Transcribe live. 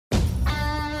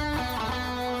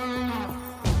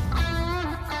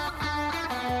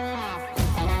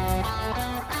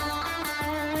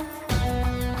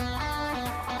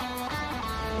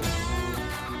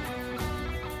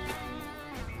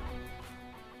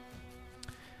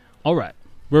All right,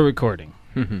 we're recording.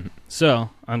 So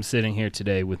I'm sitting here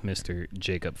today with Mr.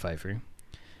 Jacob Pfeifer.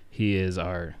 He is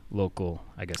our local,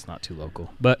 I guess not too local,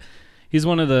 but he's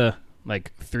one of the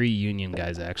like 3 union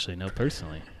guys I actually know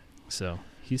personally. So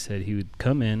he said he would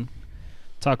come in,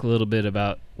 talk a little bit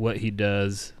about what he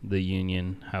does, the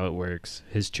union, how it works,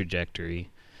 his trajectory,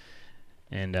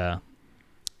 and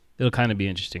it'll kind of be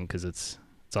interesting because it's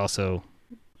also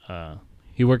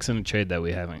he works in a trade that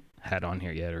we haven't had on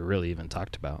here yet or really even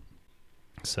talked about.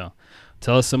 So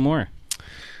tell us some more.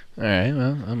 All right,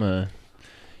 well, I'm a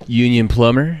union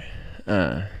plumber.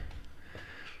 I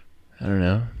don't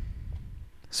know.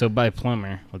 So by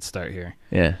plumber, let's start here.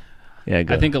 Yeah,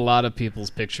 go. I think a lot of people's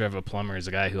picture of a plumber is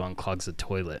a guy who unclogs a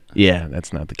toilet. Yeah,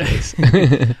 that's not the case.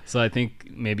 So I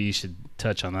think maybe you should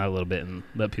touch on that a little bit and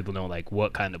let people know like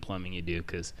what kind of plumbing you do,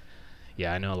 because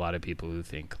yeah, I know a lot of people who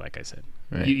think, like I said,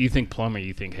 right. you think plumber,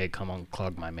 you think, hey, come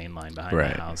unclog my main line behind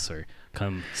right. my house, or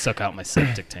come suck out my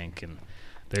septic tank. And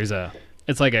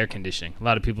it's like air conditioning. A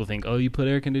lot of people think, oh, you put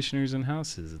air conditioners in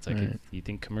houses. It's like right. you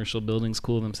think commercial buildings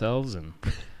cool themselves, and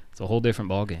it's a whole different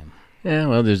ballgame. Yeah,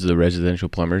 well, there's the residential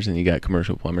plumbers and you got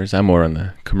commercial plumbers. I'm more on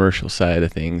the commercial side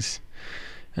of things.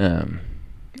 I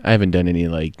haven't done any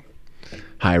like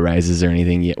high rises or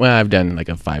anything yet. Well, I've done like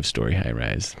a 5-story high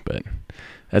rise, but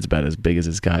that's about as big as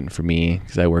it's gotten for me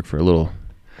because I work for a little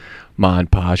ma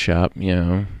and pa shop. You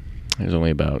know, there's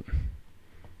only about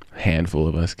a handful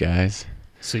of us guys.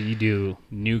 So you do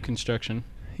new construction?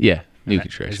 Yeah, new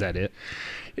construction. Is that it?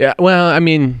 Yeah, well, I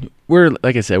mean,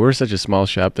 like I said, we're such a small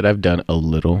shop that I've done a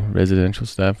little residential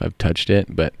stuff. I've touched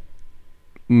it, but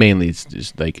mainly it's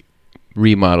just like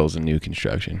remodels and new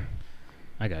construction.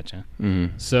 I gotcha.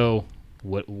 Mm-hmm. So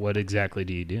what exactly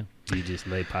do you do? Do you just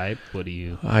lay pipe? What do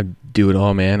you... I do it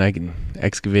all, man. I can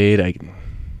excavate, I can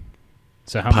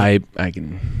pipe, I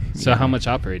can... So how much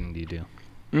operating do you do?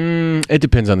 It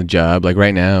depends on the job. Like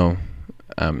right now,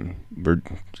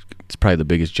 it's probably the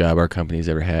biggest job our company's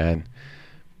ever had,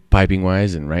 piping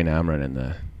wise, and right now I'm running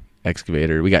the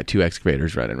excavator. We got 2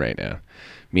 excavators running right now.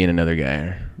 Me and another guy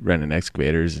are running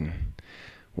excavators and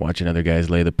watching other guys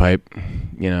lay the pipe,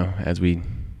 as we,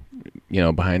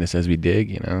 behind us as we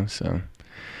dig, so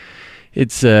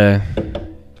it's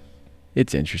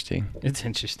interesting. It's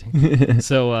interesting.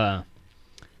 So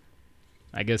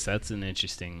I guess that's an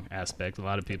interesting aspect. A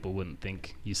lot of people wouldn't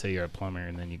think you say you're a plumber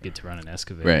and then you get to run an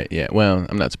excavator. Right, yeah. Well,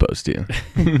 I'm not supposed to.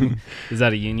 Is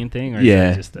that a union thing? Or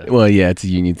yeah. Is that just well, yeah, it's a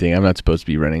union thing. I'm not supposed to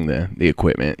be running the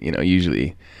equipment.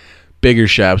 Usually bigger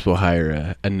shops will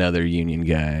hire another union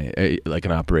guy, like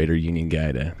an operator union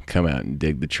guy, to come out and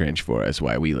dig the trench for us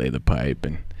while we lay the pipe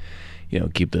and,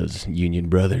 keep those union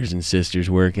brothers and sisters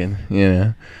working,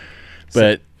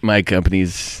 But my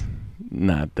company's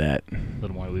not that. A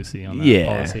little more loosey on that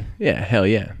policy? Yeah, hell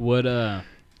yeah. What,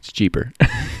 it's cheaper.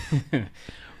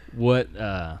 When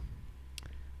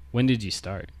did you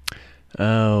start?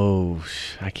 Oh,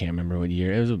 I can't remember what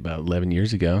year. It was about 11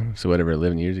 years ago. So whatever,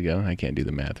 11 years ago. I can't do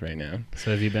the math right now.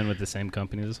 So have you been with the same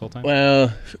company this whole time?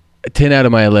 Well, 10 out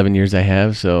of my 11 years I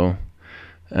have. So,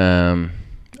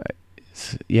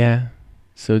 yeah.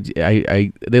 So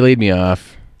they laid me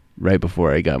off right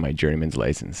before I got my journeyman's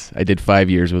license. I did 5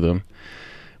 years with them.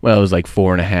 Well, it was like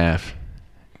 4.5.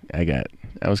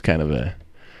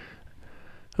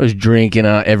 I was drinking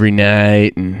out every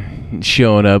night and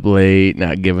showing up late,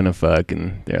 not giving a fuck.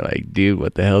 And they're like, dude,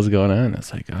 what the hell's going on? I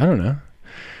was like, I don't know.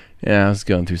 Yeah, I was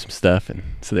going through some stuff. And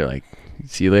so they're like,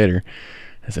 see you later.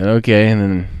 I said, okay. And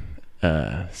then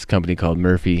this company called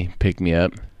Murphy picked me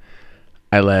up.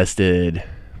 I lasted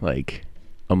like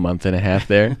a month and a half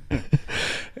there.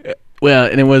 Well,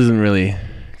 and it wasn't really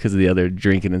because of the other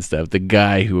drinking and stuff. The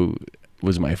guy who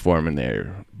was my foreman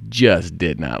there just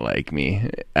did not like me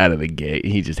out of the gate.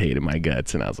 He just hated my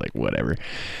guts, and I was like, whatever.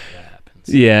 That happens.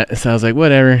 Yeah, so I was like,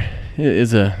 whatever. It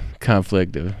is a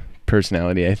conflict of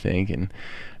personality, I think.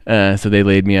 And so they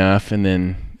laid me off, and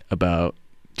then about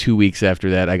 2 weeks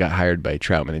after that, I got hired by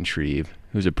Troutman and Shreve,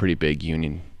 who's a pretty big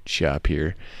union shop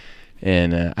here.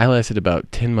 And I lasted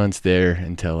about 10 months there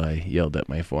until I yelled at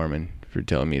my foreman for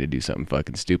telling me to do something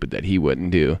fucking stupid that he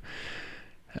wouldn't do.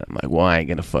 And I'm like, well, I ain't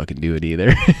gonna fucking do it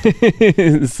either.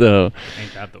 So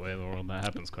ain't that the way of the world? That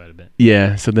happens quite a bit.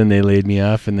 Yeah, so then they laid me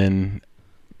off, and then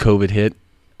COVID hit.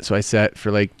 So I sat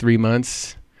for like 3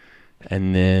 months,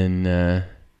 and then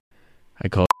I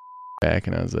called back,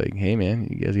 and I was like, hey, man,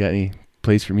 you guys got any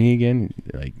place for me again?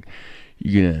 Like,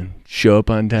 you gonna show up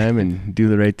on time and do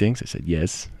the right things? I said,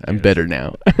 yes, I'm better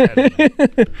now.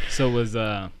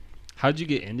 So how'd you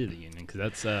get into the union? Because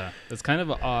that's kind of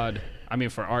an odd... I mean,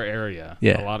 for our area,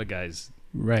 yeah. A lot of guys...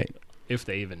 Right. if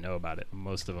they even know about it.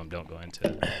 Most of them don't go into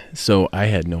it. So I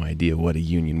had no idea what a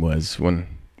union was when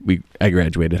I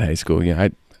graduated high school. You know,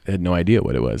 I had no idea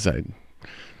what it was. I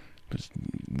was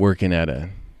working at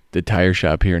the tire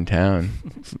shop here in town,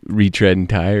 retreading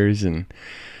tires, and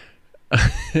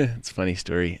it's a funny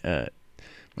story.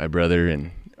 My brother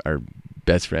and our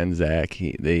best friend Zach,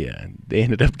 they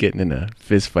ended up getting in a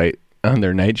fist fight on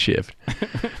their night shift.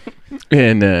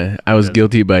 And I was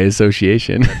guilty by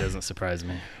association. That doesn't surprise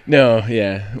me. No,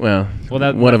 yeah. Well,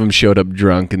 one of them showed up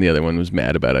drunk, and the other one was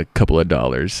mad about a couple of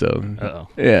dollars. So,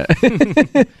 yeah.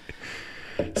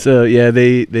 So yeah,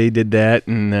 they did that,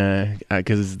 and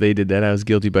because they did that, I was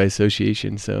guilty by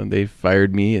association. So they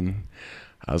fired me, and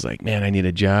I was like, man, I need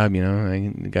a job. You know, I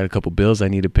got a couple bills I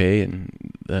need to pay, and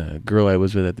the girl I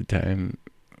was with at the time,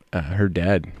 her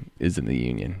dad is in the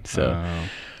union. So.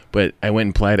 But I went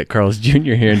and applied at Carl's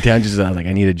Jr. here in town. Just I was like,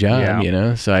 I need a job, you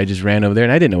know. So I just ran over there,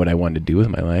 and I didn't know what I wanted to do with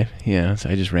my life, you know. So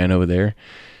I just ran over there.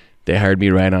 They hired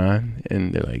me right on,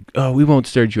 and they're like, "Oh, we won't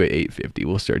start you at $8.50.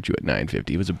 We'll start you at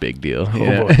 $9.50." It was a big deal, you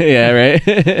know? Yeah,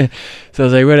 right. So I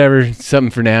was like, whatever,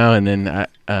 something for now. And then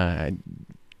I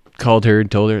called her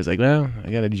and told her, I was like, well,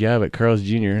 I got a job at Carl's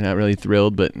Jr. Not really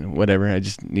thrilled, but whatever. I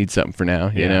just need something for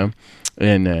now, you know.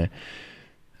 And I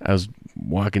was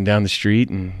walking down the street,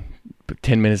 and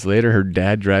 10 minutes later, her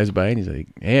dad drives by, and he's like,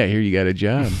 hey, I hear you got a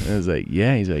job. And I was like,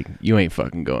 yeah. He's like, you ain't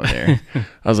fucking going there.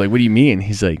 I was like, what do you mean?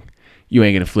 He's like, you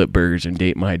ain't going to flip burgers and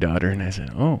date my daughter. And I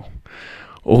said, oh,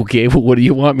 okay. Well, what do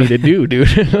you want me to do, dude?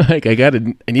 Like, I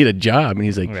need a job. And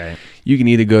he's like, you can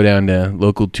either go down to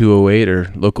local 208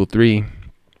 or local 3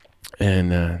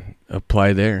 and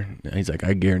apply there. And he's like,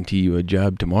 I guarantee you a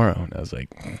job tomorrow. And I was like,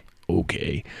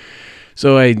 okay.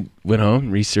 So I went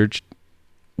home, researched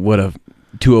what a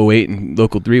 208 and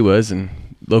local 3 was, and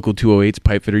local 208's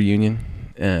pipe fitter union,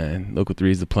 and local 3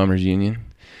 is the plumbers union.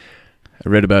 I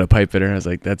read about a pipe fitter. I was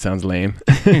like, that sounds lame.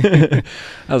 I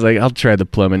was like, I'll try the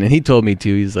plumbing. And he told me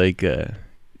to. He's like,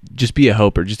 just be a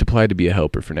helper. Just apply to be a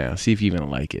helper for now. See if you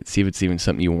even like it. See if it's even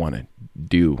something you want to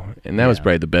do. And that was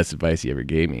probably the best advice he ever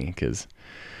gave me, because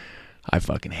I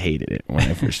fucking hated it when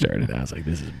I first started. I was like,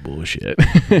 this is bullshit.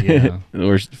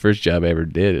 The first job I ever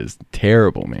did is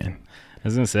terrible, man. I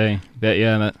was gonna say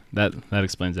that. That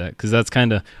explains that, because that's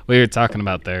kind of what you're talking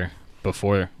about there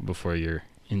before your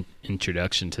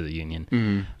introduction to the union.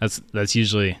 Mm-hmm. That's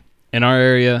usually in our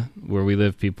area where we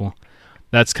live. People,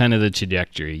 that's kind of the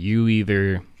trajectory. You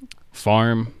either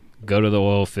farm, go to the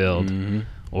oil field,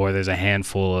 or there's a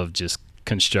handful of just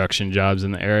construction jobs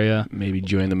in the area. Maybe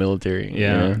join the military.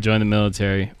 Yeah, join the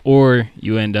military, or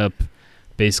you end up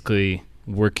basically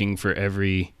working for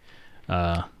every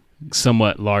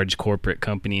somewhat large corporate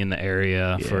company in the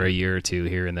area for a year or two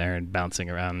here and there, and bouncing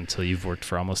around until you've worked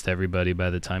for almost everybody by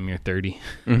the time you're 30.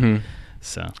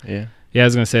 So I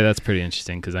was gonna say that's pretty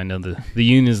interesting, because I know the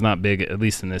union is not big, at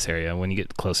least in this area. When you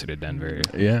get closer to Denver,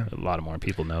 a lot of more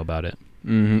people know about it.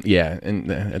 Yeah, and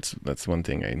that's one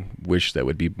thing I wish that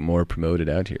would be more promoted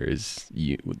out here is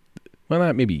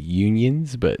not maybe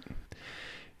unions, but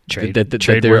trade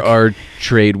there work. Are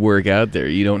trade work out there.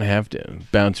 You don't have to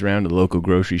bounce around to local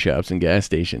grocery shops and gas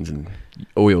stations and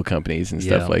oil companies and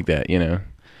stuff like that, you know.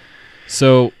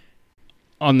 So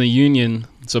on the union,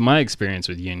 so my experience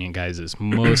with union guys is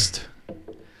 90%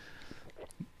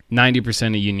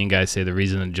 of union guys say the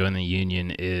reason to join the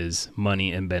union is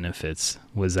money and benefits.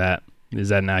 Is that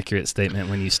an accurate statement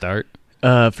when you start?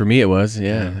 For me it was,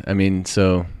 yeah. I mean,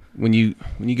 so when you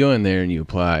go in there and you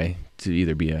apply to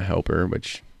either be a helper,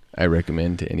 which I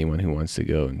recommend to anyone who wants to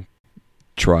go and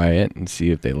try it and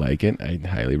see if they like it. I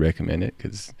highly recommend it,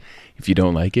 because if you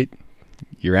don't like it,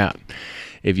 you're out.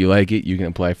 If you like it, you can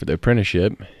apply for the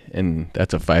apprenticeship, and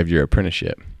that's a 5-year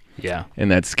apprenticeship. Yeah.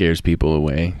 And that scares people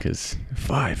away, because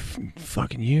 5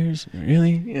 fucking years?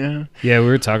 Really? Yeah. Yeah, we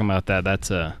were talking about that.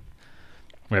 That's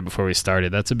right before we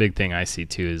started. That's a big thing I see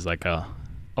too, is like a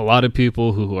lot of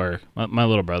people who are, my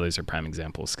little brothers are prime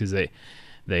examples, because they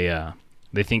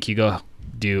think you go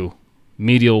do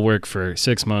medial work for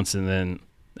 6 months, and then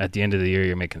at the end of the year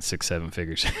you're making 6-7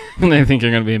 figures, and they think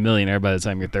you're going to be a millionaire by the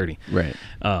time you're 30. Right.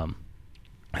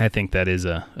 I think that is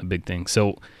a big thing.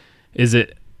 So is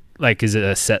it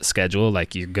a set schedule,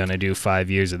 like you're going to do 5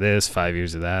 years of this, 5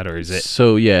 years of that, or is it?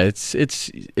 So yeah, it's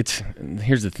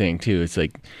here's the thing too. It's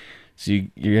like, so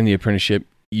you're in the apprenticeship,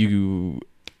 you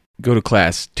go to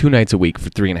class 2 nights a week for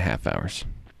 3.5 hours.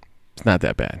 It's not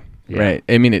that bad. Right.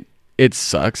 I mean, it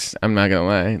sucks. I'm not gonna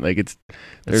lie. Like it's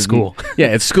school. Yeah,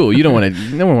 it's school. You don't want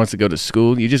to. No one wants to go to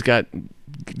school. You just got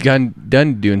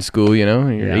done doing school. You know,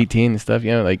 you're 18 and stuff. You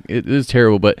know, like it was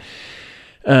terrible, but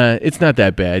it's not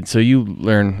that bad. So you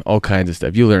learn all kinds of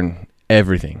stuff. You learn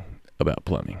everything about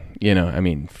plumbing. I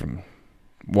mean, from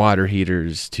water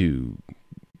heaters to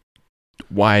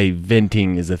why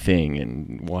venting is a thing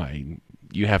and why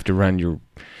you have to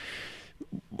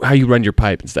how you run your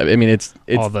pipe and stuff. I mean, it's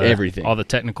everything. All the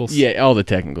technicals. Yeah, all the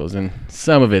technicals, and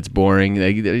some of it's boring.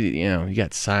 Like, you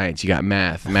got science, you got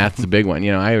math. Math's a big one.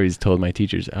 I always told my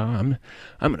teachers, I'm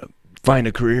gonna find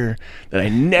a career that I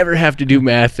never have to do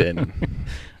math in.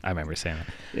 I remember saying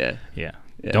that. Yeah.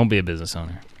 Don't be a business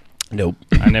owner. Nope.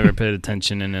 I never paid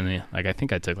attention in any, I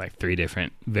think I took 3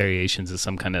 different variations of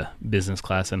some kind of business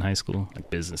class in high school, like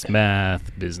business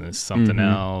math, business something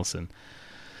else, and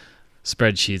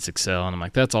spreadsheets, Excel, and I'm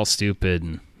like, that's all stupid.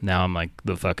 And now I'm like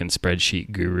the fucking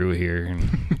spreadsheet guru here,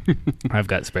 and I've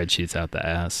got spreadsheets out the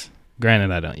ass.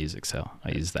 Granted, I don't use Excel.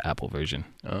 I use the Apple version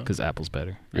because Apple's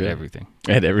better at everything.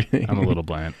 At everything. I'm a little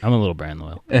brand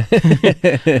loyal.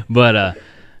 But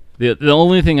the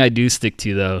only thing I do stick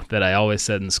to, though, that I always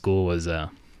said in school was I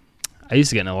used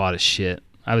to get in a lot of shit.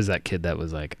 I was that kid that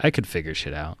was like, I could figure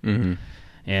shit out. Mm-hmm.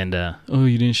 And,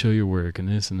 you didn't show your work and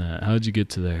this and that. How'd you get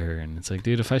to there? And it's like,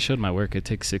 dude, if I showed my work, it'd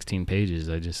take 16 pages.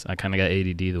 I kind of got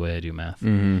ADD the way I do math.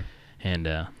 Mm-hmm. And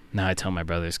now I tell my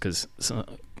brothers, because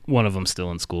one of them's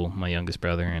still in school, my youngest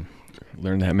brother. And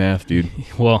learn that math, dude.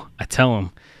 Well, I tell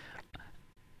him,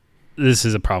 this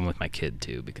is a problem with my kid,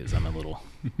 too, because I'm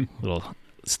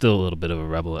still a little bit of a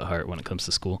rebel at heart when it comes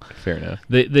to school. Fair enough.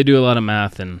 They do a lot of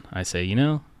math, and I say,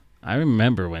 I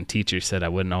remember when teachers said I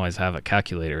wouldn't always have a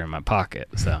calculator in my pocket.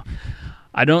 So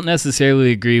I don't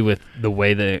necessarily agree with the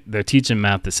way they're teaching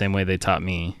math the same way they taught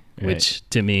me, which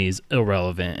to me is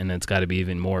irrelevant, and it's got to be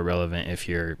even more relevant if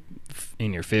you're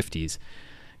in your 50s,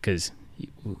 because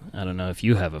I don't know if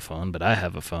you have a phone, but I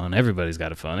have a phone. Everybody's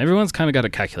got a phone. Everyone's kind of got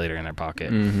a calculator in their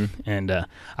pocket. Mm-hmm. And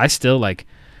I still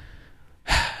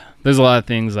there's a lot of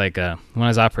things when I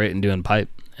was operating doing pipe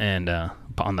and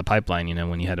on the pipeline,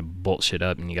 when you had to bolt shit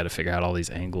up and you got to figure out all these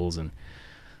angles, and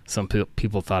some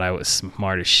people thought I was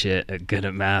smart as shit good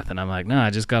at math, and I'm like, no,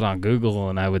 I just got on Google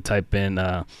and I would type in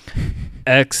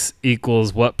X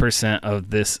equals what % of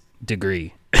this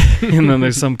degree, and then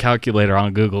there's some calculator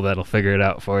on Google that'll figure it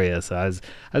out for you. So I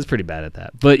was pretty bad at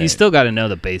that, but you still got to know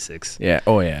the basics. Yeah.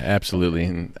 Oh yeah, absolutely.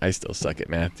 And I still suck at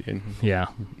math, dude. Yeah.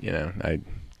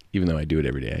 Even though I do it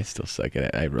every day, I still suck at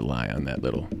it. I rely on that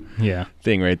little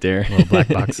thing right there. Little black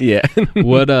box. Yeah.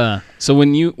 What? So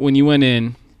when you went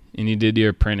in and you did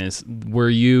your apprentice, were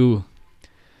you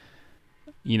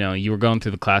were going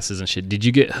through the classes and shit? Did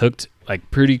you get hooked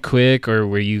pretty quick, or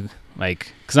were you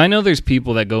because I know there's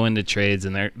people that go into trades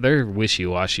and they're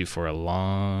wishy-washy for a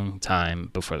long time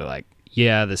before they're like,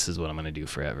 yeah, this is what I'm going to do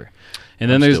forever. And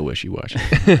then there's still wishy-washy.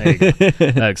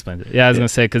 That explains it. Yeah, I was going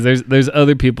to say, because there's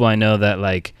other people I know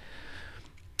that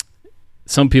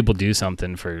some people do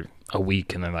something for a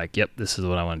week and they're like, yep, this is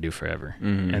what I want to do forever.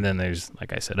 Mm-hmm. And then there's,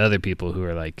 like I said, other people who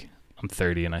are like, I'm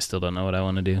 30 and I still don't know what I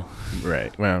want to do.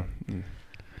 Right. Well,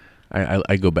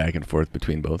 I go back and forth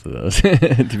between both of those,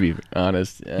 to be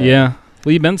honest. Yeah.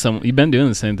 Well, you've been doing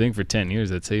the same thing for 10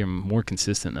 years. I'd say you're more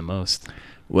consistent than most.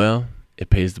 Well, it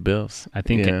pays the bills. I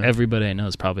think everybody I know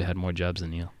has probably had more jobs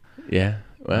than you. Yeah.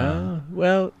 Well,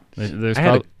 I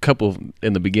had a couple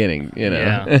in the beginning,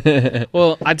 Yeah.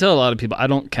 Well, I tell a lot of people I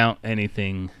don't count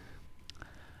anything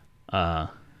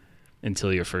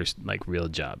until your first real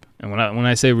job. And when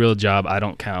I say real job, I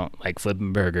don't count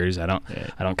flipping burgers. I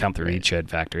don't count the retread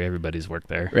factory. Everybody's worked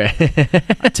there. Right.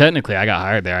 Technically, I got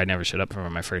hired there. I never showed up for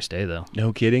my first day though.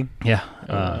 No kidding. Yeah.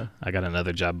 I got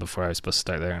another job before I was supposed to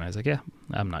start there, and I was like, yeah,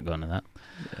 I'm not going to that.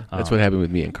 Yeah. That's what happened with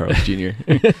me and Carl's Jr.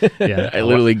 Yeah. I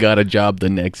literally got a job the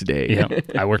next day. Yeah.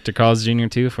 I worked at Carl's Jr.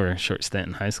 too for a short stint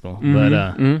in high school.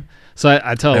 Mm-hmm. But so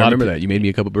I tell a lot of people. I remember that. You made me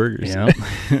a couple burgers. Yeah.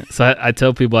 So I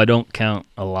tell people I don't count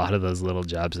a lot of those little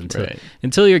jobs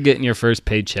until you're getting your first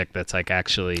paycheck that's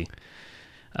actually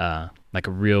a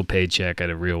real paycheck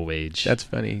at a real wage. That's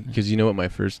funny, because you know what my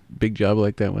first big job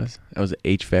like that was? I was an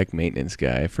HVAC maintenance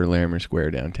guy for Larimer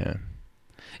Square downtown.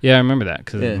 Yeah, I remember that,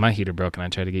 because my heater broke and I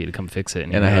tried to get you to come fix it.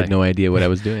 And I had no idea what I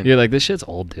was doing. You're like, this shit's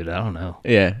old, dude. I don't know.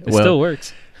 Yeah. It still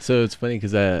works. So it's funny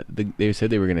because they said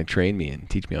they were going to train me and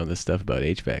teach me all this stuff about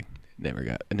HVAC.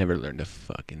 I never learned a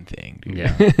fucking thing, dude.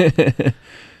 Yeah.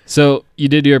 So you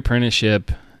did your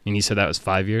apprenticeship, and you said that was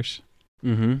 5 years?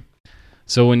 Mm-hmm.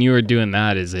 So when you were doing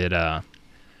that, is it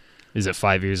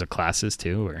 5 years of classes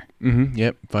too, or? Mm-hmm.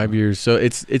 Yep, 5 years. So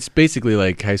it's basically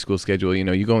like high school schedule.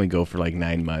 You only go for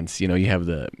 9 months. You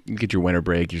get your winter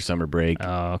break, your summer break.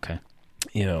 Oh, okay.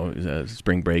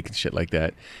 Spring break and shit like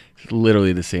that. It's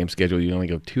literally the same schedule. You only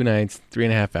go 2 nights,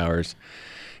 3.5 hours.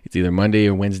 It's either Monday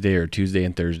or Wednesday or Tuesday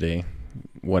and Thursday,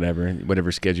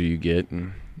 whatever schedule you get.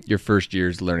 And your first year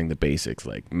is learning the basics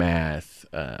like math,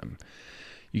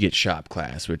 you get shop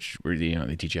class, where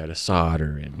they teach you how to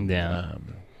solder and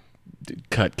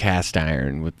cut cast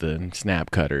iron with the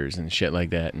snap cutters and shit like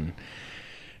that, and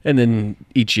then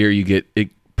each year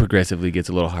it progressively gets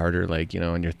a little harder. Like,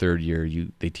 in your third year,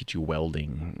 they teach you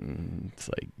welding. It's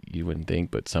like you wouldn't think,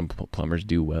 but some plumbers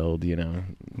do weld,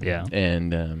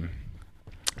 and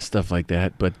stuff like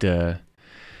that. But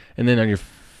and then on your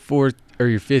fourth or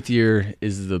your fifth year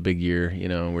is the big year,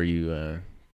 where you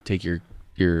take your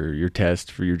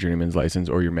test for your journeyman's license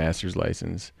or your master's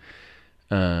license,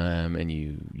 and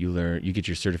you get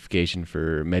your certification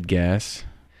for med gas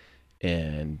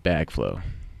and backflow.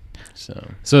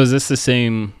 So is this the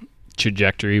same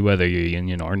trajectory whether you're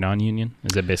union or non-union?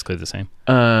 Is it basically the same?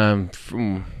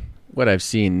 From what I've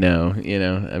seen, no.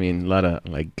 I mean, a lot of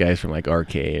like guys from like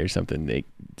RK or something.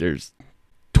 There's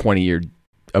 20-year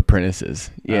apprentices.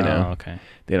 Okay.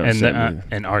 They don't.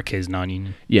 And RK is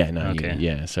non-union. Yeah, non-union. Okay.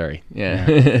 Yeah, sorry. Yeah,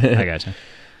 I gotcha.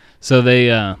 So they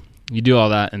you do all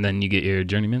that and then you get your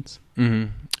journeyman's.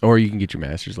 Mm-hmm. Or you can get your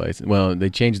master's license. Well, they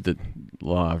changed the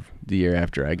law the year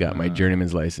after I got my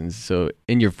journeyman's license. So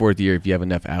in your fourth year, if you have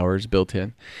enough hours built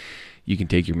in, you can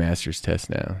take your master's test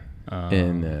now.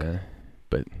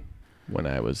 But when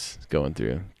I was going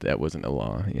through, that wasn't a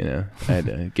law. I had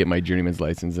to get my journeyman's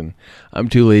license, and I'm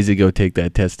too lazy to go take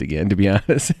that test again, to be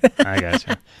honest. I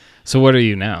gotcha. So what are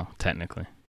you now, technically?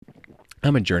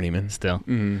 I'm a journeyman still.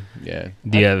 Mm-hmm. Yeah.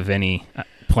 Do you have any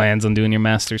plans on doing your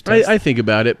master's test? I think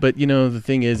about it, but the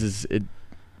thing is it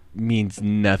means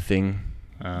nothing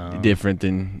different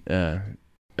than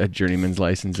a journeyman's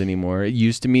license anymore. It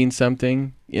used to mean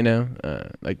something,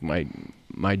 like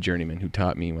my journeyman who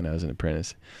taught me when I was an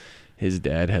apprentice. His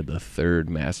dad had the third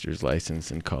master's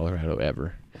license in Colorado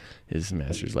ever. His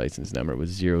master's license number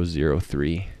was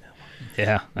 003.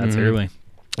 Yeah, that's early.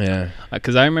 Yeah,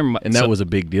 because I remember, and that was a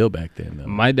big deal back then. Though.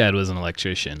 My dad was an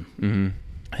electrician,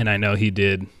 and I know he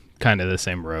did kind of the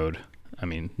same road. I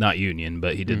mean, not union,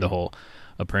 but he did the whole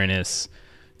apprentice,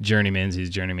 journeyman's.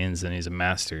 He's journeyman's, and he's a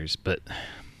master's. But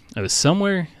it was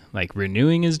somewhere like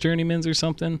renewing his journeyman's or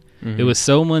something. It was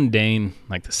so mundane.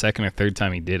 Like the second or third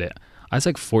time he did it, I was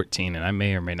like 14, and I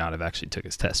may or may not have actually took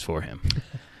his test for him,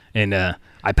 and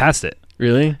I passed it.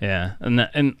 Really? Yeah,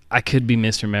 and I could be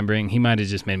misremembering. He might have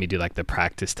just made me do like the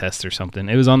practice test or something.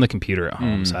 It was on the computer at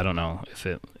home, so I don't know if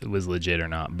it was legit or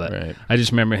not. But I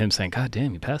just remember him saying, "God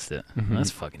damn, you passed it.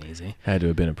 That's fucking easy." Had to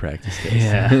have been a practice test.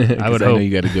 Yeah, I would hope. hope. You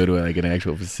got to go to like an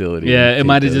actual facility. Yeah, it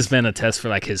might have just been a test for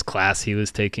like his class he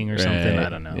was taking or something. I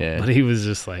don't know. Yeah. But he was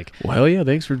just like, "Well, yeah,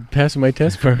 thanks for passing my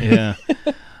test for me." Yeah.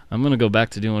 I'm going to go back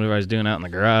to doing whatever I was doing out in the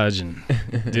garage and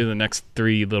do the next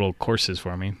 3 little courses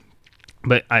for me.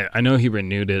 But I know he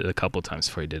renewed it a couple times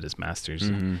before he did his master's.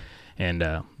 And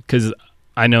because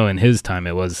I know in his time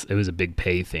it was a big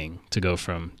pay thing to go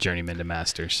from journeyman to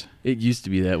master's. It used to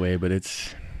be that way, but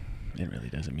it really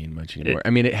doesn't mean much anymore. I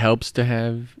mean, it helps to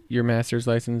have your master's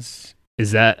license.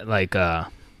 Is that like...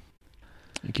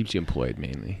 it keeps you employed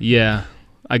mainly. Yeah.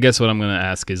 I guess what I'm going to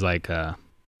ask is like...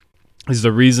 is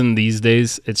the reason these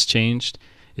days it's changed,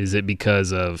 is it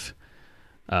because of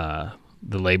the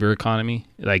labor economy?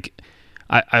 Like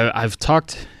I've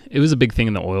talked, it was a big thing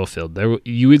in the oil field.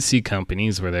 You would see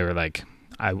companies where they were like,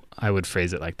 I would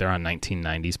phrase it like they're on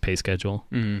 1990s pay schedule,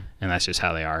 and that's just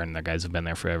how they are, and the guys have been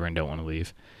there forever and don't want to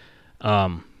leave.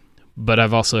 But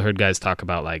I've also heard guys talk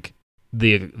about like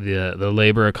the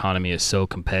labor economy is so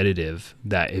competitive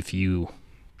that if you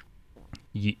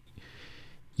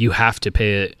have to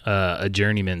pay a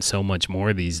journeyman so much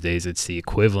more these days. It's the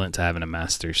equivalent to having a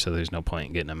master's, so there's no point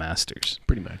in getting a master's.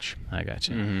 Pretty much. I got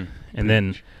you. And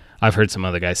then I've heard some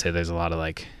other guys say there's a lot of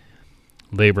like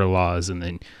labor laws and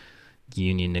then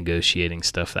union negotiating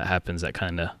stuff that happens that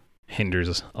kind of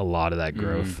hinders a lot of that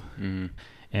growth.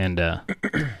 And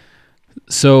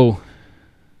so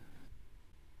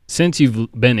since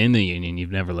you've been in the union,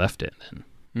 you've never left it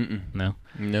then? No?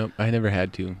 Nope, I never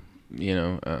had to.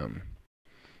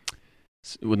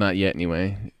 Well, not yet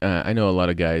anyway. I know a lot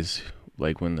of guys,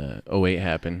 like when the 2008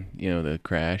 happened, the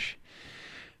crash,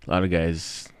 a lot of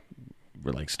guys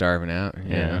were like starving out.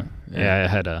 Yeah. I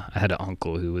had an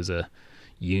uncle who was a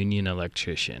union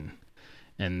electrician,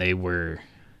 and they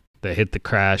hit the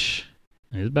crash.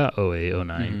 It was about 2008,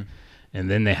 2009, and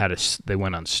then they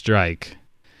went on strike.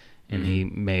 And he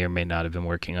may or may not have been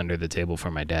working under the table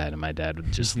for my dad. And my dad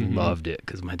just loved it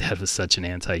because my dad was such an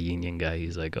anti-union guy.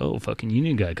 He's like, oh, fucking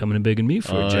union guy coming and begging me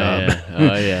for a job. Yeah.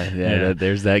 Oh, yeah.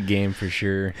 There's that game for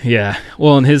sure. Yeah.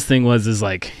 Well, and his thing is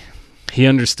like he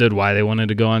understood why they wanted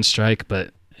to go on strike,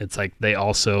 but it's like they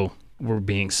also were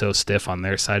being so stiff on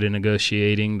their side of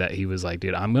negotiating that he was like,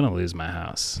 dude, I'm going to lose my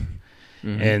house.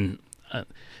 And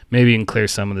maybe you can clear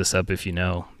some of this up if you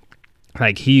know.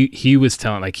 Like he was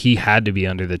telling, like he had to be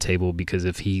under the table because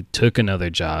if he took another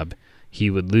job, he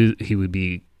would lose. He would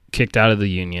be kicked out of the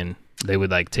union. They would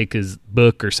like take his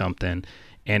book or something,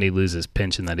 and he'd lose his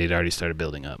pension that he'd already started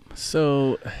building up.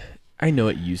 So I know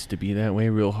it used to be that way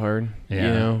real hard. Yeah.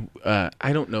 You know,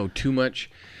 I don't know too much,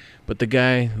 but the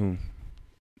guy who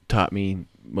taught me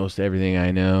most everything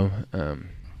I know,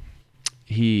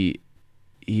 he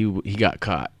got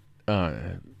caught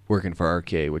working for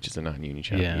RK, which is a non-union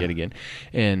shop yet again,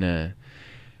 and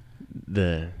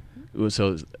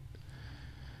so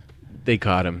they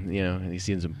caught him. You know, and he's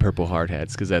seen some purple hard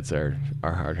hats because that's our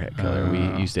hard hat color. We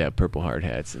used to have purple hard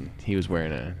hats, and he was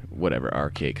wearing a whatever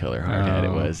RK color hard hat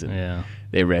it was, and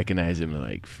they recognized him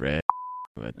like, Fred,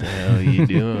 what the hell are you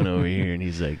doing over here? And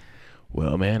he's like,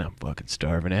 well, man, I'm fucking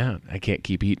starving out. I can't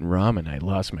keep eating ramen. I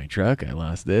lost my truck. I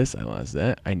lost this. I lost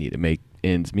that. I need to make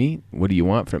ends meet. What do you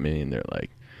want from me? And they're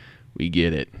like, we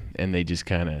get it. And they just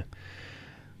kind of,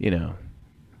 you know,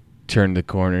 turned the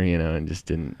corner, you know, and just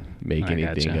didn't make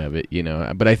anything of it, you know.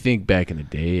 But I think back in the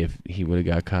day, if he would have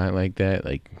got caught like that,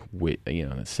 like, with, you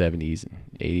know, in the 70s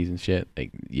and 80s and shit,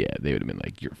 like, yeah, they would have been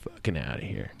like, you're fucking out of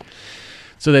here.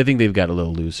 So I think they've got a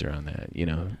little looser on that, you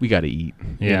know. We got to eat.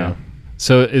 Yeah. You know?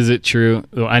 So is it true?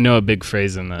 Well, I know a big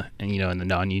phrase in the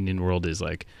non-union world is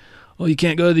like, oh, you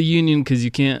can't go to the union because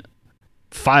you can't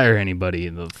fire anybody.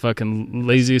 The fucking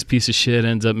laziest piece of shit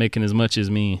ends up making as much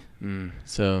as me.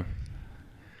 So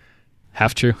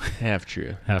half true. Half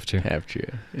true. Half true. Half true.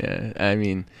 Yeah. I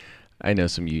mean, I know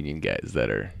some union guys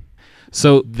that are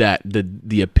so that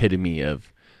the epitome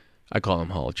of, I call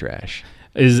them hall trash.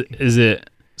 Is it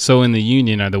so in the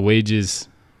union? Are the wages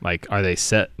like, are they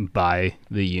set by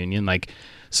the union? Like,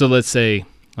 so let's say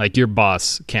like your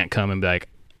boss can't come and be like,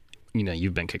 you know,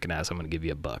 you've been kicking ass, I'm going to give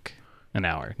you $1 an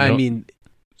hour. I mean,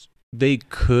 they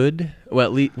could.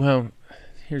 Well,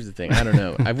 here's the thing. I don't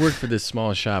know. I've worked for this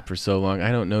small shop for so long.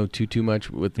 I don't know too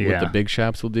much what the big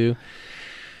shops will do.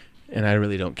 And I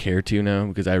really don't care to know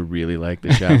because I really like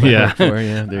the shop I work for.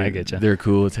 Yeah, I get you. They're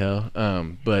cool as hell.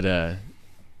 But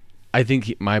I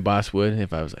think my boss would,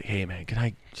 if I was like, hey, man, can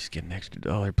I just get an extra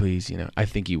 $1, please? You know, I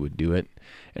think he would do it.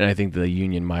 And I think the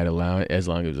union might allow it as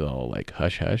long as it was all like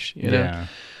hush-hush, you know?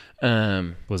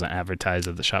 Wasn't advertised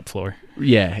at the shop floor.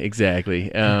 Yeah,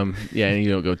 exactly. Yeah, and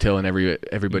you don't go telling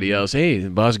everybody else, hey, the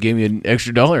boss gave me an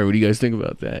extra $1. What do you guys think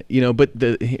about that? You know, but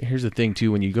here's the thing,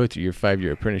 too. When you go through your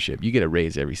 5-year apprenticeship, you get a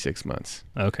raise every 6 months.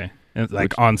 Okay.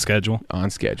 Like on schedule? On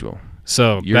schedule.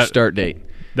 So your start date.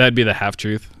 That'd be the half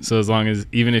truth. So as long as,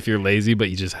 even if you're lazy, but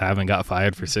you just haven't got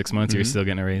fired for 6 months, you're still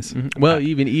getting a raise. Well,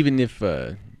 even if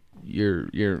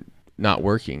you're not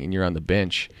working and you're on the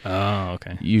bench,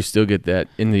 okay, you still get that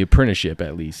in the apprenticeship.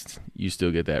 At least you still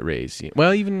get that raise.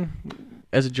 Well, even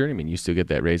as a journeyman, you still get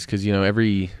that raise because you know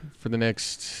for the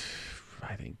next,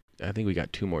 I think we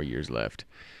got 2 more years left.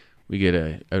 We get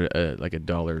a like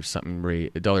 $1 something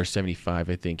rate, $1.75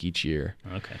 I think each year.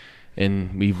 Okay,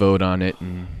 and we vote on it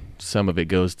and. Some of it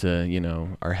goes to, you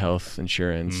know, our health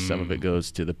insurance. Some of it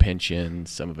goes to the pension.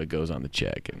 Some of it goes on the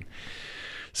check. And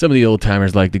some of the old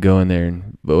timers like to go in there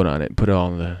and vote on it and put it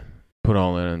all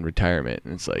in retirement.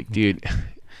 And it's like, dude,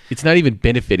 it's not even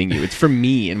benefiting you. It's for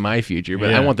me and my future.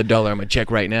 But I want the $1 on my check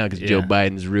right now because Joe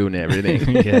Biden's ruining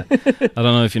everything. I don't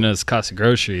know if you know the cost of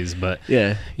groceries, but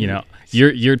you know,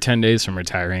 you're 10 days from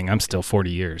retiring. I'm still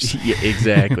 40 years. Yeah,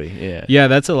 exactly. Yeah. Yeah,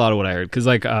 that's a lot of what I heard. Because,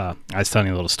 like, I was telling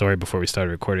you a little story before we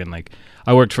started recording. Like,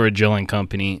 I worked for a drilling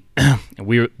company.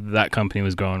 That company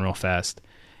was growing real fast.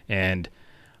 And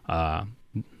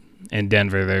in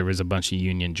Denver, there was a bunch of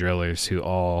union drillers who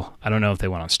all, I don't know if they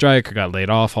went on strike or got laid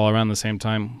off all around the same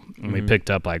time. And we picked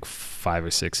up, like, 5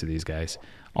 or 6 of these guys.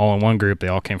 All in one group. They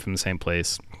all came from the same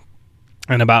place.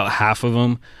 And about half of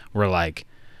them were like,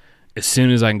 as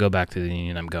soon as I can go back to the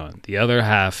union, I'm going. The other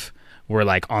half were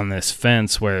like on this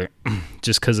fence where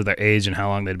just because of their age and how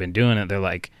long they'd been doing it, they're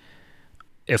like,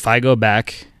 if I go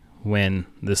back when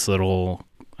this little,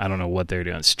 I don't know what they're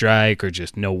doing, strike or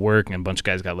just no work and a bunch of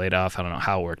guys got laid off, I don't know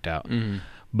how it worked out.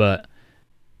 But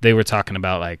they were talking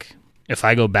about like, if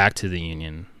I go back to the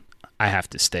union, I have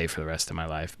to stay for the rest of my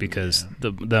life because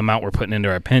the amount we're putting into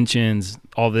our pensions,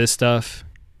 all this stuff,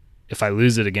 if I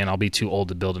lose it again, I'll be too old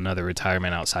to build another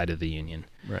retirement outside of the union.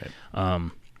 Right.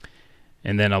 And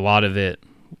then a lot of it,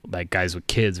 like guys with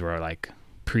kids were like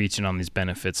preaching on these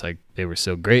benefits like they were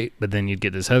so great. But then you'd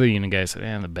get this other union guy say,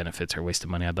 the benefits are a waste of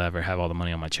money. I'd rather have all the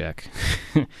money on my check.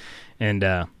 And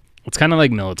it's kind of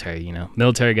like military, you know.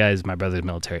 Military guys, my brother's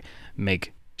military,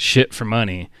 make shit for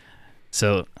money.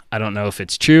 So I don't know if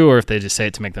it's true or if they just say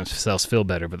it to make themselves feel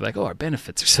better. But like, our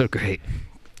benefits are so great.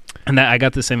 And that I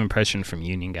got the same impression from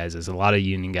union guys. There's a lot of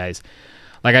union guys.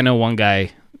 Like I know one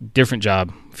guy, different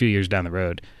job, a few years down the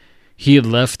road. He had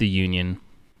left the union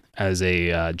as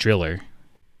a driller,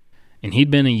 and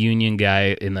he'd been a union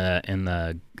guy in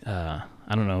the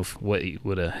I don't know what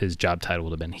his job title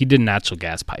would have been. He did natural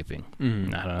gas piping. I don't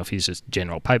know if he's just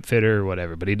general pipe fitter or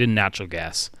whatever, but he did natural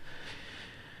gas.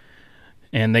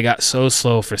 And they got so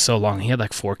slow for so long. He had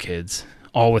like 4 kids,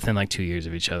 all within like 2 years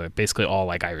of each other, basically all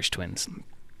like Irish twins.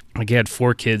 Like he had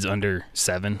 4 kids under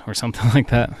 7 or something like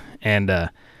that. And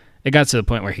it got to the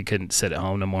point where he couldn't sit at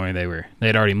home no more. They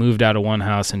had already moved out of one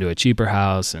house into a cheaper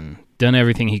house and done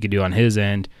everything he could do on his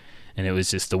end. And it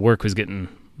was just the work was getting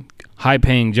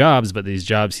high-paying jobs, but these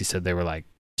jobs, he said, they were like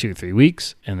 2 or 3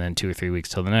 weeks, and then 2 or 3 weeks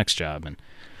till the next job. And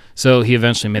so he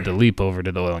eventually made the leap over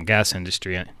to the oil and gas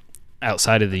industry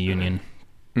outside of the union.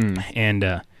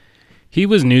 And he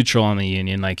was neutral on the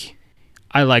union. Like,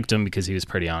 I liked him because he was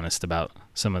pretty honest about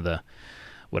some of the,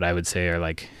 what I would say are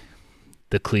like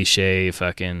the cliche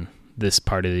fucking, this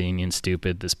part of the union's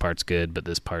stupid, this part's good, but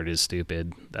this part is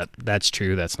stupid. That's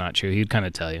true, that's not true. He'd kind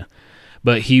of tell you.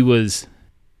 But he was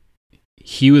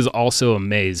also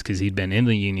amazed because he'd been in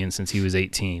the union since he was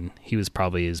 18. He was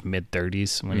probably his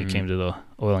mid-30s when he came to the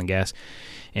oil and gas.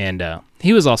 And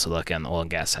he was also lucky on the oil and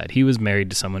gas side. He was married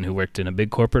to someone who worked in a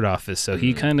big corporate office, so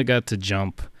he kind of got to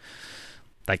jump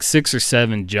like 6 or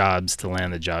 7 jobs to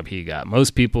land the job he got.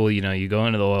 Most people, you go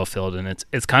into the oil field, and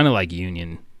it's kind of like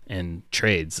union and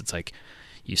trades. It's like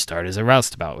you start as a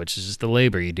roustabout, which is just the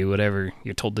labor. You do whatever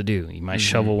you're told to do. You might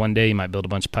shovel one day, you might build a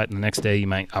bunch of pipe the next day, you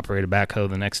might operate a backhoe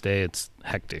the next day. It's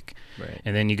hectic. Right.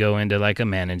 And then you go into like a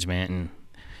management, and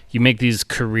you make these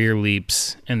career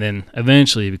leaps, and then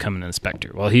eventually you become an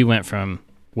inspector. Well, he went from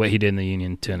what he did in the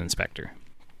union to an inspector.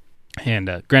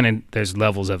 And granted, there's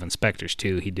levels of inspectors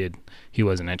too. He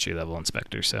was an entry-level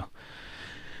inspector, so.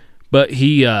 But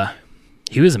he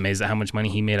was amazed at how much money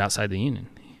he made outside the union.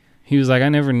 He was like, I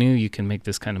never knew you can make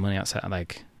this kind of money outside.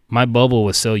 Like, my bubble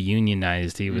was so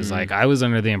unionized. He was like, I was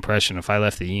under the impression if I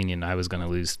left the union, I was going to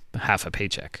lose half a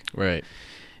paycheck. Right.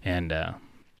 And,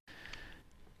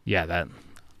 yeah,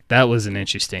 that was an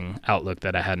interesting outlook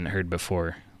that I hadn't heard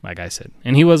before, like I said.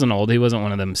 And he wasn't old. He wasn't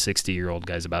one of them 60-year-old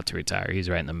guys about to retire. He's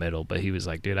right in the middle. But he was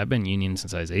like, dude, I've been union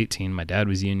since I was 18. My dad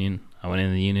was union. I went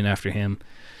in the union after him.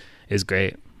 It was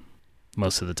great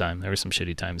most of the time. There were some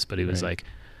shitty times. But he was like,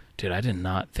 dude, I did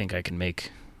not think I could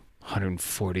make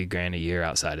 $140,000 a year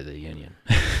outside of the union.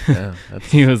 Yeah,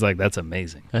 he was like, that's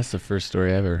amazing. That's the first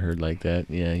story I've ever heard like that.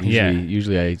 Yeah.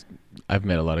 Usually I've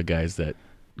met a lot of guys that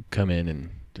come in and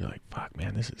they're like, fuck,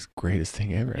 man, this is the greatest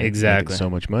thing ever. Exactly. So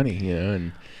much money,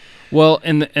 and well,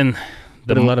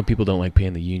 but a lot of people don't like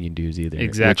paying the union dues either.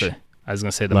 Exactly. I was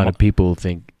gonna say a lot of people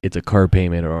think it's a car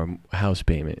payment or a house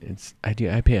payment. I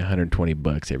pay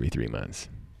 $120 every 3 months.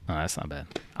 Oh, that's not bad.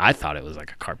 I thought it was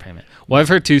like a car payment. Well, I've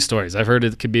heard 2 stories. I've heard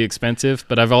it could be expensive,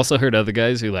 but I've also heard other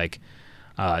guys who like,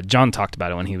 John talked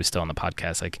about it when he was still on the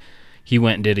podcast. Like, he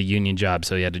went and did a union job,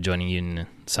 so he had to join a union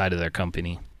side of their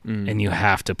company, and you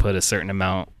have to put a certain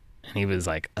amount. And he was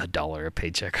like $1 a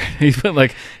paycheck.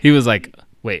 he was like,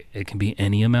 wait, it can be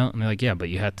any amount? And they're like, yeah, but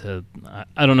you had to.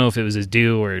 I don't know if it was his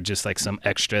due or just like some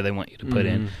extra they want you to put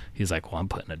in. He's like, well, I'm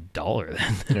putting $1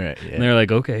 then. Right. Yeah. And they're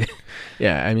like, okay.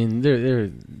 Yeah, I mean, they're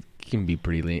can be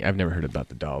pretty lean. I've never heard about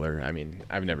the dollar. I mean,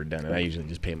 I've never done it. I usually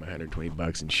just pay my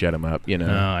 $120 and shut them up, Oh,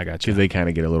 I got you. Because they kind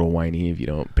of get a little whiny if you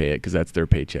don't pay it, because that's their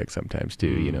paycheck sometimes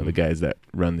too. The guys that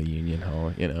run the union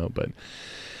hall, But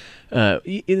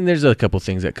and there's a couple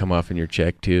things that come off in your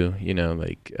check too.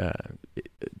 Like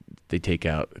they take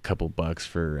out a couple bucks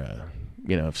for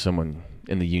if someone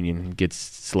in the union gets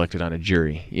selected on a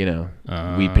jury.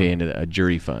 We pay into a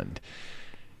jury fund.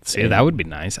 See, that would be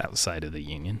nice outside of the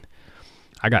union.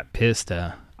 I got pissed.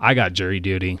 I got jury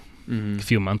duty a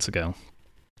few months ago.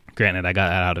 Granted, I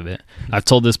got out of it. I've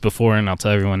told this before, and I'll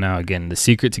tell everyone now again. The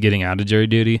secret to getting out of jury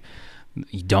duty,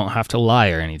 you don't have to lie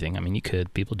or anything. I mean, you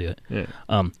could. People do it.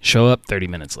 Yeah. Show up 30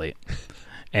 minutes late.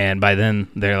 And by then,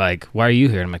 they're like, why are you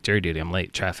here? I'm like, jury duty. I'm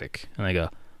late. Traffic. And they go,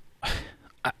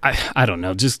 I don't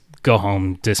know. Just go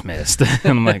home. Dismissed. And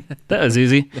I'm like, that was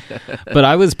easy. But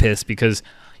I was pissed because,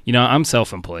 I'm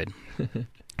self-employed.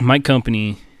 My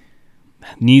company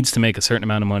needs to make a certain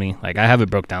amount of money. Like, I have it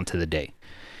broke down to the day.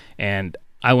 And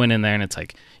I went in there and it's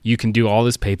like, you can do all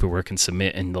this paperwork and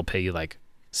submit and they'll pay you like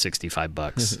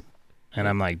 $65. And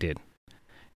I'm like, dude,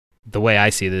 the way I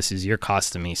see this is you're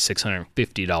costing me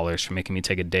 $650 for making me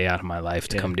take a day out of my life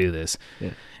to come do this.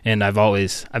 Yeah. And I've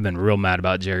been real mad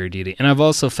about jury duty. And I've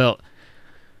also felt,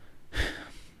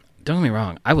 don't get me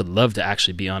wrong, I would love to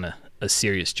actually be on a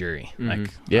serious jury. Mm-hmm. Like,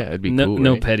 yeah, it'd be no, cool.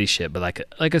 no right? petty shit, but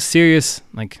like a serious,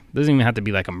 like, doesn't even have to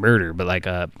be like a murder, but like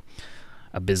a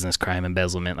business crime,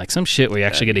 embezzlement, like some shit where you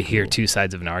actually get to hear two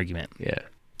sides of an argument. Yeah.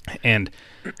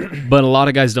 But a lot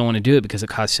of guys don't want to do it because it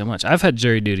costs so much. I've had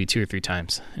jury duty 2 or 3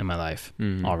 times in my life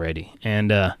already.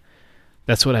 And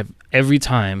that's what every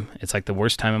time, it's like the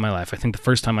worst time in my life. I think the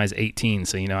first time I was 18,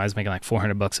 so, I was making like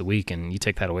 $400 a week, and you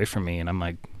take that away from me, and I'm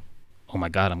like, oh my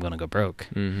God, I'm going to go broke.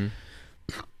 Mm-hmm.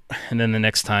 And then the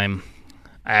next time,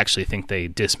 I actually think they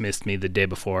dismissed me the day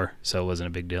before, so it wasn't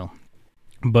a big deal.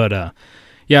 But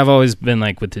yeah, I've always been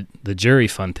like with the jury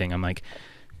fund thing. I'm like,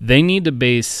 they need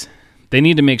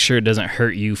to make sure it doesn't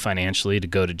hurt you financially to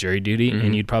go to jury duty,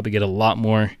 and you'd probably get a lot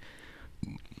more.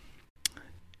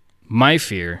 My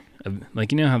fear of,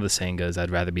 like, how the saying goes,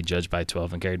 I'd rather be judged by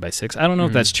 12 and carried by 6. I don't know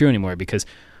if that's true anymore, because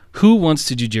who wants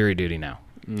to do jury duty now?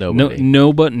 Nobody.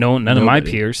 None of my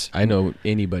peers. I know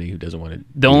anybody who doesn't want to.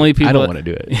 The only people I don't want to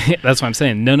do it. That's what I'm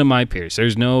saying. None of my peers.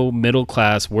 There's no middle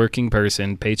class working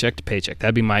person, paycheck to paycheck.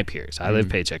 That'd be my peers. I live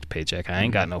paycheck to paycheck. I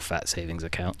ain't got no fat savings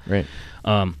account. Right.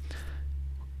 I'm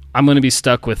gonna be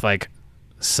stuck with like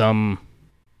some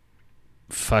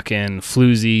fucking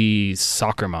floozy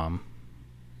soccer mom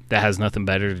that has nothing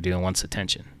better to do and wants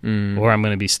attention. Or I'm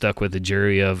gonna be stuck with a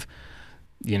jury of,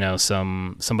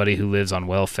 somebody who lives on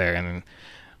welfare, and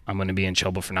I'm going to be in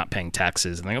trouble for not paying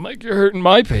taxes. And I'm like, you're hurting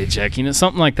my paycheck,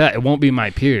 something like that. It won't be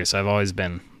my peers. I've always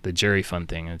been the jury fund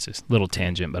thing. It's just a little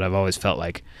tangent, but I've always felt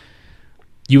like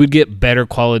you would get better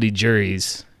quality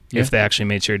juries if they actually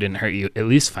made sure it didn't hurt you, at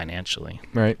least financially.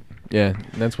 Right. Yeah,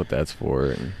 that's what that's for.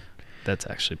 And that's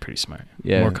actually pretty smart.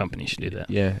 Yeah. More companies should do that.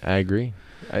 Yeah, I agree.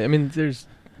 I mean, there's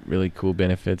really cool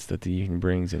benefits that the union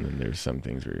brings, and then there's some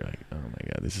things where you're like, oh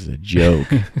my God, this is a joke.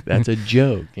 That's a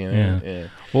joke. Yeah.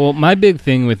 Well, my big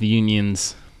thing with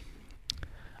unions,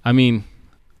 I mean,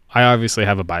 I obviously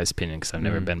have a biased opinion because I've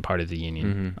never been part of the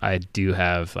union. I do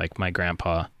have, like, my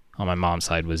grandpa on my mom's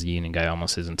side was a union guy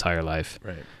almost his entire life.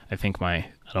 Right. I think I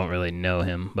don't really know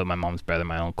him, but my mom's brother,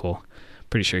 my uncle,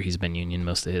 pretty sure he's been union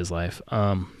most of his life.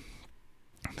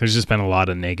 There's just been a lot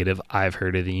of negative I've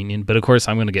heard of the union, but of course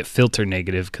I'm going to get filter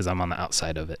negative because I'm on the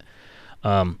outside of it.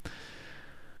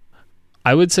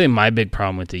 I would say my big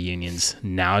problem with the unions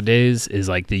nowadays is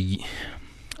like I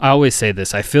always say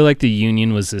this, I feel like the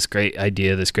union was this great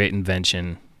idea, this great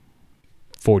invention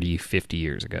 40, 50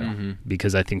 years ago,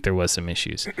 because I think there was some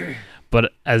issues.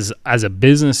 But as a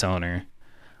business owner,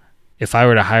 if I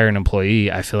were to hire an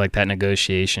employee, I feel like that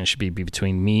negotiation should be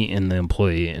between me and the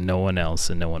employee and no one else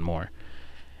and no one more.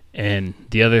 And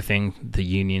the other thing, the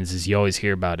unions, is you always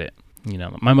hear about it.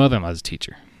 My mother-in-law's a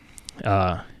teacher.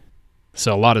 So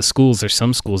a lot of schools, there's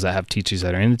some schools that have teachers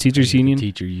that are in the teachers union. The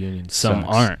teacher union Some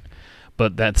sucks. aren't.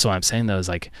 But that's what I'm saying, though, is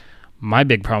like my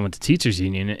big problem with the teachers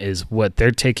union is what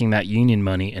they're taking that union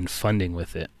money and funding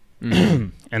with it.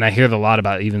 And I hear a lot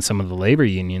about even some of the labor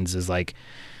unions is like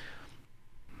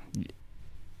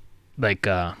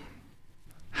how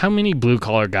many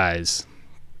blue-collar guys...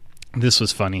 This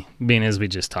was funny, being as we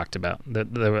just talked about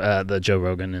the Joe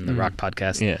Rogan and the Rock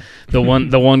podcast. Yeah. The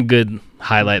one good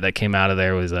highlight that came out of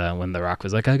there was when the Rock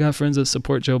was like, "I got friends that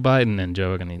support Joe Biden," and Joe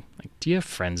Rogan, do you have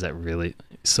friends that really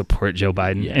support Joe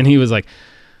Biden? Yeah. And he was like,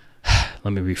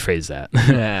 "Let me rephrase that.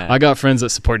 I got friends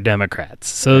that support Democrats."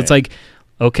 So It's like,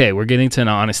 okay, we're getting to an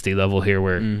honesty level here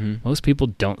where most people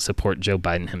don't support Joe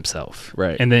Biden himself.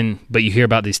 Right. And then, but you hear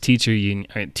about these teachers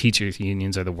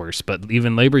unions are the worst, but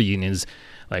even labor unions.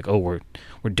 Like, oh, we're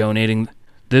donating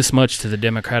this much to the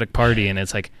Democratic Party, and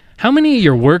it's like, how many of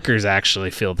your workers actually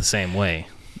feel the same way?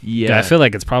 Yeah. I feel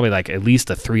like it's probably like at least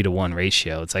a 3-to-1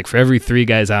 ratio. It's like for every 3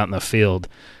 guys out in the field,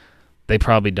 they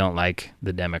probably don't like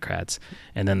the Democrats,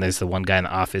 and then there's the one guy in the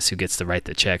office who gets to write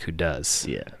the check who does.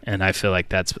 Yeah. And I feel like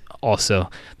that's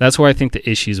where I think the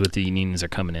issues with the unions are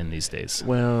coming in these days.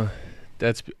 Well,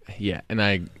 that's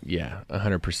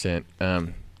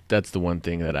 100%. That's the one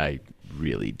thing that I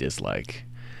really dislike,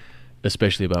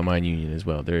 especially about my union as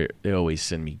well. They always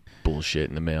send me bullshit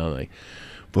in the mail, like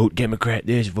vote Democrat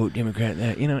this, vote Democrat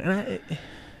that. And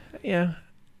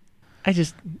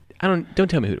don't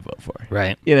tell me who to vote for.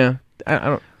 Right. Don't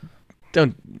tell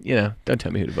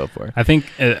me who to vote for. I think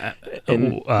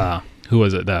who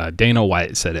was it? Dana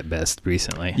White said it best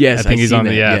recently. Yes, I think he's on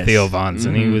the yes. Theo Von's,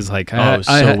 and he was like,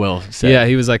 well said. Yeah,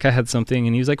 he was like, I had something,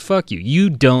 and he was like, fuck you. You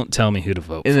don't tell me who to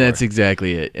vote for. And that's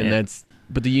exactly it. And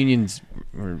but the unions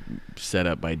were set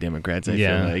up by Democrats, I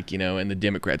feel like, and the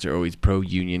Democrats are always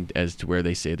pro-union as to where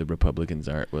they say the Republicans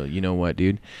aren't. Well, you know what,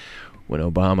 dude? When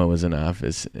Obama was in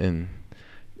office and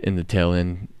in the tail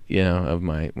end, of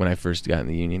when I first got in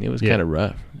the union, it was kind of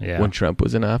rough. Yeah. When Trump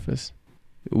was in office,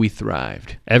 we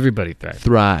thrived. Everybody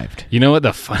thrived. You know what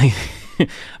the funny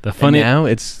And now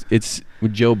it's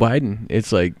with Joe Biden.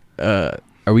 It's like, are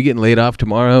we getting laid off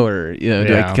tomorrow, or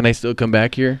can I still come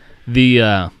back here?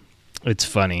 It's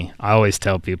funny. I always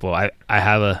tell people I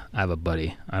have a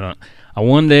buddy.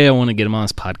 One day I want to get him on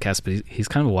this podcast, but he's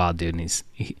kind of a wild dude, and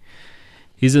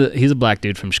he's a black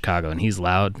dude from Chicago, and he's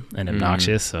loud and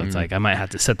obnoxious. So it's like I might have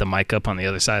to set the mic up on the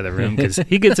other side of the room because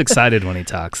he gets excited when he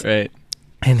talks. Right.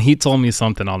 And he told me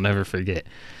something I'll never forget.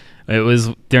 It was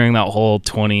during that whole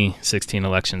 2016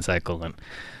 election cycle, and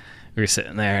we were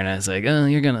sitting there, and I was like, "Oh,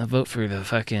 you're gonna vote for the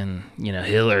fucking,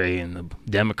 Hillary and the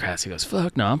Democrats." He goes,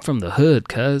 "Fuck no, I'm from the hood,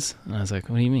 cuz." And I was like,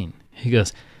 "What do you mean?" He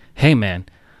goes, "Hey man,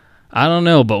 I don't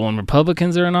know, but when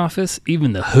Republicans are in office,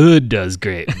 even the hood does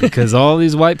great because all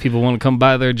these white people want to come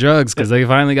buy their drugs because they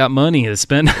finally got money to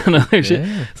spend on other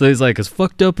shit." So he's like, as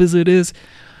fucked up as it is,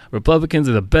 Republicans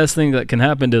are the best thing that can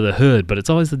happen to the hood, but it's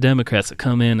always the Democrats that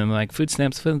come in and like food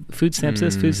stamps this, food stamps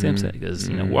that. He goes,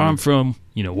 where I'm from,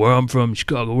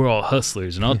 Chicago, we're all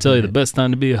hustlers, and I'll tell you the best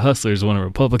time to be a hustler is when a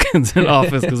Republican's in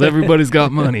office because everybody's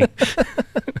got money.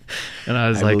 And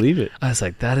I believe it. I was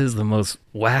like, that is the most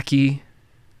wacky,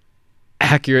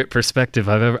 accurate perspective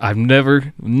I've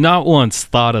never, not once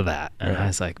thought of that. And I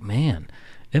was like, man,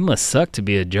 it must suck to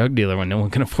be a drug dealer when no one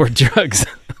can afford drugs.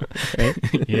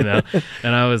 And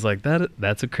I was like,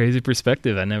 that's a crazy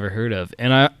perspective I never heard of.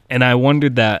 And I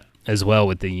wondered that as well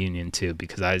with the union too,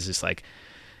 because I was just like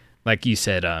you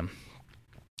said,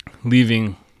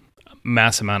 leaving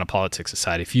mass amount of politics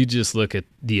aside, if you just look at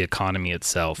the economy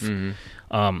itself,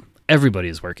 everybody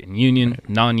is working, union,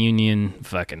 non-union,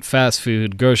 fucking fast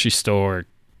food, grocery store,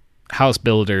 house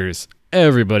builders,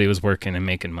 everybody was working and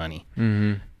making money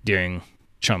during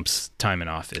Trump's time in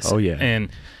office. Oh yeah. And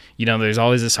there's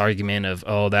always this argument of,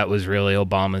 oh, that was really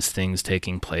Obama's things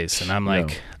taking place. And I'm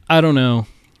like, I don't know.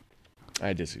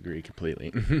 I disagree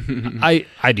completely.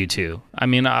 I do too. I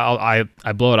mean, I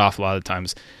blow it off a lot of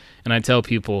times, and I tell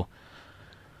people,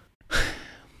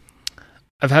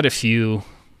 I've had a few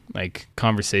like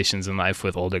conversations in life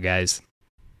with older guys,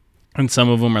 and some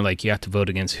of them are like, you have to vote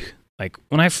against. Like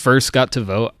when I first got to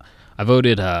vote, I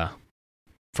voted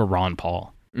for Ron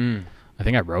Paul. I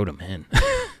think I wrote him in.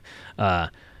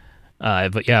 But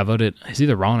yeah, I voted. It's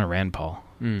either Ron or Rand Paul.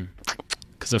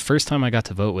 Because the first time I got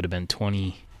to vote would have been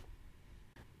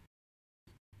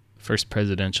first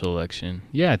presidential election.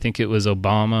 Yeah, I think it was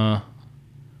Obama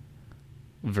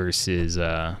versus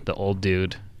the old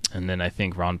dude, and then I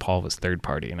think Ron Paul was third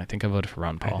party, and I think I voted for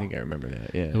Ron Paul. I think I remember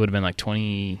that. Yeah, it would have been like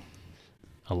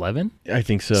 2011. I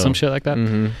think so. Some shit like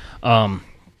that.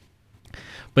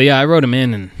 But yeah, I wrote him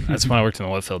in, and that's when I worked in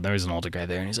the oil field. There was an older guy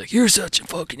there, and he's like, "You're such a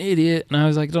fucking idiot." And I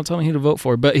was like, "Don't tell me who to vote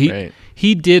for." But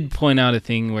he did point out a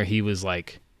thing where he was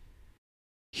like,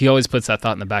 he always puts that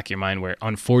thought in the back of your mind where,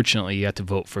 unfortunately, you have to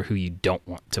vote for who you don't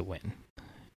want to win.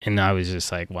 And I was just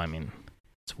like, well, I mean,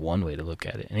 it's one way to look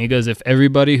at it. And he goes, if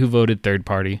everybody who voted third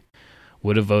party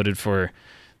would have voted for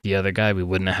the other guy, we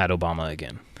wouldn't have had Obama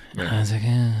again. And I was like,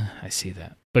 I see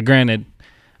that. But granted,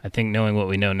 I think knowing what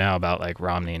we know now about like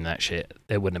Romney and that shit,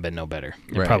 it wouldn't have been no better.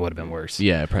 It probably would have been worse.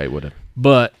 Yeah, it probably would have.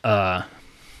 But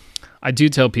I do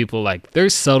tell people, like,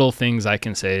 there's subtle things I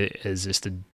can say as just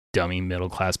a dummy middle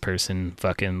class person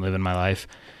fucking living my life.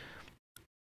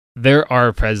 There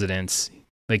are presidents,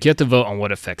 like, you have to vote on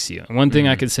what affects you. And one thing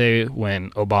I could say,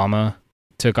 when Obama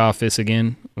took office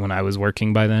again, when I was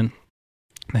working by then,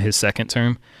 his second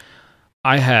term,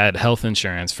 I had health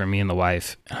insurance for me and the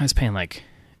wife, and I was paying like,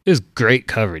 it was great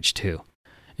coverage too.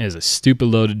 It was a stupid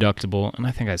low deductible, and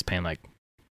I think I was paying like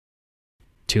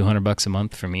 $200 a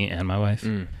month for me and my wife.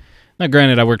 Now,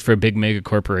 granted, I worked for a big mega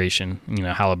corporation,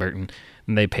 Halliburton,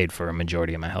 and they paid for a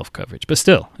majority of my health coverage. But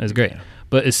still, it was great. Yeah.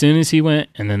 But as soon as he went,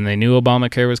 and then they knew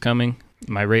Obamacare was coming,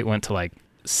 my rate went to like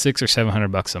 $600 or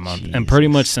 $700 a month. Jesus. And pretty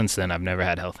much since then, I've never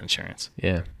had health insurance.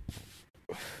 Yeah.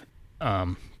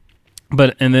 So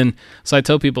I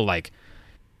tell people, like,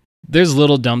 there's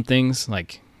little dumb things,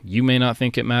 like, you may not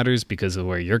think it matters because of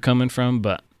where you're coming from,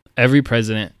 but every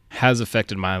president has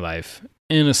affected my life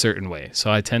in a certain way.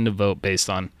 So I tend to vote based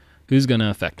on who's going to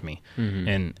affect me.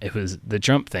 And it was the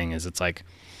Trump thing, is it's like,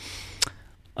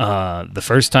 the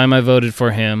first time I voted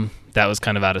for him, that was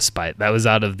kind of out of spite. That was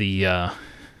out of the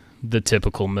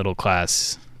typical middle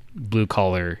class, blue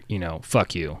collar,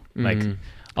 fuck you. Like,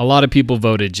 a lot of people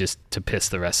voted just to piss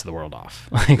the rest of the world off.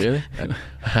 Like, really?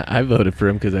 I voted for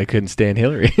him because I couldn't stand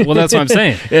Hillary. Well, that's what I'm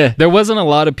saying. Yeah. There wasn't a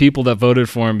lot of people that voted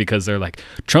for him because they're like,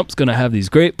 Trump's going to have these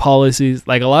great policies.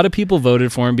 Like, a lot of people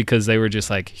voted for him because they were just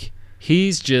like,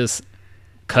 he's just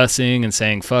cussing and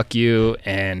saying fuck you,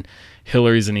 and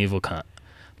Hillary's an evil cunt.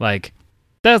 Like,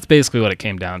 That's basically what it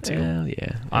came down to. Hell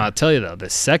yeah. I'll tell you though, the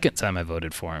second time I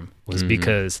voted for him was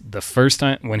because the first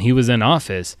time when he was in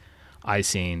office, I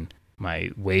seen my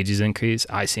wages increase.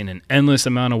 I seen an endless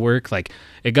amount of work. Like,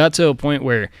 it got to a point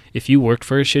where if you worked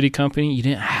for a shitty company, you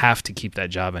didn't have to keep that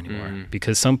job anymore,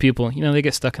 because some people, they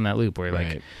get stuck in that loop where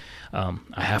like,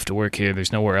 I have to work here.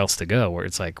 There's nowhere else to go. Where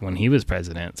it's like when he was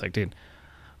president, it's like, dude,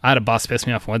 I had a boss piss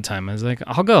me off one time. I was like,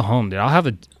 I'll go home,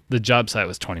 dude. The job site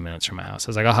was 20 minutes from my house. I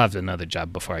was like, I'll have another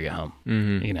job before I get home.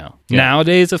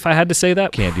 Nowadays, if I had to say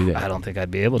that, can't do that. I don't think I'd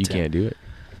be able to. You can't do it.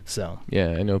 So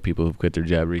yeah, I know people who've quit their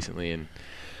job recently and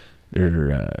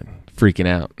they're freaking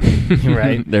out.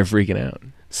 Right? They're freaking out.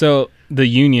 So the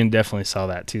union definitely saw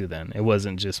that too. Then it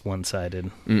wasn't just one-sided.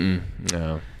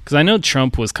 No, because I know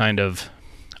Trump was kind of,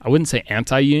 I wouldn't say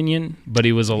anti-union, but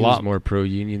he was a lot more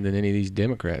pro-union than any of these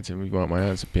Democrats, if you want my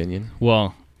honest opinion.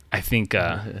 Well, I think.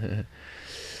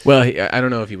 Well, I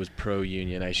don't know if he was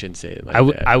pro-union. I shouldn't say it like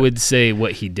that. I would say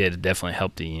what he did definitely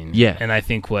helped the union. Yeah. And I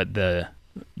think what the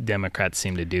Democrats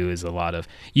seem to do is a lot of...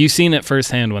 You've seen it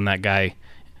firsthand when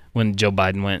Joe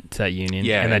Biden went to that union,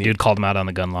 and that dude called him out on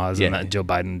the gun laws, and that Joe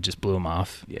Biden just blew him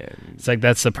off. Yeah. It's like,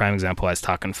 that's the prime example I was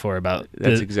talking for about...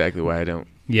 That's exactly why I don't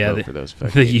vote for those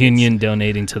fucking the union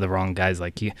donating to the wrong guys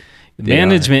like you.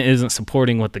 Management isn't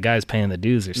supporting what the guys paying the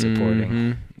dues are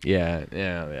supporting. Yeah,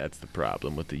 that's the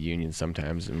problem with the union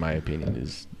sometimes, in my opinion,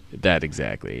 is that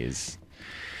exactly is...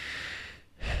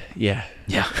 Yeah.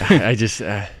 I just...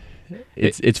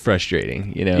 It's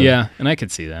frustrating, Yeah, and I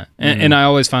could see that. And I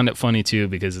always found it funny, too,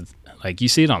 because it's, like, you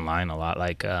see it online a lot.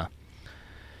 Like,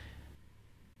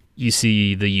 you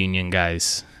see the union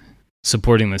guys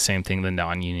supporting the same thing the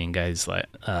non-union guys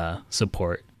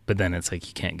support. But then it's like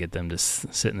you can't get them to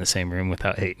sit in the same room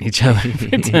without hating each other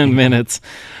for 10 minutes.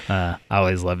 I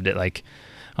always loved it. Like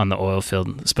on the oil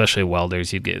field, especially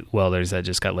welders, you'd get welders that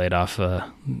just got laid off.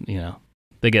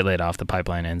 They get laid off the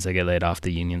pipeline ends. They get laid off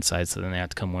the union side. So then they have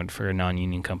to come work for a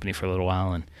non-union company for a little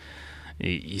while. And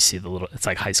you see it's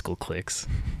like high school cliques.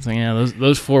 It's like, yeah,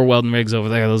 those 4 welding rigs over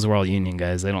there, those are all union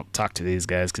guys. They don't talk to these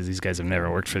guys because these guys have never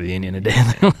worked for the union a day in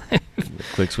their life. The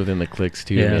cliques within the cliques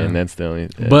too, man. That's the only.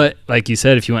 But like you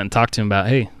said, if you went and talked to them about,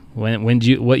 hey,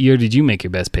 what year did you make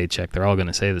your best paycheck? They're all going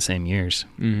to say the same years.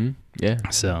 Yeah.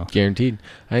 So guaranteed.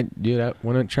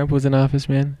 When Trump was in office,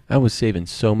 man, I was saving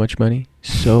so much money.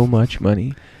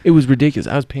 It was ridiculous.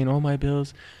 I was paying all my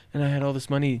bills, and I had all this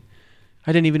money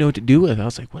I didn't even know what to do with. I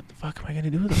was like, what the fuck am I going to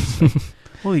do with this?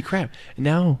 Holy crap. And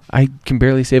now I can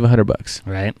barely save $100.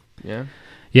 Right. Yeah.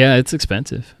 Yeah, it's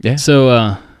expensive. Yeah. So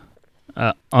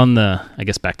on the, I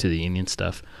guess back to the union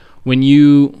stuff,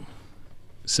 you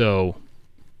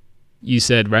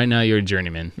said right now you're a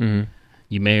journeyman.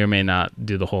 You may or may not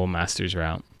do the whole master's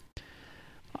route.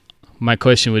 My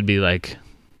question would be like,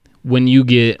 when you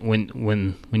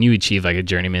achieve like a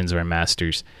journeyman's or a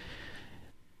master's,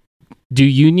 do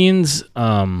unions,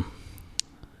 I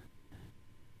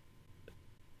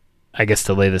guess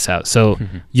to lay this out, so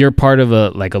you're part of a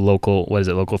local, what is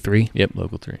it, Local 3? Yep,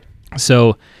 Local 3.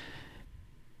 So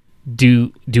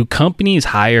do companies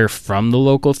hire from the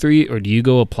Local 3, or do you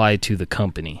go apply to the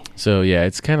company? So yeah,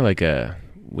 it's kind of like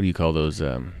what do you call those?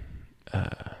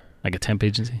 Like a temp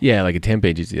agency? Yeah, like a temp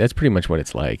agency. That's pretty much what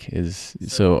it's like.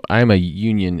 So I'm a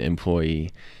union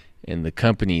employee, and the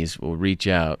companies will reach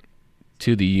out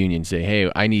to the union, say,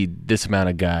 hey, I need this amount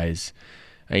of guys.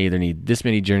 I either need this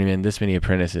many journeymen, this many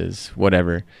apprentices,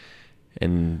 whatever.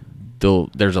 And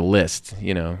there's a list,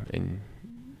 and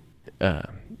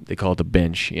they call it the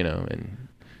bench, and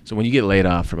so when you get laid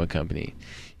off from a company,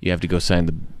 you have to go sign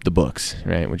the books,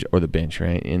 right? Or the bench,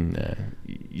 right? And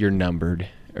you're numbered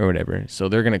or whatever. So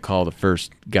they're going to call the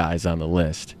first guys on the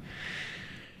list.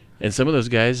 And some of those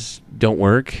guys don't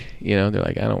work, they're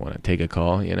like, I don't want to take a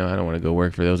call, I don't want to go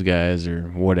work for those guys or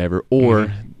whatever.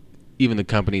 Or even the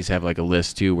companies have like a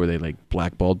list too where they like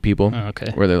blackballed people. Oh,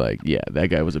 okay. Where they're like, yeah,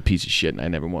 that guy was a piece of shit and I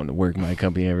never wanted to work in my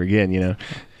company ever again,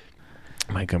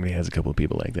 My company has a couple of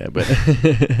people like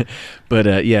that,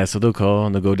 but yeah, so they'll call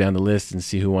and they'll go down the list and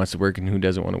see who wants to work and who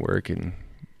doesn't want to work. And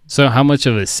so how much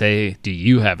of a say do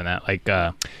you have in that? Like,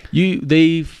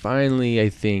 they finally, I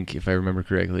think, if I remember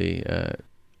correctly,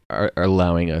 are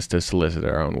allowing us to solicit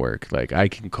our own work. Like I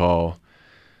can call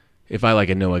if I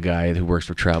know a guy who works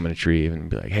for Troutman Retrieve and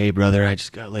be like, hey brother, I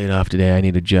just got laid off today. I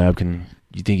need a job.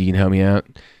 You think you can help me out?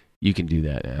 You can do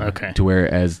that. Okay. To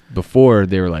whereas before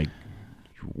they were like,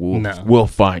 we'll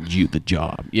find you the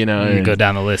job, You go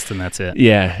down the list and that's it.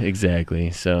 Yeah,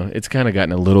 exactly. So it's kind of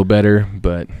gotten a little better,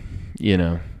 but you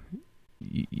kind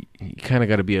of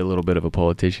got to be a little bit of a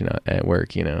politician at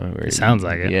work, It sounds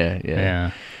like it.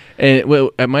 Yeah. And well,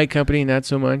 at my company, not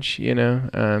so much, you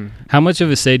know. How much of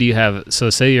a say do you have? So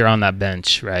say you're on that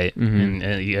bench, right? Mm-hmm.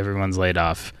 And everyone's laid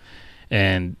off,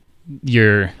 and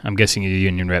I'm guessing your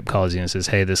union rep calls you and says,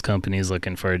 hey, this company is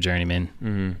looking for a journeyman.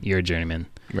 Mm-hmm. You're a journeyman.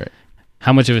 Right.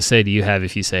 How much of a say do you have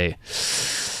if you say,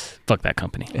 fuck that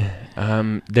company?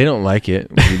 They don't like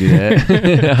it when you do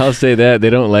that. I'll say that. They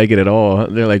don't like it at all.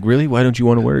 They're like, really? Why don't you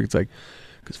want to work? It's like,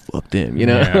 because fuck them, you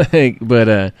know? Yeah.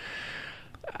 But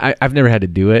I've never had to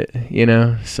do it, you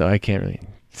know? So I can't really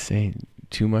say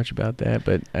too much about that.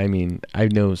 But, I mean, I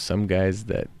know some guys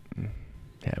that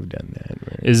have done that.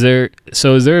 Right? Is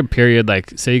there a period,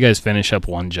 like, say you guys finish up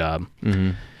one job.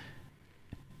 Mm-hmm.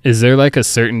 Is there, like, a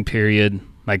certain period,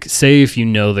 like, say if you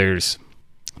know they're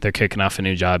kicking off a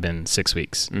new job in 6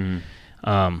 weeks.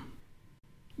 Mm-hmm.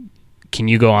 Can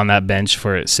you go on that bench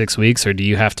for 6 weeks, or do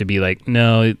you have to be like,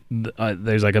 no,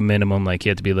 there's like a minimum, like you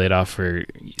have to be laid off for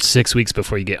 6 weeks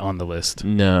before you get on the list?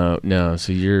 No.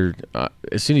 So you're,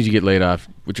 as soon as you get laid off,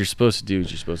 what you're supposed to do is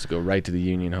you're supposed to go right to the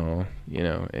union hall, you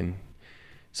know, and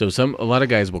so a lot of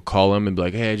guys will call them and be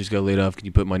like, hey, I just got laid off. Can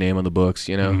you put my name on the books,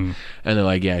 you know? Mm-hmm. And they're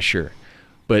like, yeah, sure.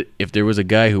 But if there was a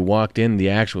guy who walked in the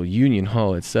actual union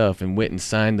hall itself and went and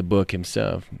signed the book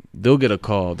himself, they'll get a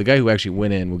call. The guy who actually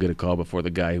went in will get a call before the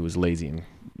guy who was lazy and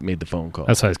made the phone call.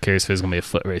 That's why I was curious if there's going to be a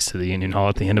foot race to the union hall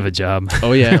at the end of a job.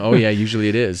 Oh, yeah. Usually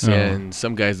it is. Oh. And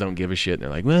some guys don't give a shit. They're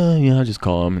like, well, you know, I'll just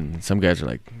call them. And some guys are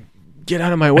like, get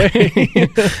out of my way.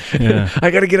 Yeah.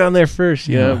 I got to get on there first,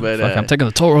 you know. But fuck, I'm taking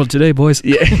the toll road today, boys.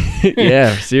 Yeah,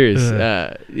 yeah, serious.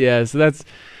 Yeah, so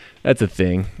that's a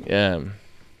thing.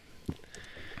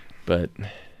 But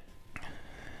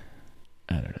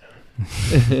I don't know.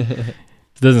 It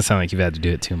doesn't sound like you've had to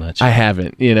do it too much. I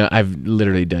haven't. You know, I've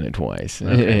literally done it twice.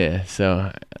 Okay. Yeah,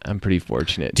 so I'm pretty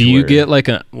fortunate. Do you get like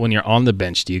when you're on the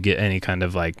bench, do you get any kind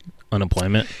of like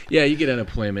unemployment? Yeah, you get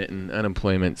unemployment, and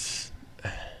unemployment's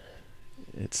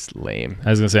it's lame.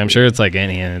 I was gonna say, I'm sure it's like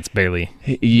any, and it's barely.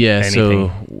 Yeah.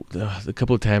 anything. So the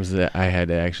couple of times that I had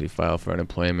to actually file for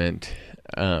unemployment,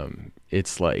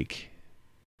 it's like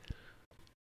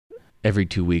every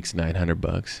 2 weeks,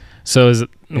 $900. So is it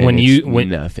when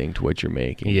nothing to what you're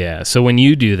making? Yeah. So when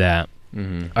you do that,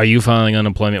 mm-hmm. are you filing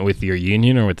unemployment with your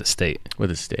union or with the state? With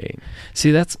the state.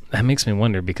 See, that makes me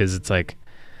wonder, because it's like,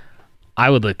 I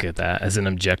would look at that as an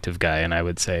objective guy, and I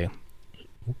would say,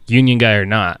 union guy or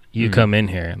not, you mm-hmm. come in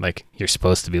here like you're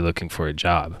supposed to be looking for a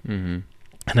job. Mm-hmm.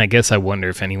 And I guess I wonder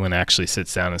if anyone actually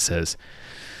sits down and says,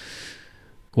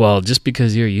 well, just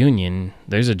because you're union,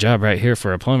 there's a job right here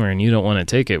for a plumber and you don't want to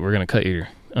take it, we're going to cut your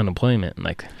unemployment.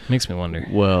 Like, makes me wonder.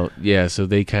 Well, yeah, so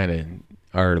they kind of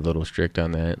are a little strict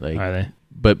on that. Like, are they?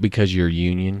 But because you're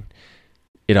union,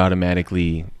 it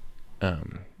automatically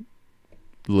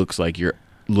looks like you're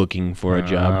looking for a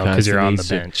job constantly. Because you're on the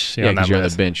bench. Yeah, because you're on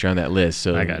the bench, you're on that list.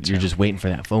 So you're just waiting for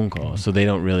that phone call. So they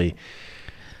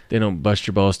don't bust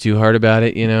your balls too hard about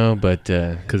it, you know, but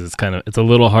because it's a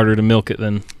little harder to milk it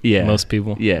than most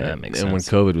people. Yeah, that makes and sense.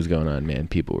 when COVID was going on, man,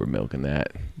 people were milking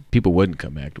that. People wouldn't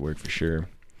come back to work for sure.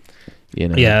 You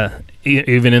know. Yeah,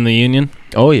 even in the union.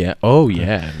 Oh yeah,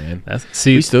 man.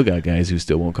 We still got guys who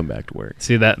still won't come back to work.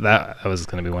 See, that was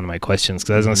going to be one of my questions,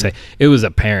 because I was going to say it was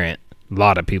apparent. A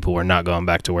lot of people were not going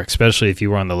back to work, especially if you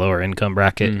were on the lower income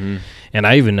bracket. Mm-hmm. And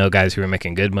I even know guys who were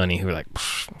making good money who were like,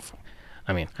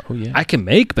 I mean, I can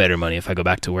make better money if I go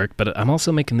back to work, but I'm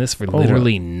also making this for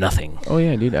literally nothing. Oh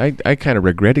yeah, dude. I kind of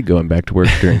regretted going back to work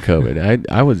during COVID.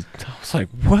 I was like,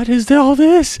 what is all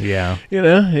this? Yeah. You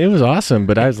know, it was awesome,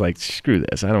 but I was like, screw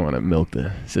this. I don't want to milk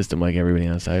the system like everybody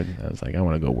else. I was like, I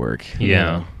want to go work.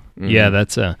 Yeah. Mm-hmm. Yeah,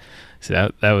 that's I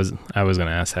was going to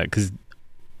ask that, because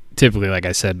typically, like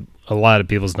I said, a lot of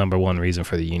people's number one reason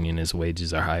for the union is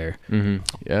wages are higher. Mm-hmm.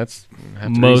 Yeah, that's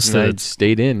most of it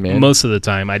stayed in, man. Most of the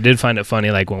time. I did find it funny,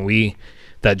 like when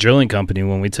that drilling company,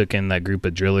 when we took in that group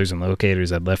of drillers and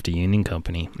locators that left a union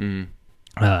company,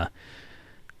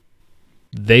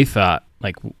 they thought,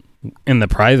 like, in the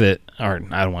private, or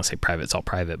I don't want to say private, it's all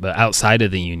private, but outside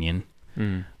of the union,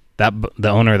 that the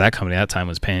owner of that company at that time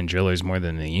was paying drillers more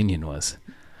than the union was.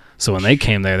 So when they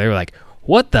came there, they were like,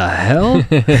 what the hell?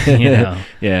 You know?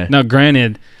 Yeah. Now,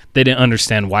 granted, they didn't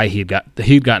understand why he'd gotten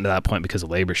to that point because of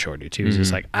labor shortage. He was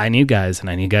just like, I need guys, and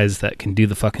I need guys that can do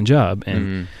the fucking job.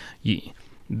 And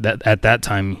at that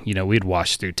time, you know, we'd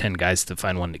wash through 10 guys to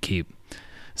find one to keep.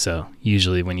 So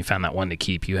usually when you found that one to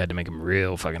keep, you had to make them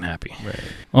real fucking happy. Right.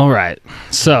 All right.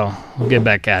 So we'll get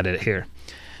back at it here.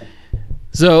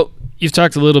 So you've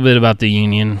talked a little bit about the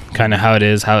union, kind of how it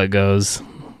is, how it goes,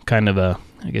 kind of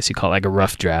I guess you call it like a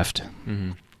rough draft.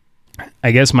 Mm-hmm. I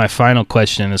guess my final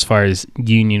question as far as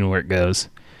union work goes,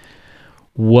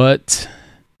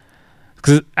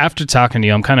 Because after talking to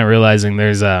you, I'm kind of realizing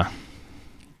there's a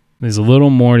little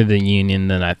more to the union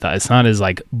than I thought. It's not as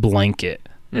like blanket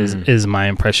is my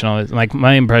impression. Always, like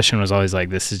my impression was always like,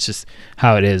 this is just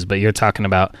how it is. But you're talking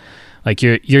about like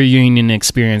your union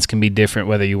experience can be different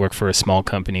whether you work for a small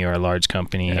company or a large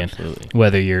company. Absolutely. And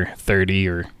whether you're 30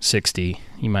 or 60,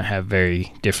 you might have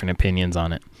very different opinions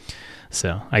on it.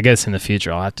 So I guess in the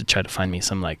future, I'll have to try to find me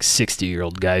some like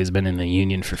 60-year-old guy who's been in the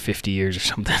union for 50 years or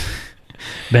something.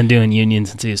 Been doing union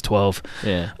since he was 12.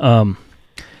 Yeah.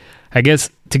 I guess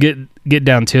to get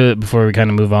down to it before we kind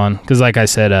of move on, because like I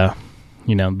said,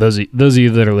 those of you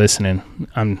that are listening,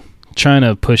 I'm trying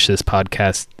to push this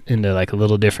podcast into like a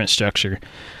little different structure.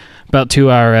 About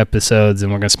 2-hour episodes,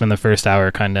 and we're gonna spend the first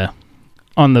hour kind of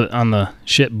on the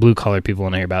shit blue collar people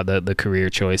want to hear about, the career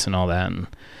choice and all that, and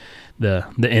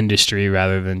the industry,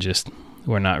 rather than just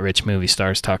we're not rich movie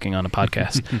stars talking on a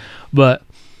podcast. But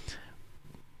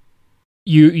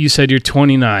you said you're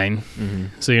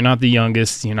 29, so you're not the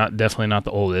youngest. You're definitely not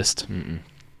the oldest. Mm-mm.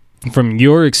 From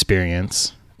your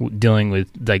experience dealing with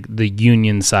like the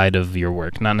union side of your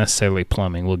work, not necessarily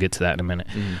plumbing. We'll get to that in a minute.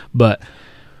 But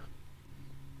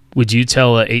would you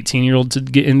tell an 18-year-old to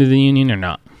get into the union or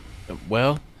not?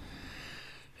 Well,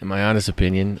 in my honest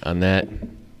opinion on that,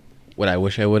 what I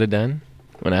wish I would have done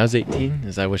when I was 18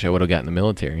 is I wish I would have gotten the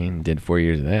military and did 4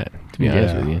 years of that, to be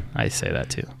honest with you. I say that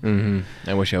too.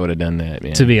 I wish I would have done that,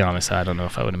 man. To be honest, I don't know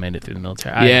if I would have made it through the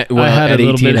military. I had at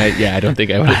 18, I don't think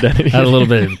I would have done it. I had a little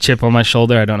bit of chip on my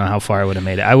shoulder. I don't know how far I would have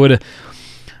made it.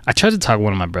 I tried to talk to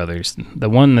one of my brothers. The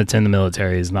one that's in the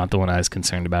military is not the one I was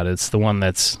concerned about. It's the one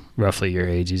that's roughly your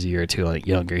age. He's a year or two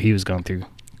younger. He was going through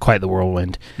quite the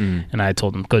whirlwind. And I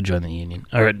told him, go join the union.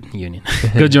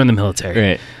 Go join the military.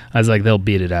 Right. I was like, they'll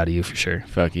beat it out of you for sure.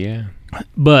 Fuck yeah.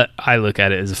 But I look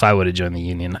at it as if I would have joined the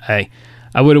union, I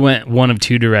would have went one of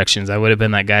two directions. I would have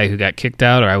been that guy who got kicked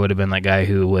out, or I would have been that guy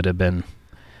who would have been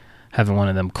having one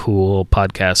of them cool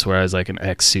podcasts where I was like an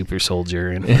ex-super soldier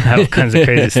and all kinds of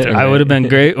crazy stuff. I would have been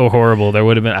great or horrible.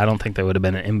 I don't think there would have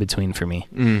been an in-between for me.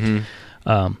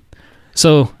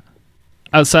 So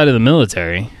outside of the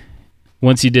military,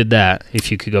 once you did that,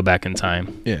 if you could go back in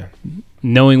time,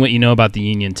 knowing what you know about the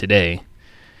union today,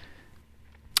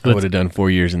 I would have done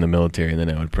 4 years in the military, and then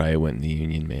I would probably went in the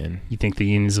union, man. You think the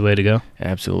union's the way to go?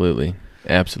 Absolutely.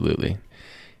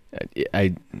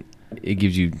 It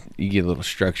gives you get a little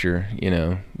structure,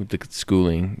 with the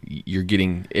schooling.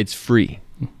 It's free.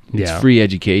 It's free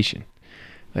education.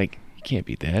 Like, you can't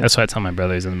beat that. That's why I tell my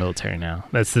brother he's in the military now.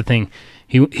 That's the thing.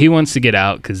 He wants to get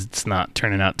out because it's not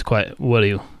turning out to quite what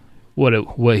he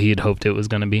had hoped it was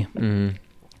going to be.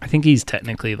 I think he's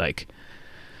technically like...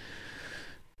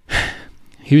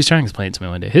 He was trying to explain it to me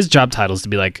one day. His job title is to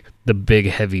be like the big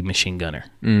heavy machine gunner.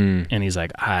 And he's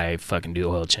like, I fucking do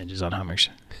oil changes on Hummers.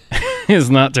 It's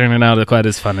not turning out quite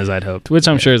as fun as I'd hoped, which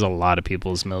I'm sure is a lot of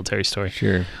people's military story.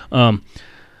 Sure.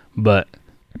 But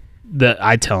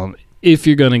I tell him, if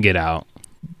you're going to get out,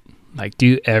 like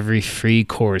do every free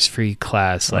course, free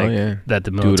class that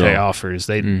the military offers.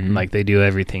 They they do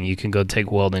everything. You can go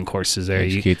take welding courses there.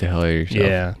 Educate the hell out of yourself.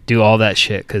 Yeah, do all that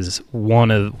shit because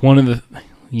one of the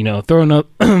throwing up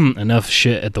enough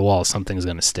shit at the wall, something's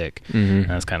going to stick. And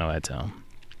that's kind of what I tell them.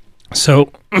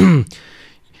 So,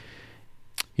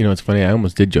 it's funny. I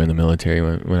almost did join the military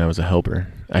when I was a helper.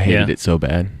 I hated it so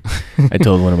bad. I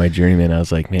told one of my journeymen, I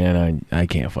was like, man, I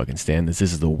can't fucking stand this.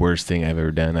 This is the worst thing I've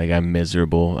ever done. Like, I'm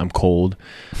miserable. I'm cold.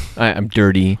 I'm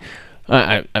dirty.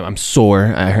 I'm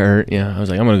sore. I hurt. I was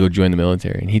like, I'm going to go join the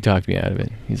military. And he talked me out of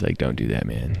it. He's like, don't do that,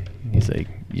 man. He's like,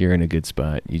 you're in a good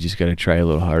spot. You just got to try a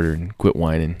little harder and quit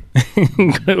whining.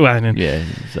 Quit whining. Yeah.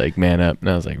 He's like, man up. And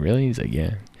I was like, really? He's like,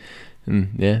 yeah.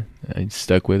 And yeah, I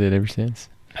stuck with it ever since.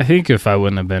 I think if I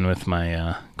wouldn't have been with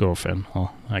my girlfriend,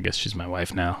 well, I guess she's my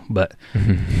wife now, but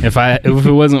if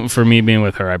it wasn't for me being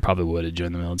with her, I probably would have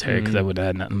joined the military because I would have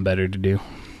had nothing better to do.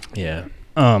 Yeah.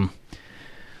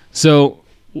 So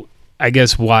I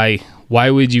guess why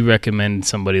would you recommend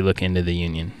somebody look into the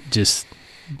union? Just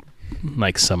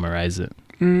like summarize it.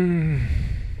 You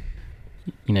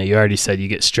already said you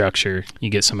get structure, you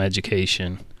get some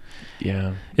education.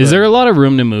 Yeah. Is there a lot of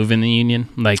room to move in the union?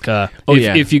 Like,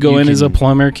 if you go in as a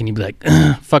plumber, can you be like,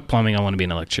 fuck plumbing, I want to be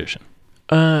an electrician?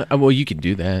 Well, you can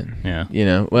do that.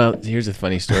 Yeah. Well, here's a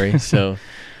funny story. So,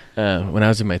 when I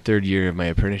was in my third year of my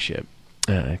apprenticeship,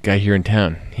 a guy here in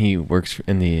town, he works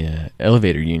in the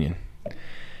elevator union.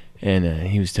 And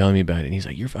he was telling me about it. And he's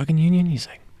like, you're fucking union? He's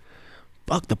like,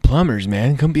 fuck the plumbers,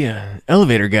 man. Come be a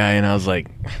elevator guy. And I was like,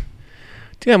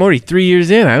 dude, I'm already 3 years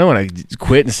in. I don't want to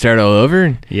quit and start all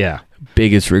over. Yeah.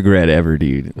 Biggest regret ever,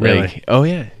 dude. Really? Like, oh,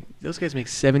 yeah. Those guys make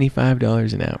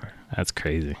 $75 an hour. That's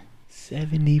crazy.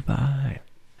 $75.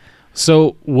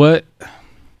 So what,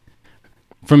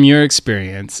 from your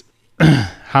experience,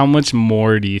 how much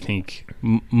more do you think,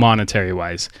 monetary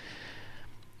wise,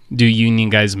 do union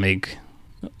guys make?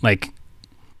 Like,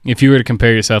 if you were to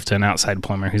compare yourself to an outside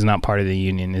plumber who's not part of the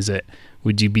union,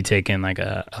 would you be taking like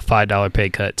a $5 pay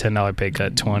cut, $10 pay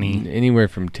cut, 20? Anywhere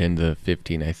from 10 to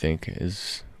 15, I think,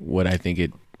 is what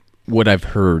I've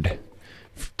heard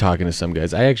talking to some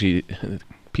guys.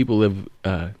 People live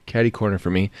catty corner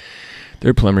for me.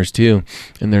 They're plumbers too,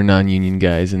 and they're non-union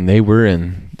guys, and they were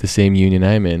in the same union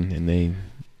I'm in, and they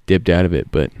dipped out of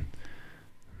it. But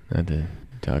not to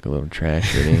talk a little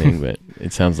trash or anything, but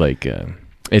it sounds like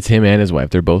it's him and his wife.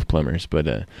 They're both plumbers, but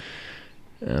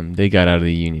they got out of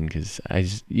the union because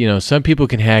some people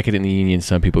can hack it in the union,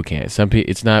 some people can't.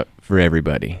 It's not for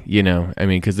everybody,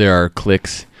 because there are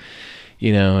cliques,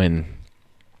 and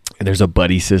there's a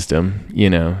buddy system,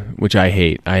 which I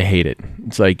hate. I hate it.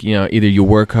 It's like, either you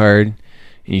work hard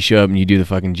and you show up and you do the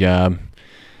fucking job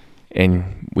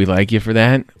and we like you for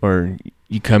that, or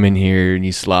you come in here and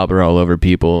you slobber all over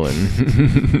people and,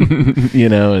 and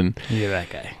You're that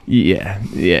guy. Yeah.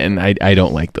 And I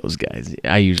don't like those guys.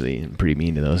 I usually am pretty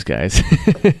mean to those guys.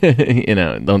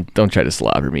 Don't try to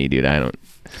slobber me, dude. I don't.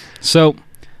 So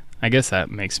I guess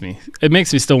that makes me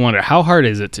still wonder, how hard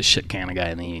is it to shit can a guy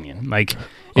in the union? Like,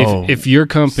 if your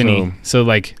company, so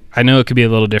like, I know it could be a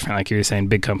little different, like you were saying,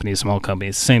 big companies, small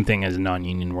companies, same thing as a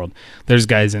non-union world. There's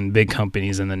guys in big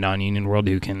companies in the non-union world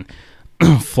who can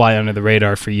fly under the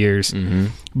radar for years. Mm-hmm.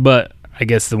 But I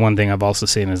guess the one thing I've also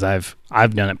seen is I've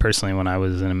done it personally when I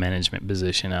was in a management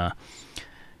position.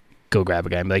 Go grab a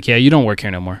guy and be like, yeah, you don't work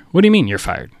here no more. What do you mean you're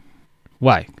fired?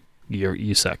 Why?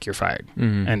 You suck. You're fired.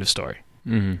 Mm-hmm. End of story.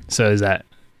 Mm-hmm. So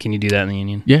can you do that in the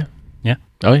union? Yeah. Yeah.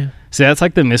 Oh yeah. See, that's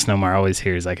like the misnomer I always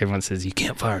hear is like everyone says you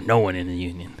can't fire no one in the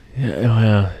union. Yeah.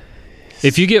 Well,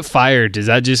 if you get fired, does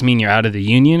that just mean you're out of the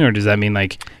union, or does that mean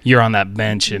like you're on that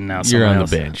bench and now you're on else?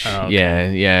 the bench? Oh,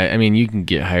 okay. Yeah. I mean, you can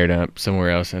get hired up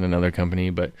somewhere else in another company,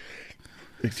 but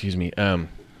excuse me.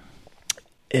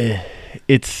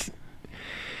 It's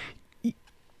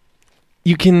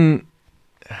you can.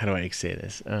 How do I say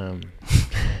this?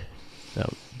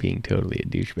 Without being totally a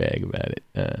douchebag about it.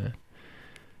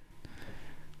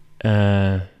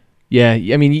 Yeah.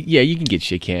 I mean, you can get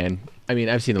shit canned. I mean,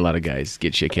 I've seen a lot of guys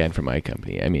get shit canned from my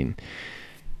company. I mean,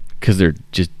 because they're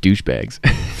just douchebags.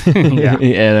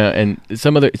 Yeah. And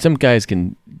some guys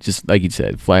can just, like you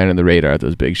said, fly under the radar at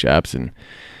those big shops and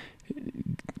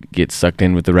get sucked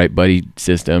in with the right buddy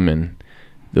system, and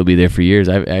they'll be there for years.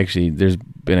 There's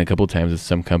been a couple times with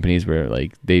some companies where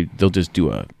like they'll just do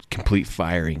a complete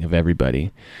firing of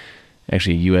everybody.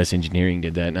 Actually, U.S. Engineering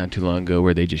did that not too long ago,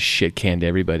 where they just shit canned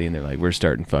everybody, and they're like, we're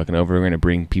starting fucking over. We're going to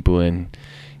bring people in,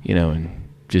 and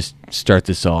just start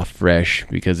this off fresh,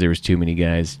 because there was too many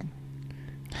guys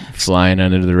flying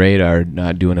under the radar,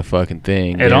 not doing a fucking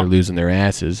thing. They're losing their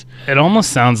asses. It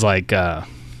almost sounds like, now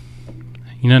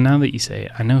that you say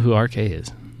it, I know who RK is.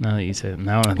 Now that you say it,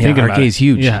 now I'm thinking about it. RK is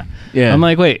huge. Yeah. Yeah. I'm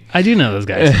like, wait, I do know those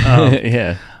guys.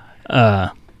 Yeah.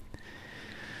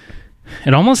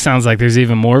 It almost sounds like there's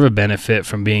even more of a benefit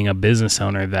from being a business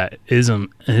owner that is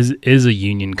a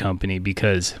union company,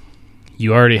 because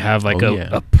you already have like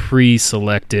a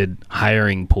pre-selected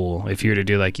hiring pool. If you were to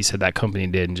do like you said that company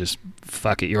did and just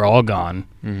fuck it, you're all gone.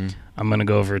 Mm-hmm. I'm going to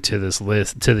go over to this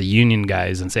list, to the union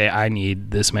guys, and say I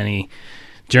need this many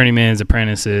journeymans,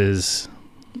 apprentices,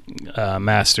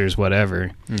 masters,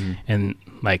 whatever. Mm-hmm. And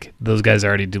like those guys are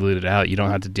already diluted out. You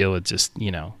don't have to deal with just,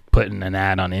 putting an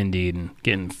ad on Indeed and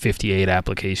getting 58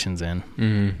 applications in,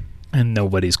 mm-hmm. and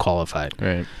nobody's qualified.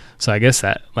 Right. So I guess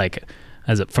that, like,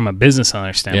 from a business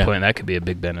owner standpoint, that could be a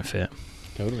big benefit.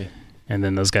 Totally. And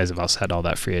then those guys have also had all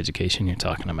that free education you're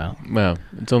talking about. Well,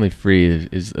 it's only free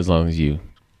as long as you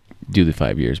do the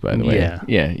 5 years, by the way. Yeah.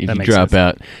 Yeah. If you drop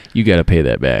out, you got to pay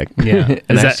that back. Yeah.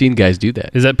 And I've seen guys do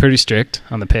that. Is that pretty strict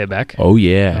on the pay it back? Oh,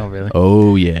 yeah. Oh, really?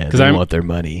 Oh, yeah. Because I want their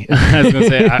money. I was going to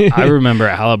say, I remember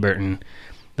at Halliburton,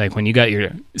 like when you got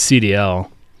your CDL,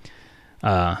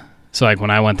 so like when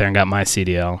I went there and got my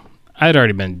CDL, I had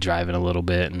already been driving a little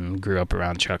bit and grew up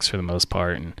around trucks for the most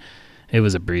part, and it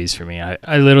was a breeze for me. I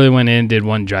literally went in, did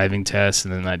one driving test,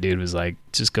 and then that dude was like,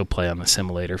 just go play on the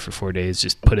simulator for 4 days,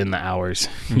 just put in the hours,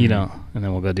 mm-hmm. And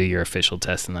then we'll go do your official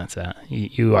test, and that's that.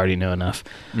 You already know enough.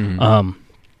 Mm-hmm.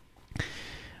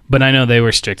 But I know they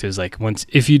were strict. It was like,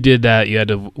 if you did that, you had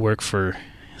to work for,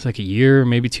 it's like a year,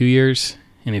 maybe 2 years,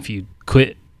 and if you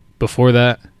quit before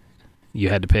that, you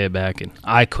had to pay it back. And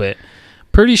I quit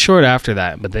pretty short after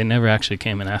that, but they never actually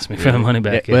came and asked me for the money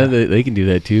back. Yeah. Well, they can do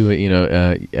that too.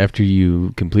 After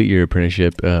you complete your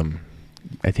apprenticeship,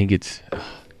 I think it's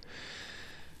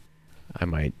I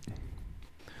might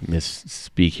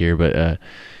misspeak here, but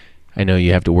I know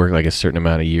you have to work like a certain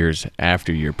amount of years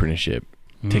after your apprenticeship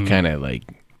to kind of like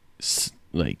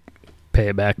pay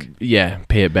it back. Yeah,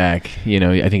 pay it back. You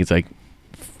know, I think it's like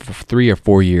 3 or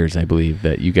 4 years, I believe,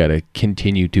 that you got to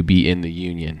continue to be in the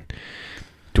union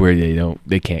to where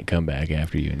they can't come back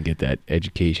after you and get that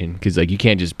education. Because like you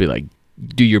can't just be like,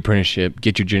 do your apprenticeship,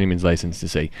 get your journeyman's license to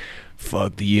say,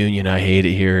 fuck the union, I hate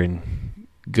it here, and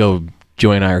go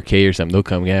join IRK or something. They'll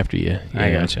come after you.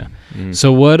 I gotcha.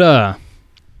 So what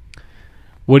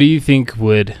do you think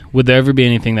would there ever be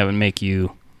anything that would make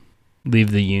you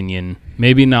leave the union?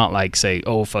 Maybe not like say,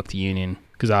 oh, fuck the union,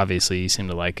 because obviously you seem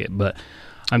to like it, but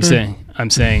I'm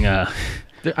saying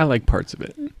I like parts of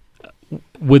it.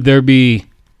 Would there be,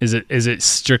 is it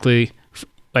strictly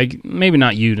like, maybe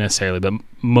not you necessarily, but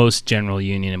most general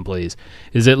union employees,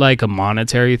 is it like a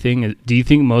monetary thing? Do you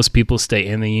think most people stay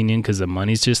in the union because the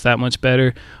money's just that much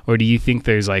better? Or do you think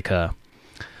there's like a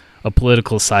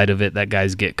political side of it that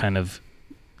guys get kind of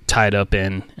tied up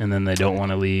in and then they don't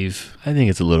want to leave? I think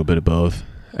it's a little bit of both.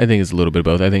 I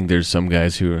think there's some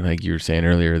guys who are, like you were saying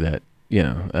earlier, that, you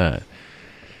know,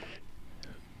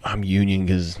 I'm union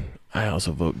because I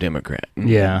also vote Democrat.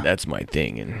 Yeah. That's my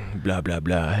thing, and blah, blah,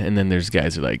 blah. And then there's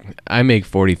guys who are like, I make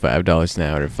 $45 an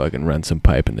hour to fucking run some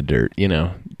pipe in the dirt. You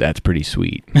know, that's pretty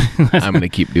sweet. I'm going to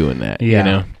keep doing that, yeah. You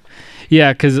know?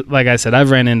 Yeah, because like I said,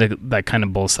 I've ran into that kind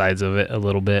of both sides of it a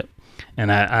little bit.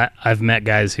 And I've met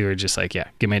guys who are just like, yeah,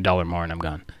 give me $1 more and I'm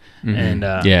gone. Mm-hmm.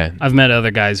 And yeah, I've met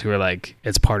other guys who are like,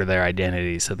 it's part of their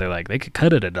identity. So they're like, they could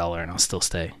cut it $1 and I'll still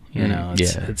stay. You know,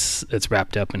 it's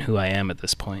wrapped up in who I am at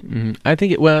this point. Mm-hmm. I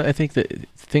think the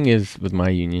thing is with my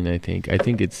union, I think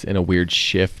it's in a weird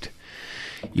shift,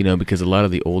 you know, because a lot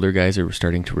of the older guys are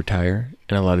starting to retire,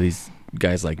 and a lot of these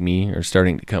guys like me are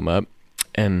starting to come up,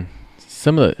 and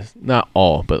some of the, not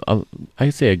all, but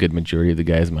I'd say a good majority of the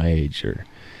guys my age are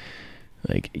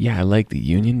like, yeah, I like the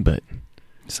union, but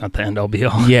it's not the end all be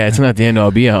all. Yeah, it's not the end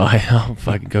all be all. I'll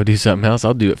fucking go do something else.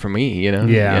 I'll do it for me, you know?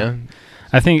 Yeah.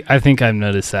 I think I've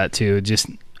noticed that too. Just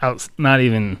not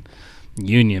even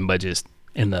union, but just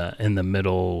in the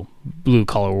middle blue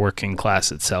collar working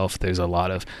class itself. There's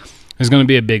going to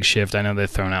be a big shift. I know they're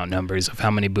throwing out numbers of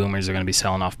how many boomers are going to be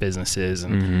selling off businesses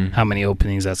and how many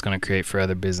openings that's going to create for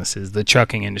other businesses. The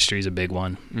trucking industry is a big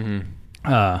one.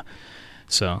 Mm-hmm.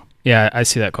 So yeah, I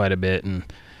see that quite a bit, and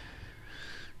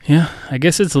yeah, I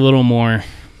guess it's a little more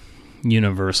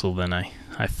universal than I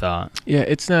thought. Yeah,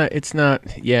 it's not.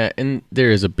 Yeah, and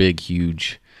there is a big,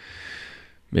 huge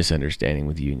misunderstanding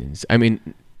with unions. I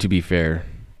mean, to be fair,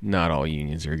 not all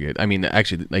unions are good. I mean,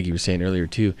 actually, like you were saying earlier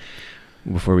too,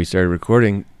 before we started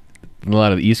recording, a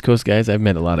lot of the East Coast guys, I've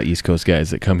met a lot of East Coast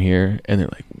guys that come here and they're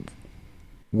like,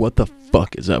 what the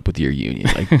fuck is up with your union?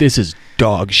 Like, this is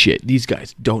dog shit. These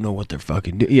guys don't know what they're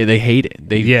fucking doing. Yeah, they hate it.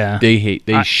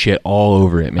 They shit all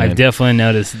over it, man. I definitely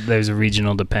noticed there's a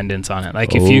regional dependence on it.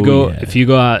 Like if you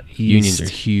go out east, unions are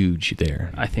huge there.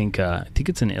 I think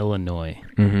it's in Illinois,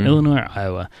 Illinois or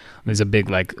Iowa. There's a big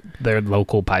their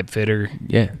local pipe fitter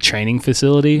training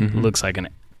facility. Looks like an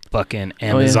fucking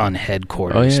Amazon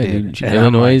headquarters. Oh yeah, dude.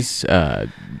 Illinois.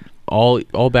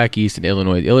 All back east in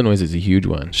Illinois. Illinois is a huge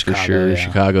one, for sure. Yeah.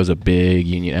 Chicago's a big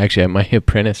union. Actually, my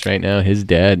apprentice right now, his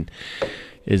dad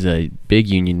is a big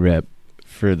union rep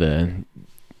for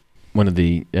one of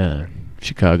the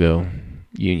Chicago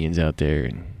unions out there,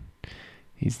 and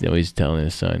he's always telling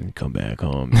his son, "Come back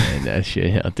home, man. That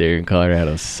shit out there in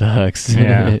Colorado sucks."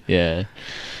 Yeah, yeah.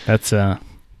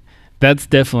 That's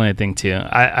definitely a thing too.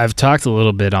 I've talked a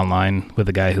little bit online with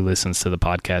a guy who listens to the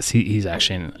podcast. He's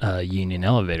actually a union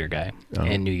elevator guy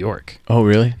in New York. Oh,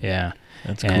 really? Yeah,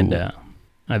 that's cool.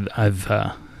 And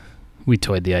we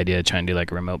toyed the idea of trying to do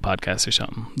like a remote podcast or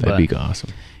something. That'd be awesome.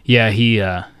 Yeah,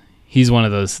 he's one of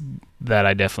those that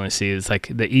I definitely see. It's like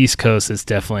the East Coast is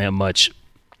definitely a much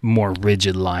more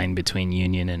rigid line between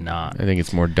union and not. I think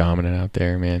it's more dominant out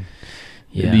there, man.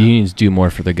 Yeah. The unions do more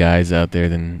for the guys out there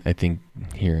than I think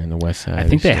here in the West Side. I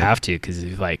think they have to, because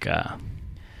like I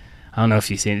don't know if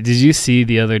you've seen it. Did you see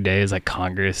the other day? Is like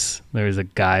Congress. There was a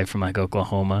guy from like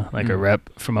Oklahoma, like a rep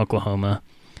from Oklahoma,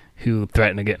 who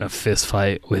threatened to get in a fist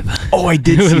fight with. Oh, I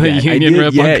did see with that. a union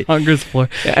rep on Congress floor.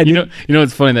 Yeah, you know,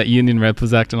 it's funny that union rep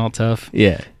was acting all tough.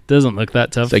 Yeah, doesn't look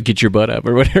that tough. It's like, get your butt up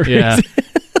or whatever. Yeah.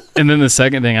 And then the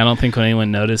second thing, I don't think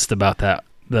anyone noticed about that,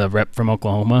 the rep from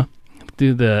Oklahoma.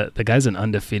 Dude, the guy's an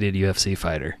undefeated UFC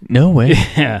fighter. No way.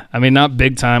 Yeah. I mean, not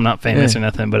big time, not famous or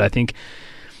nothing, but I think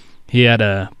he had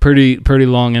a pretty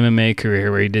long MMA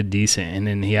career where he did decent, and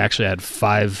then he actually had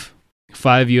 5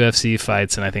 5 UFC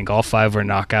fights, and I think all 5 were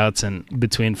knockouts. And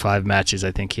between 5 matches,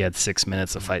 I think he had 6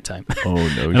 minutes of fight time. Oh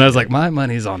no! And I was like, my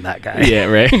money's on that guy. Yeah,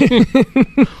 right.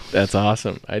 That's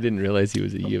awesome. I didn't realize he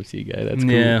was a UFC guy. That's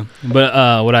cool. Yeah,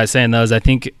 but what I was saying though is I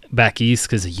think back east,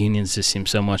 because the unions just seem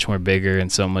so much more bigger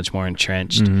and so much more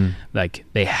entrenched, like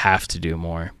they have to do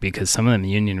more, because some of them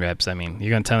union reps, I mean,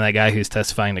 you're gonna tell me that guy who's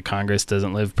testifying to Congress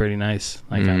doesn't live pretty nice?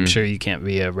 Like I'm sure you can't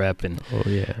be a rep and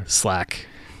slack.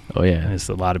 Oh yeah, there's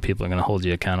a lot of people are gonna hold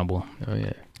you accountable. Oh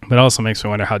yeah, but it also makes me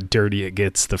wonder how dirty it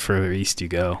gets the further east you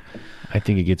go. I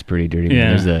think it gets pretty dirty.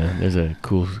 Yeah. There's a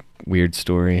cool weird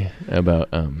story about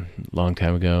long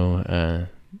time ago.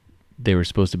 They were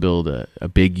supposed to build a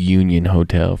big union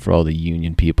hotel for all the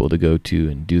union people to go to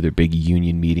and do their big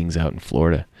union meetings out in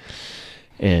Florida.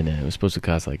 And it was supposed to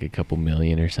cost like a couple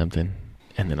million or something.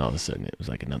 And then all of a sudden it was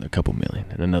like another couple million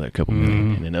and another couple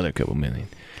million and another couple million.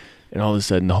 And all of a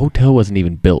sudden the hotel wasn't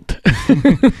even built.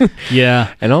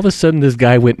 Yeah. And all of a sudden this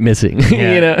guy went missing.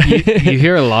 Yeah. You know? you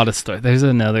hear a lot of stories. There's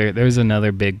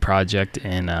another big project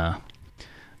in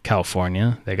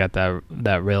California. They got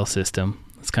that rail system.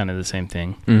 It's kind of the same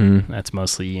thing. That's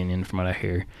mostly union from what I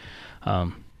hear.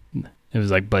 It was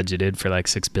like budgeted for like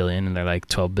 $6 billion, and they're like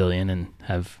 $12 billion and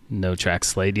have no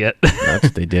tracks laid yet. That's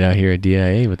what they did out here at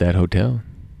DIA with that hotel.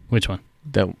 Which one?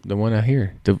 The one out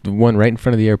here. The one right in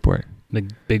front of the airport. The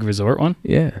big resort one?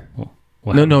 Yeah.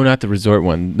 No, not the resort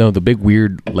one. No, the big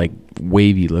weird like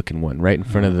wavy looking one right in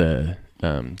front of the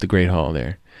Great Hall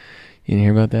there. You didn't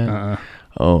hear about that?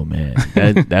 Oh man,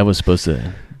 that was supposed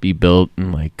to be built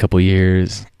in like a couple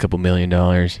years, $2 million.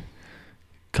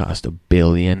 Cost $1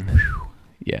 billion.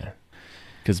 Yeah,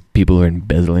 because people are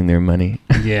embezzling their money.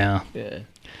 Yeah. Yeah.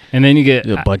 And then you get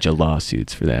a bunch of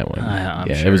lawsuits for that one. I'm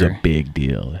yeah, sure. It was a big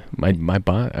deal. My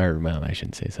bot, or well, I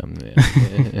shouldn't say something.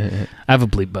 I have a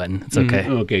bleep button. It's okay.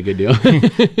 Okay, good deal.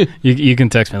 You can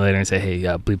text me later and say, hey,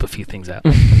 bleep a few things out.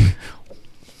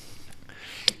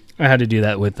 I had to do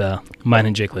that with mine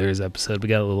and Jake Lear's episode. We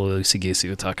got a little loosey-goosey.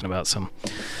 We were talking about some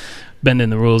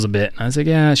bending the rules a bit. And I was like,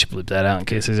 yeah, I should bleep that out in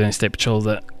case there's any state patrols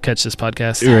that catch this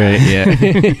podcast. Right,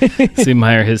 yeah. See him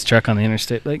hire his truck on the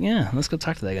interstate. Like, yeah, let's go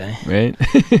talk to that guy. Right.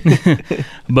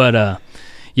 But,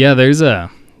 yeah, there's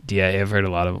a DIA. I've heard a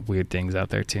lot of weird things out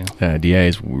there, too. DIA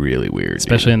is really weird.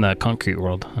 Especially in the concrete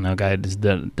world. I know a guy has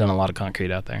done a lot of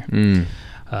concrete out there.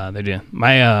 They're doing.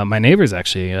 My neighbor's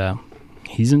actually,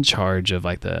 he's in charge of,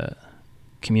 like, the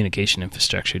communication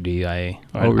infrastructure DIA.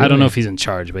 Really? I don't know if he's in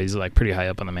charge, but he's like pretty high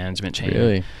up on the management chain.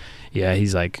 Really? Yeah,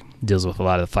 he's like deals with a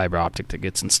lot of the fiber optic that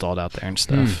gets installed out there and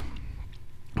stuff.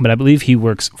 But I believe he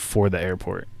works for the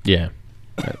airport. Yeah,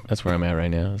 that's where I'm at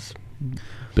right now. Is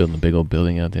building a big old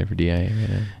building out there for DIA right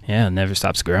now. Yeah, it never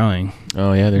stops growing.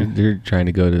 Oh yeah, they're trying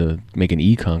to go to make an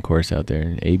econ course out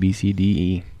there, A B C D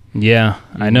E. Yeah,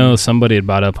 I know somebody had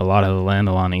bought up a lot of the land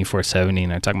along E470,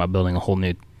 and they're talking about building a whole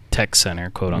new tech center,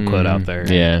 quote unquote, out there.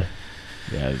 Yeah,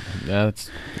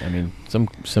 that's. I mean, some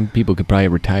people could probably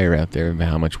retire out there by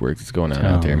how much work is going on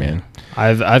out there, man.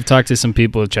 I've talked to some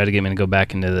people who tried to get me to go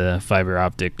back into the fiber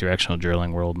optic directional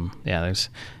drilling world, and yeah, there's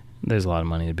a lot of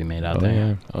money to be made out there.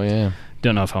 Yeah. Oh yeah.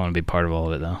 Don't know if I want to be part of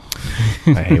all of it though.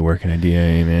 I hate working at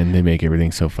DIA, man. They make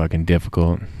everything so fucking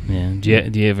difficult. Yeah. Do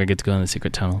you ever get to go in the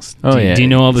secret tunnels? Oh yeah. Do you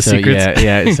know all the secrets?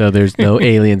 Yeah. So there's no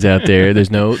aliens out there.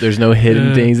 There's no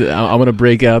hidden things. I want to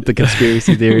break out the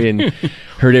conspiracy theory and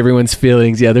hurt everyone's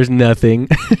feelings. Yeah. There's nothing.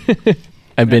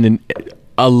 I've been in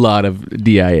a lot of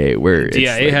DIA where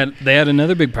DIA they had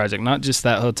another big project, not just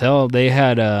that hotel. They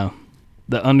had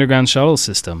the underground shuttle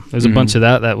system. There's a bunch of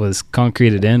that was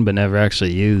concreted in but never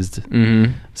actually used.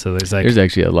 So there's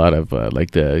actually a lot of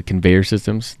like the conveyor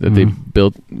systems that they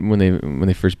built when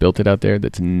they first built it out there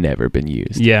that's never been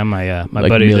used. Yeah, my like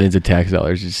buddy, millions of tax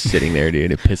dollars just sitting there,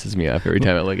 dude. It pisses me off every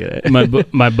time I look at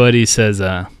it. My buddy says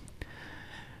that's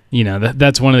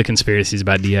one of the conspiracies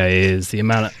about DIA is the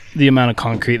amount of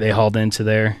concrete they hauled into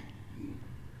there.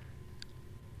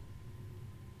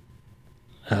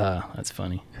 That's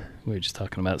funny. We were just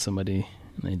talking about somebody,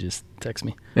 and they just text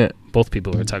me. Yeah. Both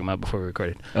people we were talking about before we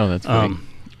recorded. Oh, that's funny.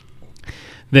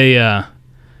 That's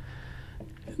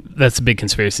the big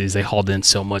conspiracy is they hauled in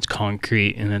so much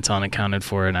concrete, and it's unaccounted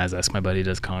for. And I was asking my buddy,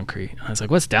 does concrete? I was like,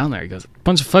 what's down there? He goes, a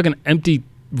bunch of fucking empty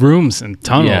rooms and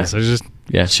tunnels. Yeah. There's just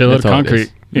shitload of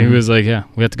concrete. And he was like, yeah,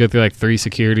 we have to go through like 3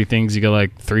 security things. You go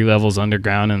like 3 levels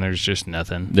underground, and there's just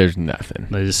nothing. There's nothing.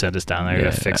 They just sent us down there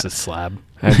to fix a slab.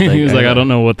 He was like, I don't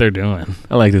know what they're doing.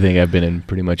 I like to think I've been in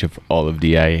pretty much of all of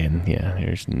DIA, and yeah,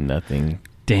 there's nothing.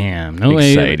 Damn, no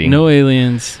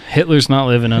aliens. Hitler's not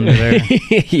living under there.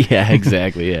 Yeah,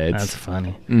 exactly. Yeah, that's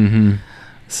funny.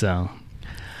 So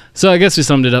I guess we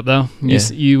summed it up though.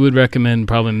 You would recommend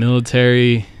probably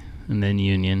military. and then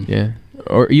union. Yeah,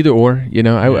 or either or. You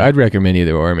know, Yeah. I'd recommend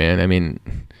either or, man. I mean,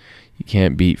 you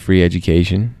can't beat free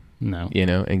education. No. You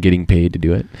know, and getting paid to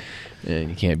do it, and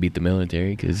you can't beat the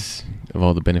military because of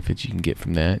all the benefits you can get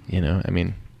from that. You know, I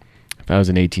mean, if I was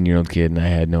an 18-year-old kid and I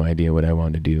had no idea what I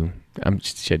wanted to do, I'm a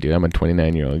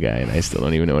 29-year-old guy and I still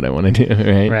don't even know what I want to do.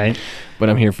 Right. Right. But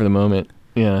I'm here for the moment.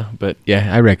 Yeah, but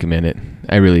yeah, I recommend it.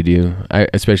 I really do.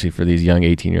 Especially for these young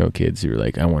 18-year-old kids who are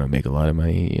like, I want to make a lot of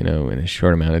money, you know, in a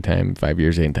short amount of time. 5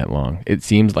 years ain't that long. It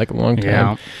seems like a long time.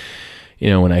 Yeah. You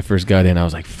know, when I first got in, I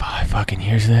was like, 5 fucking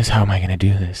years of this? How am I going to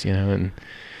do this? You know, and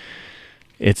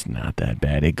it's not that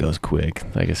bad. It goes quick,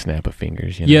 like a snap of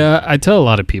fingers. You know? Yeah, I tell a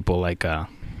lot of people, like,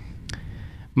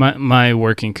 my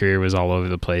working career was all over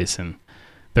the place, and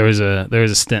there was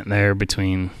a stint there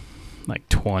between like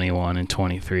 21 and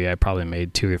 23. I probably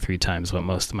made 2 or 3 times what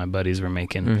most of my buddies were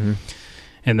making. Mm-hmm.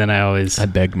 And then I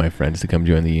begged my friends to come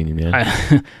join the union, man.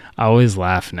 I always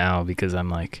laugh now because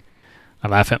I'm like, I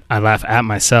laugh at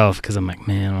myself because I'm like,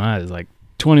 man, when I was like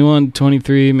 21,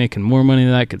 23, making more money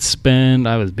than I could spend,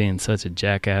 I was being such a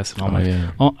jackass.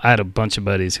 And I had a bunch of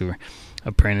buddies who were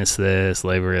apprentice this,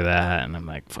 labor that, and I'm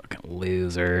like, fucking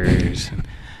losers. And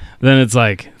then it's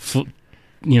like,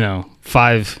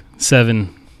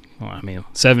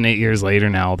 7, 8 years later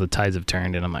now, the tides have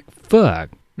turned, and I'm like, fuck,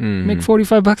 make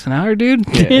 $45 an hour, dude?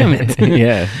 Yeah. Damn it.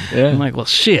 yeah. I'm like, well,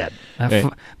 shit.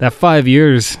 That 5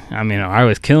 years, I mean, I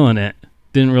was killing it.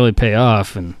 Didn't really pay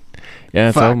off, and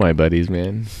yeah, that's all my buddies,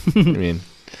 man. I mean,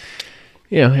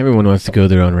 you know, everyone wants to go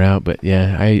their own route, but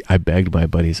yeah, I begged my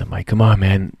buddies. I'm like, come on,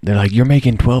 man. They're like, you're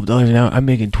making $12 an hour. I'm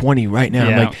making 20 right now.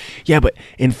 Yeah. I'm like, yeah, but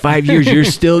in 5 years, you're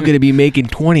still going to be making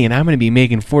 20, and I'm going to be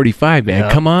making 45, man.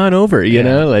 Yeah. Come on over, you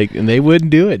know? Like, and they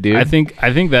wouldn't do it, dude. I think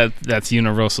that's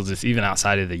universal, just even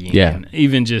outside of the union. Yeah.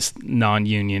 Even just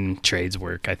non-union trades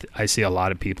work. I see a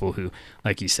lot of people who,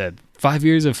 like you said, 5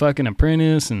 years of fucking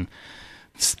apprentice and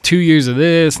 2 years of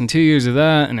this and 2 years of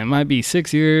that, and it might be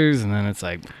 6 years, and then it's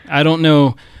like, I don't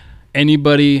know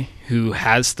anybody who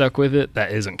has stuck with it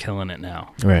that isn't killing it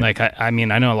now. Right. Like, I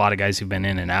mean, I know a lot of guys who've been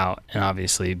in and out, and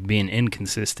obviously being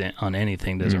inconsistent on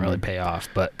anything doesn't really pay off,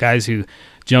 but guys who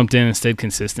jumped in and stayed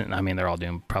consistent, I mean, they're all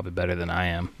doing probably better than I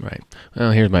am. Right.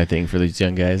 Well, here's my thing for these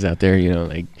young guys out there, you know,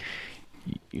 like,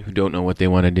 who don't know what they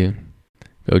want to do.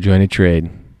 Go join a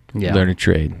trade. Yeah. Learn a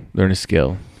trade. Learn a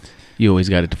skill. You always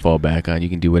got it to fall back on. You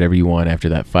can do whatever you want after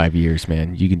that 5 years,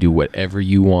 man. You can do whatever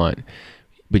you want,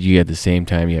 but you at the same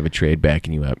time, you have a trade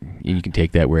backing you up. You can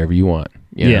take that wherever you want.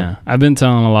 You know? I've been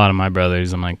telling a lot of my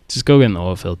brothers, I'm like, just go get in the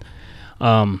oil field.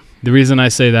 The reason I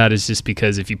say that is just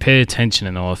because if you pay attention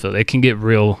in the oil field, it can get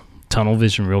real tunnel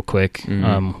vision real quick.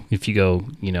 If you go,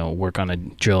 work on a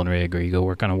drilling rig, or you go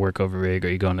work on a workover rig, or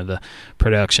you go into the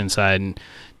production side and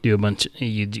do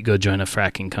you go join a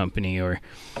fracking company or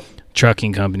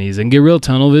trucking companies, and get real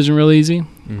tunnel vision real easy.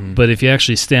 But if you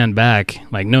actually stand back,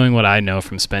 like knowing what I know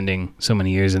from spending so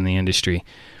many years in the industry,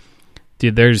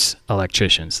 dude, there's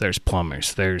electricians, there's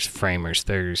plumbers, there's framers,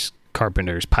 there's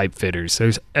carpenters, pipe fitters,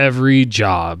 there's every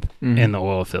job in the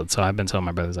oil field. So I've been telling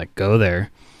my brothers, like, go there,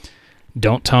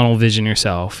 don't tunnel vision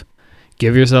yourself,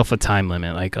 give yourself a time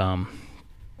limit, like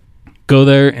go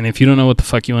there, and if you don't know what the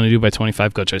fuck you want to do by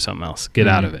 25, go try something else. Get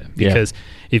out of it. Because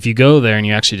if you go there and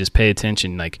you actually just pay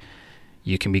attention, like,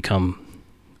 you can become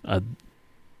a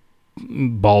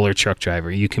baller truck driver,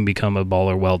 you can become a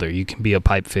baller welder, you can be a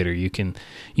pipe fitter, you can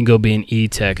go be an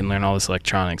e-tech and learn all this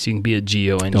electronics, you can be a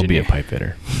geo engineer. Don't be a pipe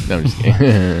fitter. No, I'm just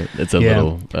kidding. That's a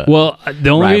little the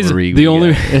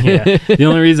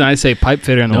only reason I say pipe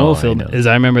fitter in the oil field is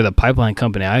I remember the pipeline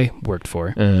company I worked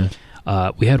for,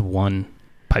 we had one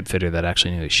pipe fitter that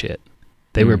actually knew his shit.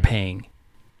 They were paying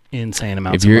insane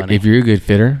amounts of money. If you're a good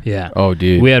fitter, oh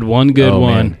dude, we had one good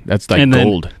one. Man. That's like and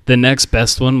gold. Then the next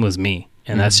best one was me,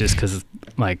 and that's just because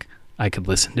like I could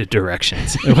listen to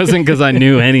directions. It wasn't because I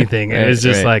knew anything. It was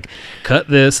just like, cut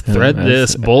this, thread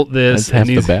this, bolt this. That's half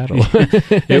the battle.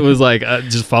 It was like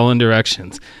just following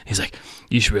directions. He's like,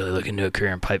 you should really look into a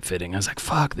career in pipe fitting. I was like,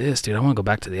 fuck this, dude. I want to go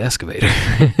back to the excavator.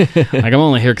 Like, I'm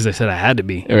only here because I said I had to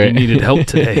be. Right. You needed help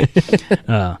today.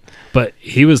 But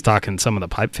he was talking some of the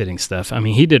pipe fitting stuff. I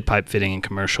mean, he did pipe fitting in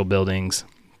commercial buildings,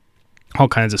 all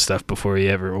kinds of stuff before he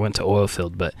ever went to oil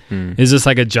field. But it's just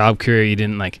like a job career you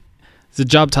didn't like. It's a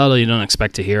job title you don't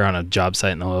expect to hear on a job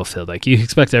site in the oil field. Like, you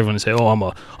expect everyone to say, "Oh,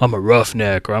 I'm a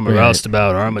roughneck," or "I'm a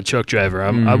roustabout," or "I'm a truck driver."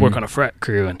 I work on a frac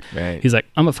crew, and he's like,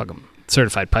 "I'm a fucking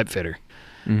certified pipe fitter."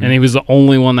 And he was the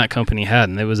only one that company had,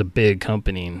 and it was a big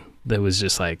company. And that was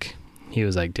just like, he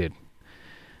was like, "Dude,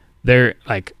 they're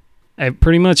like."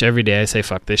 Pretty much every day I say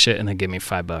fuck this shit and they give me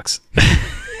 $5.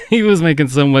 He was making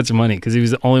so much money because he was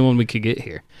the only one we could get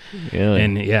here. Really?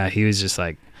 And he was just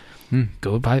like,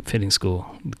 Go to pipe fitting school.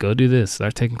 Go do this.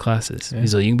 Start taking classes.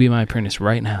 He's like, you can be my apprentice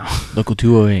right now. Local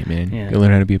 208, man. Yeah. Go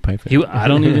learn how to be a pipe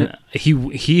fitter.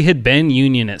 He had been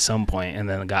union at some point and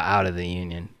then got out of the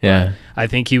union. Yeah. But I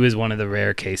think he was one of the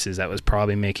rare cases that was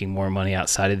probably making more money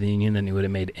outside of the union than he would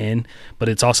have made in. But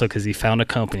it's also because he found a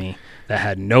company that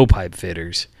had no pipe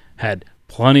fitters, had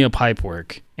plenty of pipe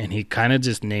work, and he kind of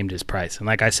just named his price. And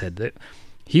like I said,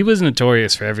 he was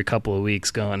notorious for every couple of weeks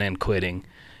going and quitting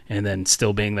and then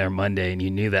still being there Monday, and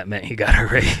you knew that meant he got a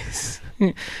raise.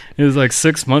 It was like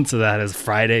 6 months of that. As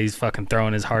Friday, he's fucking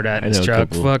throwing his heart out in his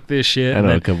truck. Fuck this shit. I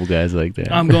know a couple guys like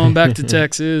that. I'm going back to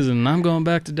Texas, and I'm going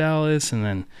back to Dallas, and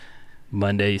then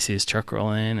Monday you see his truck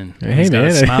roll in, and he's got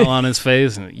a smile on his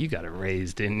face, and you got a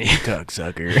raise, didn't you?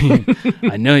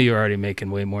 Cocksucker. I know you're already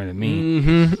making way more than me.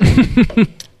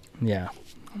 Mm-hmm. Yeah.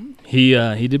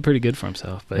 He did pretty good for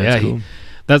himself. But That's cool.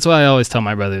 That's why I always tell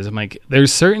my brothers, I'm like,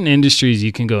 there's certain industries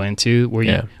you can go into where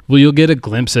Yeah. you'll get a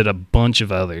glimpse at a bunch of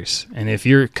others. And if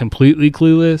you're completely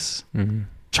clueless,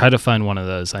 try to find one of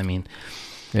those. I mean,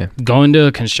 go into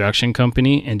a construction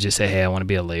company and just say, hey, I want to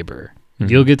be a laborer.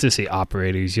 You'll get to see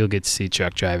operators. You'll get to see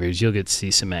truck drivers. You'll get to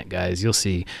see cement guys. You'll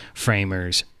see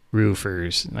framers,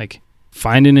 roofers. Like,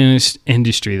 find an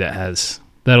industry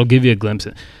that'll give you a glimpse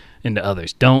into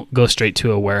others. Don't go straight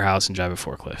to a warehouse and drive a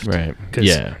forklift. Right.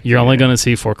 Because you're only going to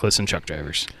see forklifts and truck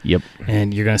drivers. Yep.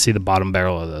 And you're going to see the bottom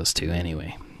barrel of those too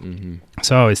anyway. Mm-hmm.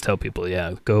 So I always tell people,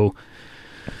 go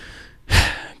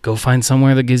find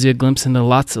somewhere that gives you a glimpse into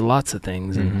lots of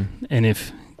things. And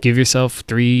if give yourself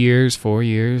 3 years, 4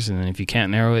 years, and if you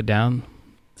can't narrow it down,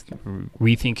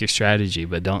 rethink your strategy,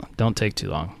 but don't take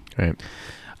too long. Right.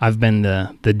 I've been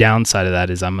the downside of that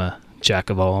is I'm a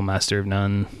jack of all, master of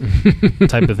none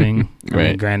type of thing. Right. I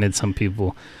mean, granted, some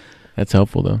people. That's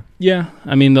helpful though. Yeah.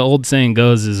 I mean, the old saying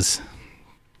goes is,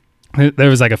 there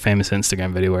was like a famous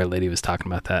Instagram video where a lady was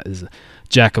talking about that, is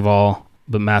jack of all,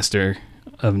 but master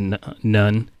of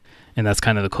none. And that's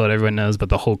kind of the quote everyone knows, but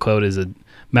the whole quote is a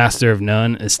master of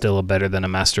none is still better than a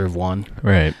master of one.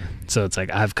 Right. So it's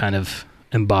like I've kind of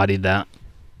embodied that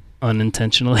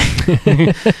unintentionally.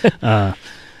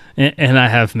 And I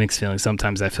have mixed feelings.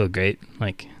 Sometimes I feel great.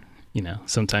 Like,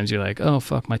 sometimes you're like, oh,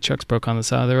 fuck, my truck's broke on the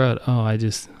side of the road. Oh, I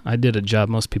did a job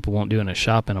most people won't do in a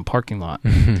shop in a parking lot.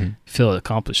 Feel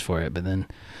accomplished for it. But then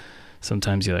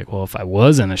sometimes you're like, well, if I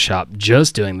was in a shop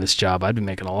just doing this job, I'd be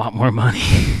making a lot more money.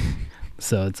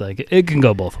 So it's like, it can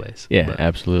go both ways. Yeah, but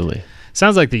absolutely.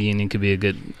 Sounds like the union could be a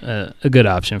good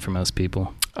option for most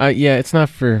people. Yeah, it's not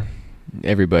for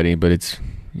everybody, but it's,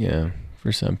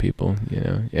 for some people,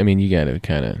 I mean, you got to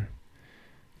kind of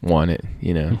want it,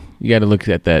 you got to look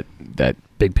at that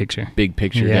big picture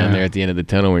down there at the end of the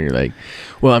tunnel where you're like,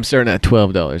 well, I'm starting at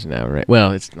 $12 an hour, right?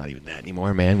 Well, it's not even that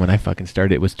anymore, man. When I fucking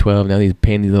started, it was 12. Now he's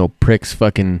paying these little pricks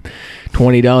fucking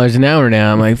 $20 an hour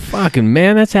now. I'm like, fucking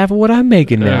man, that's half of what I'm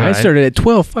making now. Right. I started at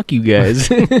 12. Fuck you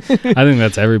guys. I think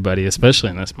that's everybody,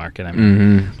 especially in this market. I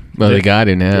mean, well, they got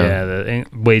it now. Yeah, the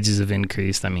wages have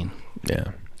increased. I mean, yeah.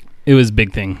 It was a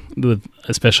big thing,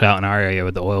 especially out in our area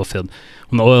with the oil field.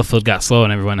 When the oil field got slow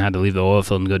and everyone had to leave the oil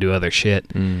field and go do other shit,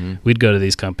 we'd go to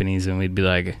these companies and we'd be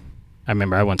like, I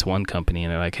remember I went to one company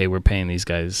and they're like, hey, we're paying these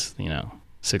guys,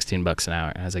 $16 an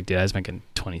hour. And I was like, dude, I was making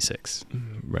 26.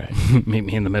 Right. Meet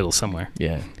me in the middle somewhere.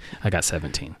 Yeah. I got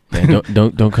 17. Man,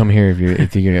 don't come here if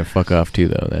you're gonna fuck off too,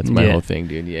 though. That's my whole thing,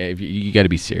 dude. Yeah, you got to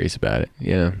be serious about it.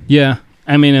 Yeah. Yeah.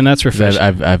 I mean, and that's refreshing.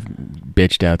 I've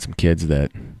bitched out some kids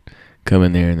that come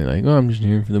in there and they're like, oh, I'm just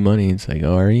here for the money. It's like,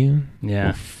 oh, are you? Yeah.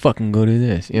 Well, fucking go do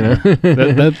this,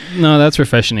 No, that's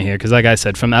refreshing to hear. Because like I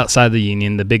said, from outside the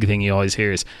union, the big thing you always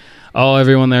hear is, oh,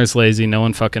 everyone there is lazy. No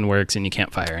one fucking works and you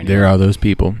can't fire anyone. There are those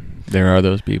people.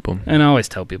 And I always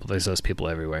tell people there's those people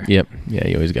everywhere. Yep. Yeah,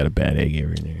 you always got a bad egg here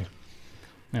and there.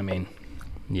 I mean,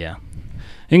 yeah.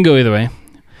 It can go either way.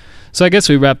 So I guess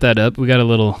we wrap that up. We got a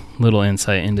little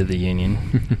insight into the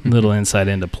union, little insight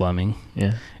into plumbing.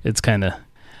 Yeah. It's kind of,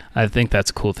 I think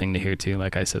that's a cool thing to hear too.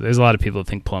 Like I said, there's a lot of people that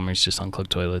think plumbers just unclog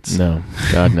toilets. No,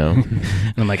 God no.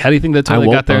 And I'm like, how do you think that toilet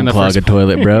got there in the first place? I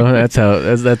won't unclog a toilet, bro.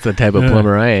 That's the type of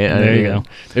plumber I am. There you go.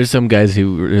 There's some guys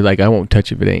who are like, I won't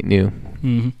touch if it ain't new.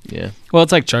 Mm-hmm. Yeah. Well,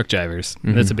 it's like truck drivers.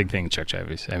 That's a big thing. Truck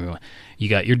drivers. Everyone. You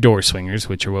got your door swingers,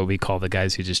 which are what we call the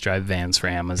guys who just drive vans for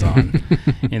Amazon,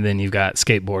 and then you've got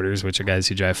skateboarders, which are guys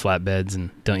who drive flatbeds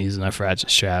and don't use enough ratchet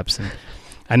straps. And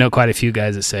I know quite a few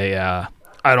guys that say,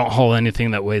 I don't haul anything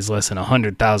that weighs less than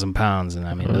 100,000 pounds. And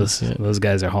I mean, those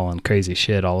guys are hauling crazy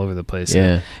shit all over the place. Yeah.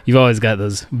 And you've always got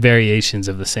those variations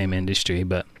of the same industry,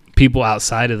 but people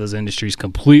outside of those industries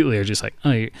completely are just like,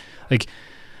 oh, you're, like,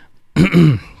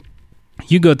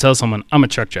 you go tell someone, I'm a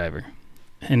truck driver.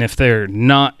 And if they're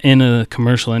not in a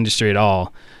commercial industry at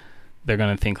all, they're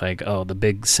going to think like, oh, the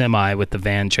big semi with the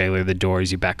van trailer, the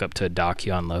doors, you back up to a dock,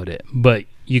 you unload it. But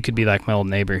you could be like my old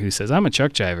neighbor who says, I'm a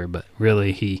truck driver, but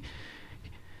really he,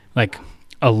 like,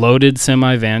 a loaded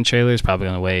semi van trailer is probably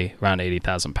going to weigh around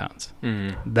 80,000 pounds.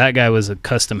 Mm-hmm. That guy was a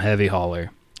custom heavy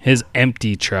hauler. His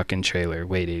empty truck and trailer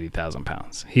weighed 80,000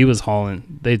 pounds. He was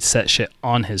hauling, they'd set shit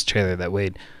on his trailer that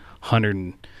weighed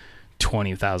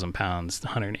 120,000 pounds,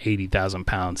 180,000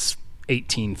 pounds,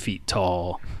 18 feet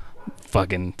tall,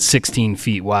 fucking 16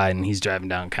 feet wide, and he's driving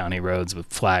down county roads with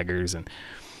flaggers and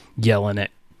yelling at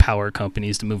power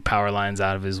companies to move power lines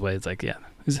out of his way. It's like, yeah,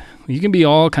 you can be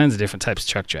all kinds of different types of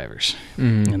truck drivers.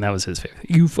 Mm-hmm. And that was his favorite.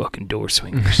 You fucking door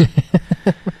swingers.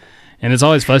 And it's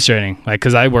always frustrating, like,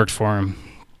 because I worked for him.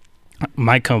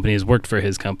 My company has worked for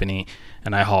his company,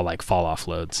 and I haul like fall off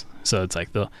loads. So it's like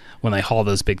when they haul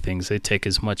those big things, they take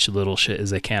as much little shit as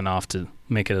they can off to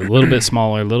make it a little bit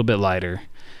smaller, a little bit lighter.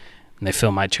 And they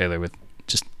fill my trailer with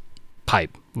just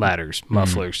pipe, ladders,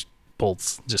 mufflers,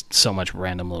 bolts, just so much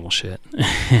random little shit.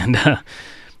 And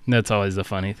that's always the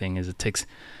funny thing is it takes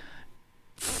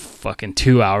fucking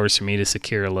 2 hours for me to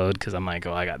secure a load because I'm like,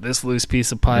 oh, I got this loose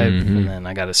piece of pipe, and then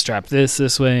I got to strap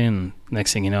this way, and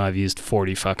next thing you know, I've used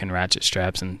 40 fucking ratchet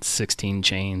straps and 16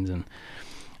 chains, and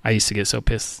I used to get so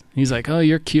pissed. He's like, oh,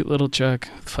 you're a cute little truck,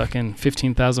 fucking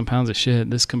 15,000 pounds of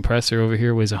shit. This compressor over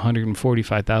here weighs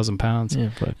 145,000 pounds. Yeah,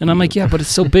 and I'm like, yeah, but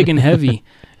it's so big and heavy.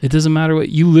 It doesn't matter what,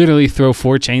 you literally throw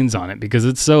 4 chains on it because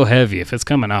it's so heavy. If it's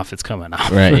coming off, it's coming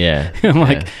off. Right, yeah. I'm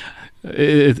like,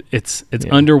 it's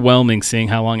underwhelming seeing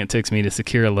how long it takes me to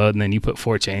secure a load, and then you put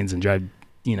 4 chains and drive,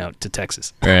 to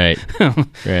Texas. Right.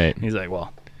 Right. He's like,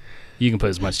 well, you can put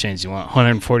as much chains as you want.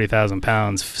 140,000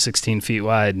 pounds, 16 feet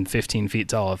wide, and 15 feet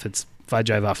tall. If I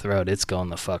drive off the road, it's going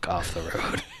the fuck off the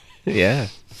road. Yeah.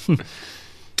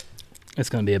 It's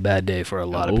going to be a bad day for a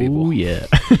lot of people. Oh, yeah.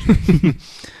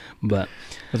 But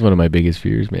that's one of my biggest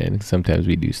fears, man. Sometimes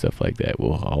we do stuff like that.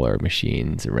 We'll haul our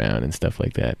machines around and stuff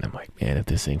like that. And I'm like, man, if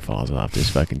this thing falls off this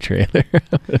fucking trailer,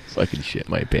 I'm gonna fucking shit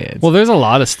my pants. Well, there's a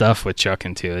lot of stuff with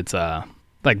trucking too. It's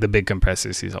like the big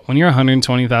compressors. When you're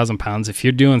 120,000 pounds, if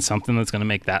you're doing something that's going to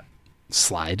make that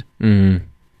slide,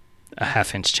 a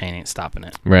half-inch chain ain't stopping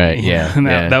it. Right,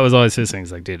 yeah. That was always his thing.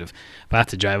 He's like, dude, if I have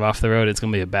to drive off the road, it's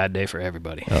going to be a bad day for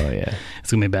everybody. Oh, yeah.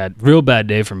 It's going to be a real bad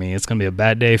day for me. It's going to be a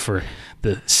bad day for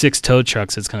the 6 tow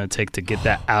trucks it's going to take to get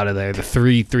that out of there. The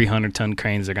 3 300-ton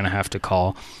cranes they're going to have to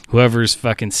call. Whoever's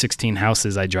fucking 16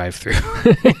 houses I drive through.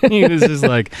 It's just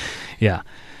like, yeah.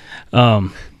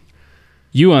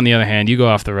 You, on the other hand, you go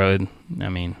off the road. I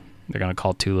mean, they're going to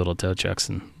call 2 little tow trucks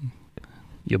and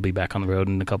you'll be back on the road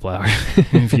in a couple hours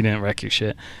if you didn't wreck your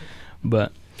shit.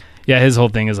 But yeah, his whole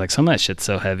thing is like, some of that shit's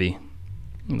so heavy,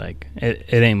 like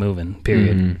it ain't moving,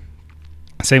 period.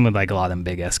 Same with like a lot of them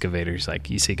big excavators.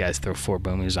 Like you see guys throw 4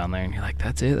 boomers on there and you're like,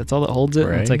 that's it, that's all that holds it.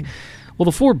 Right. And it's like, well,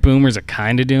 the 4 boomers are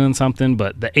kind of doing something,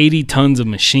 but the 80 tons of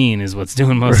machine is what's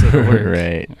doing most of the work.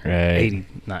 Right. 80,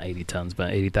 not 80 tons,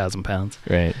 but 80,000 pounds.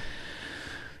 Right.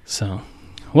 So,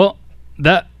 well,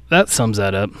 that sums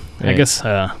that up. Right. I guess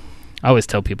I always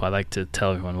tell people, I like to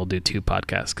tell everyone we'll do 2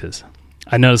 podcasts because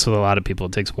I notice with a lot of people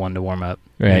it takes 1 to warm up.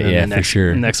 Right, yeah, for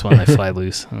sure. The next one they fly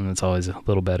loose, and it's always a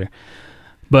little better.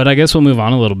 But I guess we'll move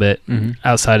on a little bit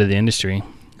outside of the industry.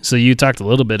 So you talked a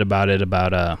little bit about it,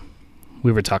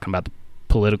 we were talking about the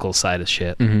political side of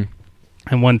shit. And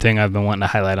one thing I've been wanting to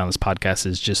highlight on this podcast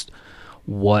is just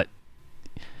what,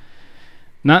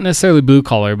 not necessarily blue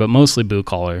collar, but mostly blue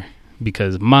collar,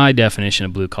 because my definition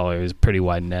of blue collar is pretty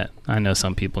wide net. I know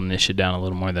some people niche it down a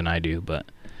little more than I do, but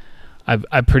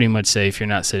I pretty much say if you're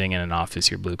not sitting in an office,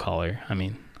 you're blue collar. I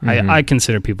mean, I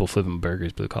consider people flipping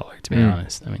burgers blue collar, to be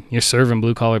honest. I mean, you're serving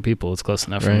blue collar people. It's close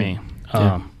enough for me.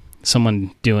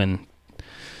 Someone doing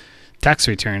tax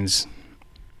returns,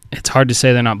 it's hard to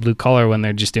say they're not blue collar when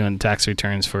they're just doing tax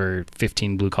returns for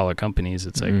 15 blue collar companies.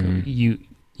 It's like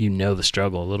you know the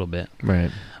struggle a little bit.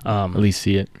 Right. At least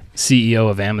see it. CEO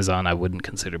of Amazon, I wouldn't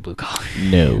consider blue collar.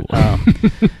 No.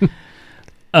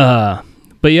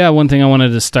 But yeah, one thing I wanted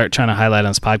to start trying to highlight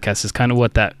on this podcast is kind of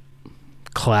what that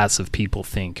class of people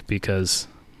think, because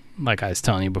like I was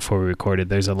telling you before we recorded,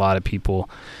 there's a lot of people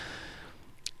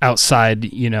outside,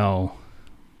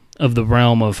 of the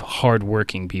realm of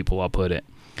hardworking people, I'll put it,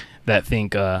 that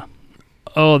think,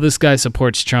 oh, this guy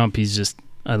supports Trump. He's just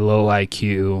a low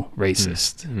IQ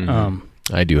racist.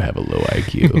 I do have a low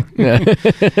IQ.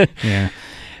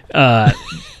 Yeah.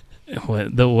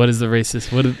 What is the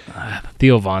racist?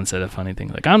 Theo Vaughn said a funny thing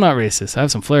like, I'm not racist. I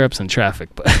have some flare-ups in traffic,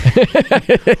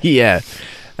 but yeah.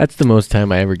 That's the most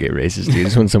time I ever get racist, dude.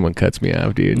 Is when someone cuts me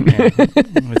off, dude. Yeah.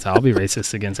 I'll be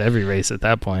racist against every race at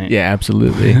that point. Yeah,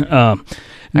 absolutely. I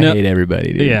hate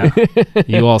everybody, dude. Yeah.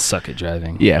 You all suck at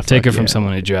driving. Yeah. Take it from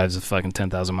someone who drives a fucking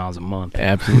 10,000 miles a month.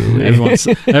 Absolutely.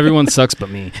 Everyone sucks but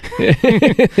me.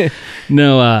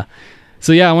 No,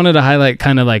 so yeah, I wanted to highlight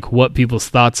kind of like what people's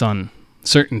thoughts on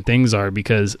certain things are,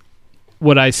 because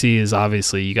what I see is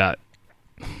obviously you can't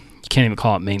even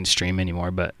call it mainstream anymore,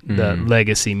 but the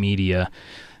legacy media,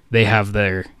 they have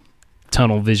their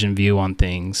tunnel vision view on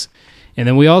things. And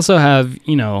then we also have,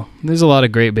 there's a lot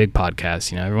of great big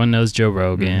podcasts. Everyone knows Joe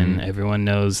Rogan, everyone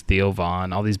knows Theo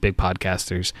Vaughn, all these big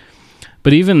podcasters.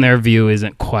 But even their view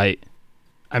isn't quite,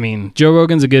 Joe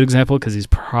Rogan's a good example because he's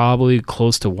probably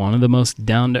close to one of the most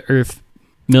down-to-earth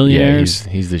millionaires.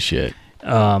 Yeah, he's the shit.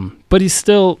 But he's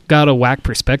still got a whack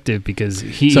perspective because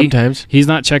sometimes he's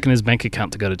not checking his bank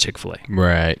account to go to Chick-fil-A.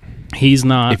 Right. He's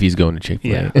not. If he's going to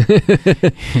Chick-fil-A. Yeah.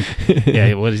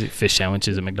 Yeah. What is it? Fish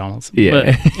sandwiches at McDonald's.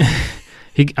 Yeah. But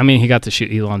he got to shoot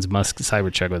Elon Musk's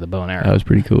Cybertruck with a bow and arrow. That was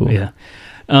pretty cool. Yeah.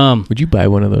 Would you buy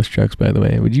one of those trucks, by the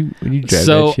way? Would you drive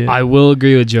that shit? I will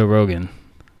agree with Joe Rogan.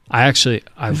 It's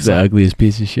the ugliest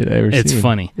piece of shit I ever seen. It's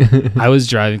funny. I was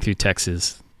driving through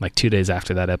Texas like 2 days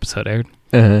after that episode aired.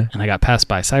 And I got passed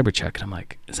by a Cybertruck, and I'm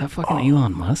like, is that fucking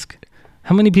Elon Musk?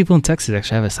 How many people in Texas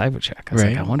actually have a Cybertruck? I was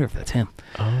like, I wonder if that's him.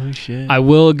 Oh, shit. I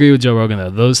will agree with Joe Rogan, though.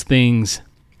 Those things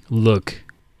look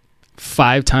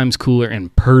 5 times cooler in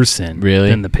person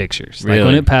than the pictures. Really? Like,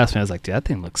 when it passed me, I was like, dude, that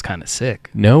thing looks kind of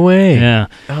sick. No way. Yeah.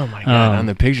 Oh, my God. On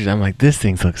the pictures, I'm like, this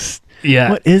thing looks...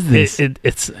 Yeah. What is this?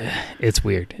 It's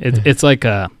weird. It's like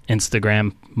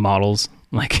Instagram models.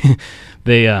 Like,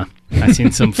 they... I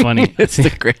seen some funny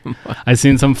I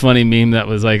seen some funny meme that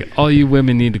was like, all you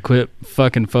women need to quit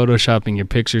fucking photoshopping your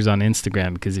pictures on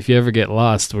Instagram, because if you ever get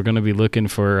lost, we're gonna be looking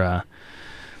for a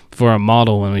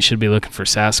model when we should be looking for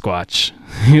Sasquatch.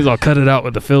 He's all, cut it out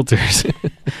with the filters.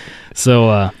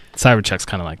 So Cybertruck's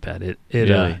kind of like that. It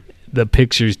the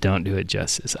pictures don't do it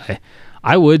justice.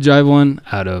 I would drive one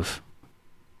out of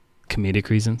comedic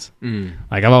reasons.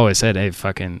 Like I've always said, hey,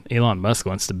 fucking Elon Musk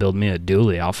wants to build me a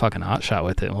dually, I'll fucking hotshot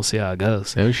with it and we'll see how it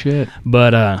goes. Oh shit.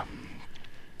 But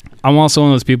I'm also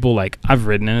one of those people, like, I've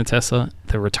ridden in a Tesla.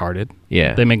 They're retarded.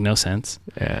 Yeah. They make no sense.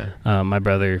 Yeah. My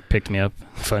brother picked me up.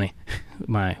 Funny.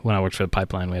 When I worked for the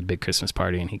pipeline, we had a big Christmas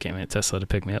party and he came in a Tesla to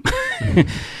pick me up.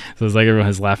 So it's like everyone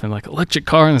was laughing, like, electric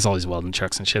car, and there's all these welding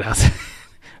trucks and shit out there.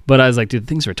 But I was like, dude, the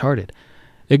thing's retarded.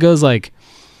 It goes like,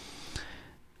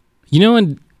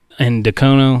 in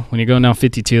Dacono, when you're going down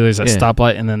 52, there's that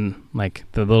stoplight, and then like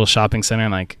the little shopping center,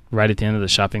 and like right at the end of the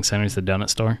shopping center is the donut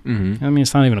store.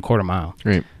 It's not even a quarter mile.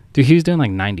 Right. Dude, he was doing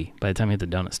like 90 by the time he hit the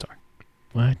donut store.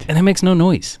 What? And it makes no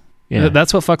noise. Yeah.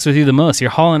 That's what fucks with you the most. You're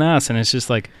hauling ass, and it's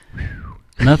just like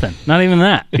nothing. Not even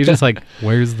that. You're just like,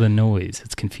 where's the noise?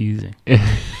 It's confusing.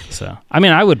 So,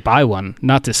 I would buy one.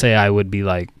 Not to say I would be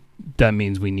like, that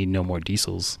means we need no more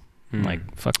diesels. Like,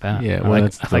 fuck that. Yeah, I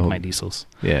like my diesels.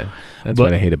 Yeah. That's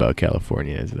what I hate about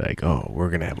California is like, oh, we're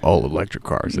going to have all electric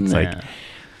cars. It's like,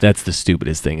 that's the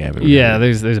stupidest thing ever. Yeah,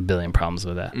 there's a billion problems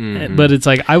with that. But it's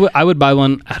like, I would buy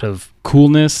one out of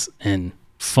coolness and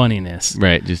funniness.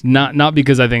 Right. Just not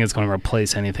because I think it's going to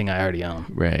replace anything I already own.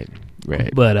 Right.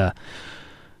 But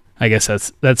I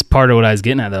guess that's part of what I was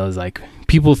getting at, though, is like,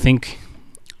 people think,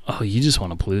 oh, you just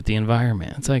want to pollute the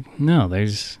environment. It's like, no,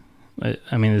 this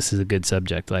is a good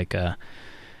subject. Like,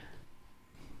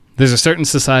 there's a certain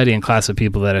society and class of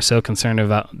people that are so concerned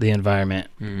about the environment,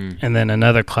 and then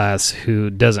another class who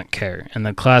doesn't care. And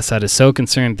the class that is so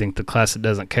concerned think the class that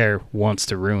doesn't care wants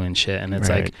to ruin shit. And it's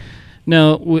like,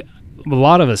 no, a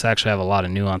lot of us actually have a lot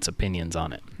of nuanced opinions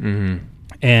on it.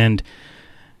 And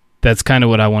that's kind of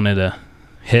what I wanted to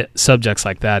hit. Subjects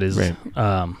like that is,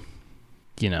 I'm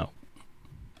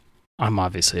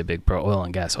obviously a big pro oil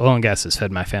and gas. Oil and gas has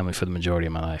fed my family for the majority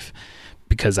of my life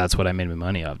because that's what I made my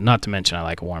money of. Not to mention I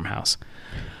like a warm house.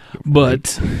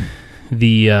 But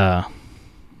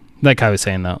like I was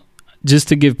saying, though, just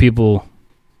to give people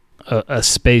a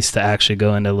space to actually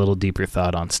go into a little deeper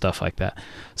thought on stuff like that.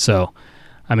 So,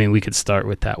 we could start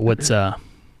with that. What's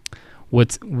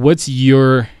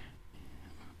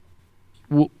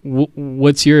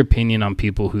your opinion on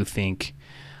people who think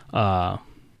the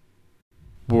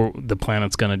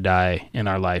planet's going to die in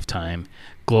our lifetime,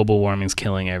 global warming's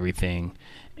killing everything,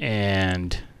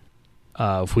 and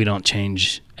if we don't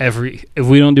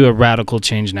do a radical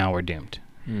change now, we're doomed?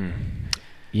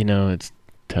 It's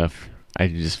tough. I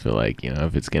just feel like,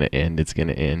 if it's going to end, it's going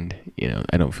to end.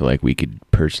 I don't feel like we could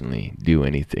personally do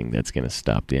anything that's going to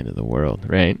stop the end of the world,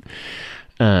 right?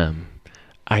 I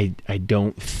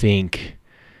don't think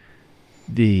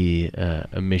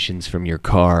emissions from your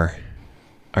car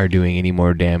are doing any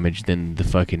more damage than the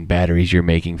fucking batteries you're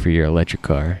making for your electric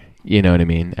car. You know what I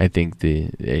mean? I think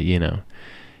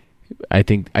I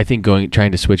think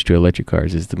trying to switch to electric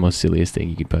cars is the most silliest thing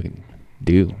you could fucking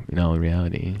do in all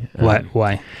reality.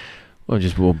 Why?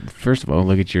 Well, first of all,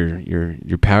 look at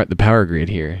your power, the power grid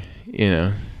here. You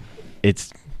know,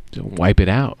 it's wipe it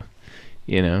out.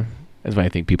 You know, that's why I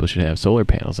think people should have solar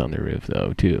panels on their roof,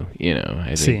 though, too. You know,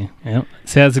 See,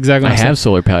 that's exactly what I have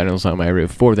solar panels on my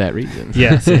roof for that reason.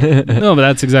 Yeah. No, but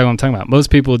that's exactly what I'm talking about. Most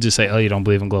people just say, oh, you don't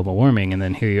believe in global warming. And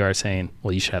then here you are saying,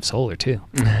 well, you should have solar, too.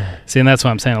 See, and that's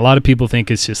what I'm saying. A lot of people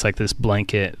think it's just like this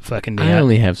blanket fucking deal. I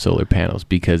only have solar panels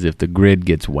because if the grid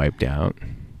gets wiped out,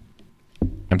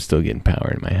 I'm still getting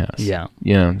power in my house. Yeah.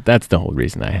 You know, that's the whole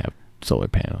reason I have solar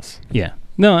panels. Yeah.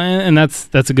 No, and that's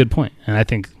a good point. And I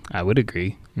think I would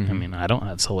agree. Mm-hmm. I mean, I don't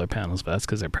have solar panels, but that's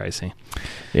because they're pricey.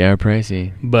 They are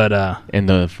pricey. But and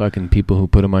the fucking people who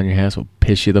put them on your house will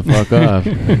piss you the fuck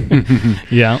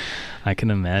off. Yeah, I can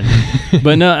imagine.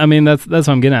 But no, I mean that's what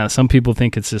I'm getting at. Some people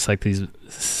think it's just like these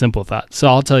simple thoughts. So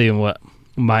I'll tell you what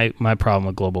my problem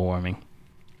with global warming,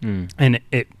 and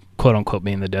it quote unquote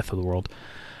being the death of the world.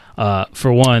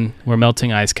 For one, we're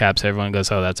melting ice caps. Everyone goes,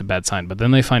 oh, that's a bad sign. But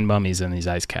then they find mummies in these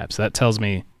ice caps. That tells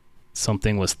me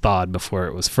something was thawed before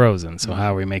it was frozen. So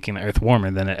how are we making the earth warmer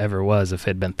than it ever was if it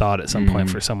had been thawed at some point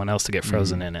for someone else to get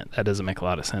frozen in it? That doesn't make a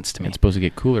lot of sense to me. It's supposed to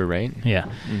get cooler, right? Yeah.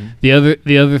 The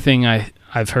other thing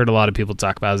I've heard a lot of people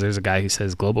talk about is there's a guy who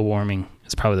says global warming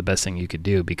is probably the best thing you could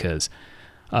do because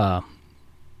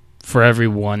for every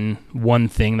one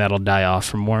thing that'll die off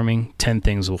from warming, 10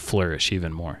 things will flourish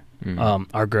even more.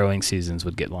 Our growing seasons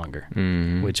would get longer,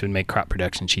 which would make crop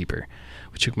production cheaper,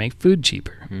 which would make food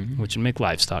cheaper, which would make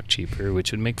livestock cheaper,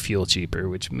 which would make fuel cheaper,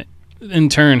 which in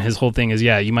turn, his whole thing is,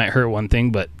 you might hurt one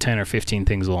thing, but 10 or 15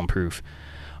 things will improve.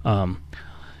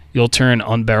 You'll turn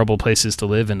unbearable places to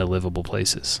live into livable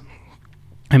places.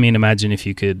 I mean, imagine if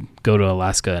you could go to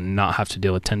Alaska and not have to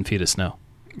deal with 10 feet of snow.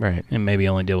 Right. And maybe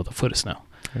only deal with a foot of snow.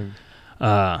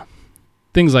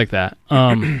 Things like that.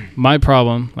 My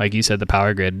problem, like you said, the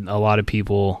power grid, a lot of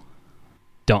people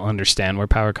don't understand where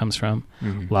power comes from.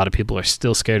 A lot of people are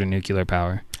still scared of nuclear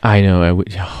power. I know.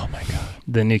 Oh, my God.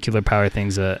 The nuclear power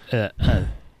thing's a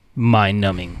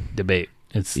mind-numbing debate.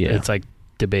 It's like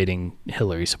debating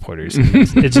Hillary supporters.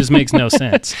 It just makes no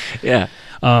sense. Yeah.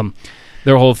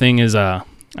 Their whole thing is, I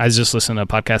was just listening to a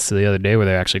podcast the other day where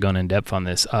they're actually going in depth on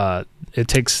this. It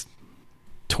takes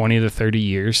 20 to 30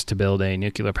 years to build a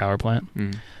nuclear power plant.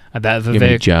 You know how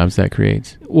many jobs that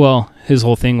creates? Well, his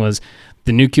whole thing was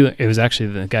it was actually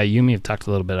the guy you may have talked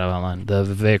a little bit about online, the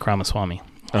Vivek Ramaswamy.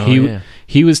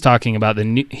 He was talking about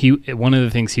one of the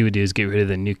things he would do is get rid of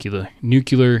the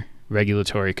nuclear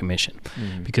regulatory commission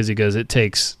because he goes, it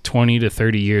takes 20 to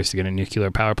 30 years to get a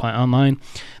nuclear power plant online.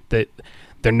 That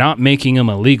they're not making them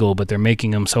illegal, but they're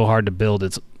making them so hard to build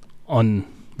it's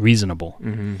unreasonable.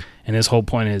 And his whole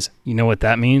point is, you know what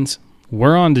that means?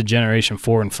 We're on to generation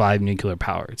 4 and 5 nuclear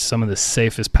power. It's some of the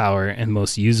safest power and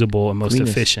most usable and most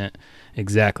efficient.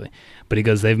 Exactly. But he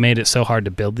goes, they've made it so hard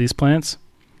to build these plants.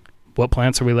 What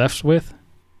plants are we left with?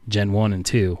 Gen 1 and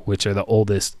 2, which are the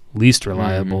oldest, least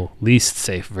reliable, least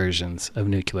safe versions of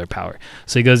nuclear power.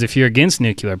 So he goes, if you're against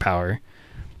nuclear power,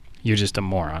 you're just a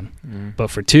moron. But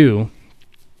for 2,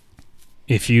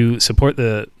 if you support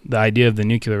the idea of the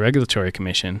Nuclear Regulatory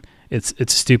Commission, it's a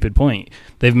stupid point.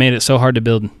 They've made it so hard to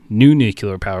build new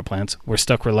nuclear power plants, we're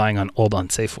stuck relying on old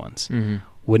unsafe ones.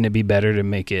 Wouldn't it be better to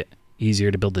make it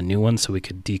easier to build the new ones so we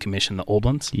could decommission the old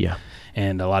ones? Yeah.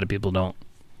 And a lot of people don't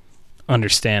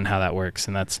understand how that works,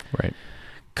 and that's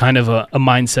kind of a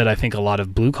mindset I think a lot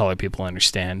of blue-collar people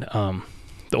understand.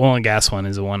 The oil and gas one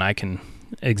is the one I can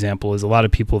example is a lot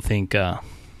of people think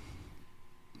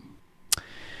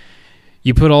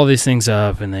you put all these things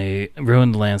up and they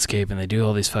ruin the landscape and they do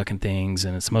all these fucking things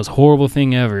and it's the most horrible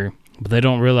thing ever, but they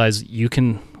don't realize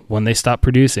when they stop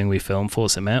producing, we fill them full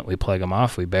of cement, we plug them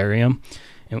off, we bury them,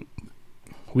 and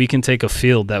we can take a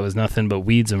field that was nothing but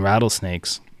weeds and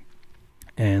rattlesnakes,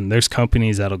 and there's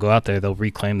companies that'll go out there, they'll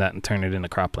reclaim that and turn it into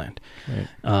cropland.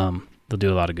 They'll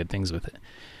do a lot of good things with it.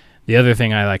 The other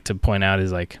thing I like to point out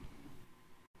is like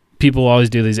people always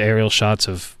do these aerial shots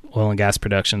of oil and gas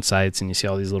production sites, and you see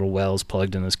all these little wells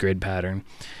plugged in this grid pattern,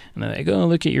 and then they go,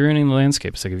 look at, you're ruining the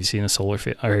landscape. It's like, have you seen a solar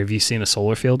field, or have you seen a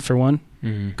solar field for one?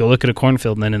 Go look at a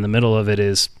cornfield, and then in the middle of it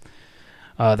is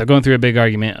they're going through a big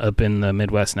argument up in the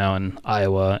Midwest now in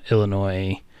Iowa,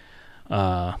 Illinois,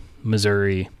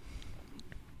 Missouri,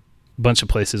 a bunch of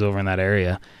places over in that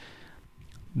area.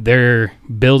 They're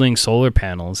building solar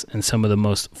panels in some of the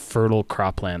most fertile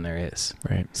cropland there is.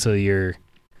 So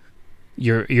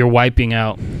you're wiping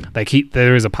out. Like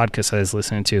there was a podcast I was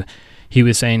listening to. He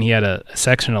was saying he had a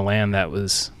section of land that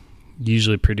was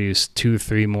usually produced 2 or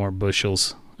 3 more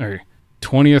bushels, or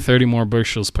 20 or 30 more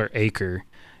bushels per acre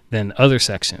than other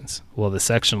sections. Well, the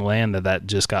section of land that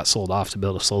just got sold off to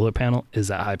build a solar panel is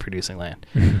that high producing land.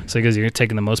 So he goes, you're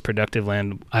taking the most productive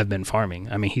land I've been farming.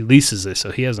 I mean, he leases this,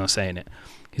 so he has no say in it.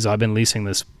 He's I've been leasing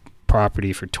this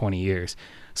property for 20 years.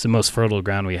 It's the most fertile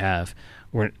ground we have.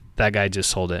 That guy just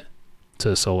sold it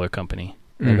to a solar company.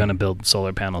 They're going to build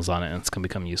solar panels on it, and it's going to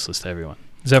become useless to everyone,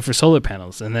 except for solar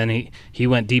panels. And then he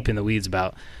went deep in the weeds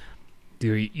about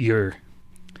your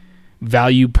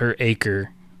value per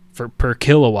acre per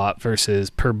kilowatt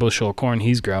versus per bushel of corn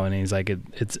he's growing. And he's like,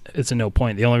 it's a no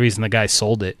point. The only reason the guy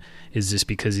sold it is just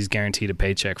because he's guaranteed a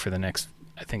paycheck for the next,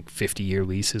 I think, 50-year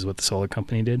lease is what the solar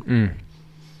company did.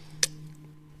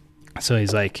 So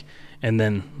he's like, and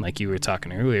then like you were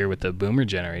talking earlier with the boomer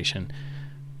generation,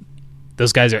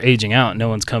 those guys are aging out. No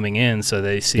one's coming in, so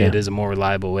they see it as a more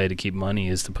reliable way to keep money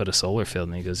is to put a solar field.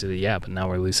 And he goes, yeah, but now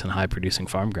we're leasing high-producing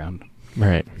farm ground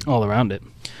all around it.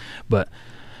 But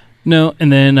no,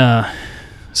 and then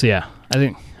so yeah,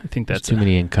 I think that's too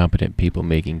many incompetent people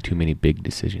making too many big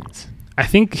decisions. I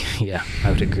think I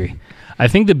would agree. I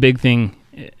think the big thing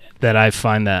that I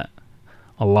find that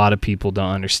a lot of people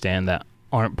don't understand that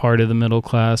aren't part of the middle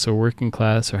class or working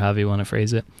class or however you want to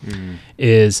phrase it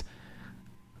is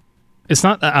it's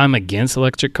not that I'm against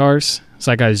electric cars. It's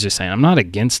like I was just saying, I'm not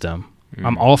against them.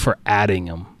 I'm all for adding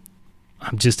them.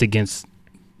 I'm just against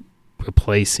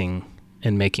replacing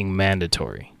and making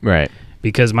mandatory. Right.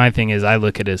 Because my thing is, I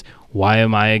look at it as,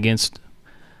 I'm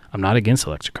not against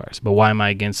electric cars, but why am I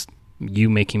against you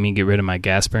making me get rid of my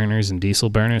gas burners and diesel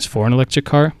burners for an electric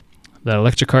car? That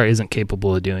electric car isn't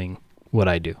capable of doing what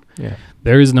I do. Yeah.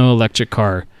 There is no electric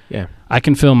car. Yeah. I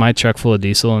can fill my truck full of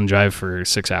diesel and drive for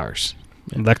 6 hours.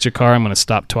 Yeah. Electric car, I'm going to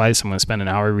stop twice. I'm going to spend an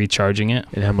hour recharging it.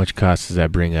 And how much cost does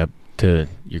that bring up to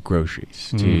your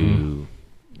groceries, to,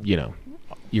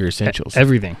 your essentials?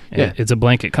 Everything. Yeah. It's a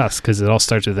blanket cost because it all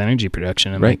starts with energy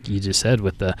production. And like you just said,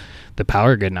 with the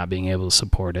power grid not being able to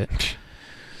support it.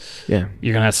 Yeah.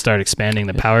 You're going to have to start expanding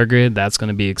the power grid. That's going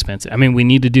to be expensive. I mean, we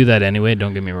need to do that anyway.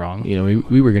 Don't get me wrong.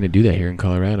 We were going to do that here in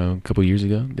Colorado a couple years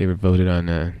ago. They were voted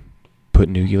on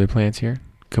putting nuclear plants here,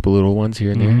 a couple little ones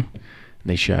here and there, and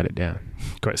they shot it down.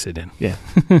 Of course they did. Yeah.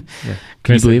 Can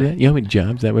you believe that? You know how many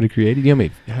jobs that would have created? You know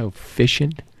how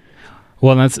efficient?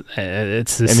 Well,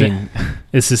 it's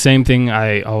the same thing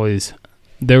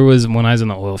there was, when I was in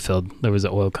the oil field, there was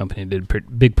an oil company that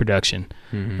did big production,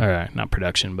 or not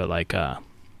production, but like a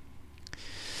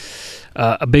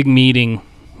big meeting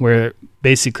where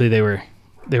basically they were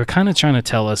kind of trying to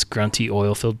tell us grunty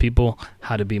oil field people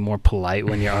how to be more polite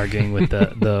when you're arguing with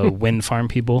the wind farm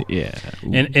people. Yeah.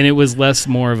 And it was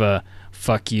more of a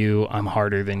fuck you, I'm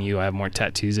harder than you, I have more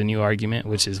tattoos than you argument,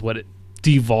 which is what it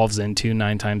devolves into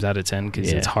 9 times out of 10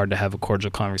 because it's hard to have a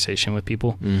cordial conversation with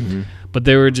people. But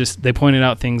they pointed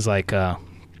out things like a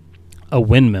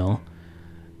windmill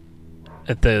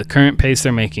at the current pace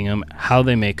they're making them, how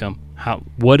they make them,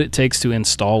 what it takes to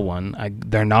install one.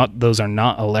 Those are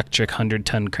not electric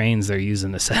 100-ton cranes they're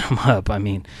using to set them up. I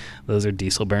mean, those are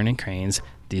diesel burning cranes,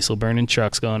 diesel burning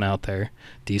trucks going out there,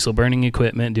 diesel burning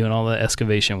equipment doing all the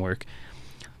excavation work.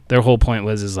 Their whole point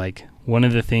is like, one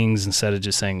of the things, instead of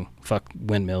just saying fuck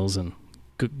windmills and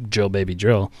drill baby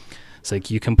drill, it's like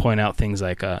you can point out things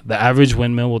like the average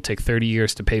windmill will take 30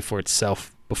 years to pay for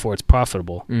itself before it's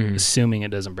profitable, assuming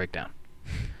it doesn't break down.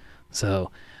 So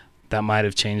that might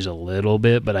have changed a little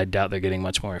bit, but I doubt they're getting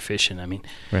much more efficient. I mean,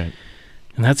 right.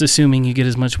 And that's assuming you get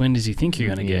as much wind as you think you're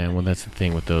going to get. Yeah, well, that's the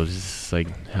thing with those. It's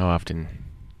like, how often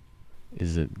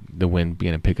is it the wind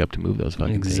going to pick up to move those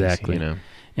fucking things,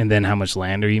 And then how much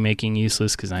land are you making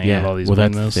useless? Because now you have all these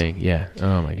windmills. That's the thing. Yeah.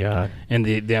 Oh, my God. And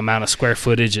the amount of square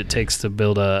footage it takes to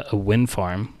build a wind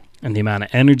farm and the amount of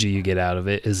energy you get out of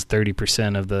it is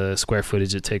 30% of the square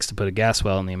footage it takes to put a gas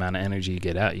well, and the amount of energy you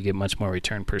get out. You get much more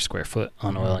return per square foot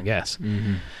on oil and gas.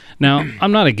 Now,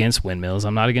 I'm not against windmills.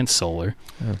 I'm not against solar.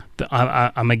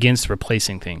 I'm against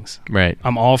replacing things. Right.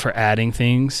 I'm all for adding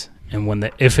things.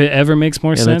 And if it ever makes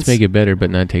more sense. Let's make it better, but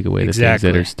not take away the things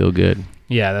that are still good.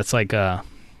 Yeah, that's like... to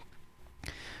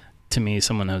me,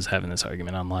 someone was having this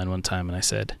argument online one time, and I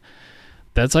said,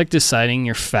 that's like deciding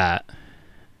you're fat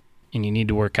and you need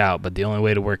to work out, but the only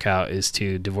way to work out is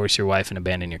to divorce your wife and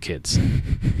abandon your kids.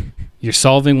 You're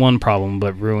solving one problem,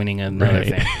 but ruining another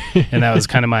thing. And that was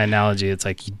kind of my analogy. It's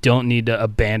like you don't need to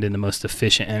abandon the most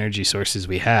efficient energy sources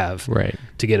we have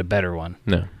to get a better one.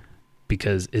 No.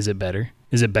 Because is it better?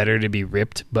 Is it better to be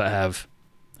ripped but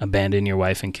abandon your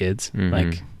wife and kids?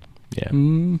 Like,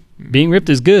 being ripped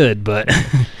is good, but...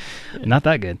 Not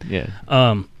that good. Yeah.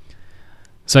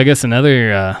 So I guess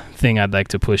another thing I'd like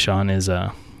to push on is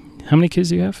how many kids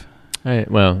do you have? I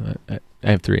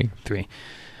have 3. 3.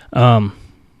 So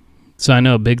I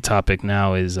know a big topic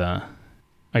now is are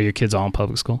your kids all in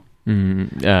public school? 2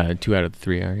 out of the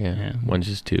 3 are, yeah. Yeah. One's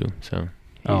just 2, so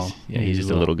he's just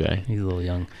a little guy. He's a little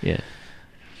young. Yeah.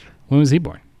 When was he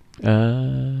born?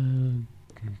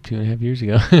 2.5 years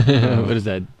ago. What is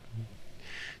that?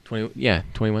 20? Yeah,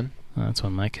 21. Oh, that's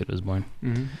when my kid was born.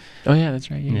 Mm-hmm. Oh yeah, that's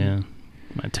right. Yeah.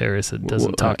 My terrorist that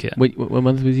doesn't talk yet. Wait, what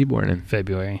month was he born in?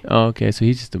 February. Oh, okay. So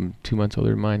he's just 2 months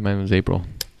older than mine. Mine was April.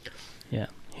 Yeah.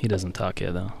 He doesn't talk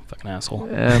yet, though. Fucking asshole.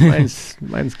 Mine's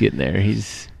getting there.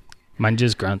 Mine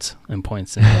just grunts and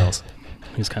points and yells.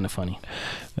 He's kind of funny.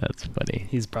 That's funny.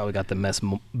 He's probably got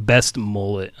the best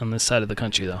mullet on this side of the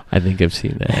country, though. I think I've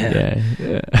seen that.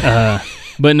 Yeah.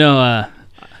 But no,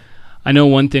 I know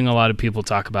one thing a lot of people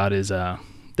talk about is the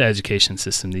education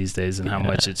system these days and how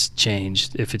much it's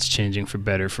changed, if it's changing for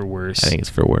better, for worse. I think it's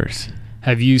for worse.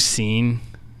 Have you seen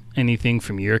anything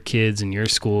from your kids and your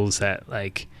schools that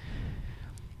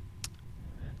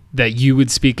that you would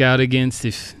speak out against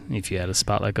if you had a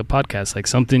spot like a podcast, like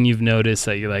something you've noticed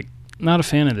that you're like, not a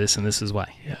fan of this and this is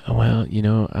why? Yeah, well,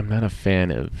 I'm not a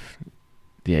fan of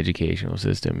the educational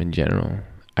system in general.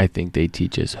 I think they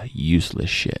teach us useless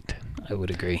shit. I would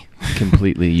agree.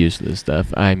 Completely useless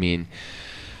stuff. I mean,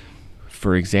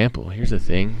 for example, here's the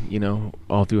thing,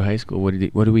 all through high school,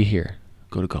 what do we hear?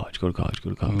 Go to college, go to college, go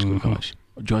to college, go to college.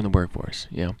 Join the workforce,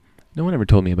 No one ever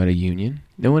told me about a union.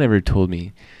 No one ever told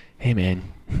me, hey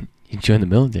man, you join the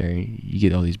military, you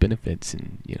get all these benefits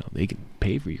and, they can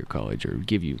pay for your college or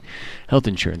give you health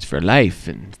insurance for life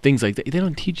and things like that. They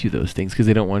don't teach you those things because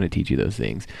they don't want to teach you those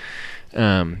things.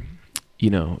 I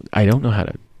don't know how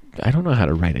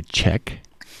to write a check,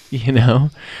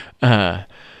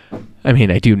 I mean,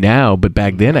 I do now, but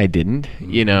back then I didn't,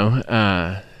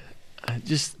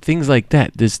 just things like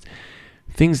that. Just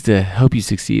things to help you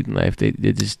succeed in life. They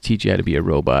just teach you how to be a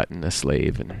robot and a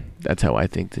slave. And that's how I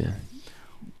think and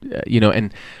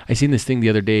I seen this thing the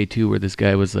other day too, where this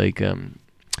guy was like,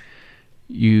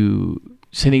 you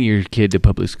sending your kid to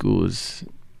public schools,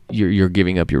 you're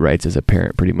giving up your rights as a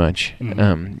parent pretty much.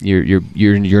 Mm-hmm.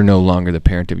 You're no longer the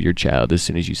parent of your child as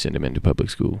soon as you send them into public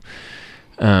school.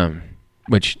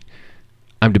 Which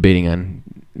I'm debating on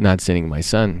not sending my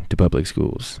son to public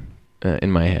schools.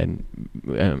 In my head,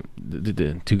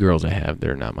 the 2 girls I have,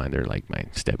 they're not mine. They're like my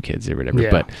stepkids or whatever. Yeah.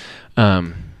 But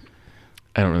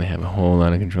I don't really have a whole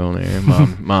lot of control there.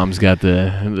 Mom's got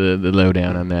the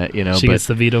lowdown on that, She gets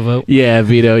the veto vote. Yeah,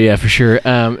 veto, yeah, for sure.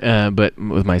 But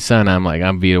with my son,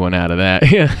 I'm vetoing out of that.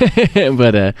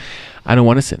 But I don't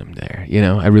want to send him there.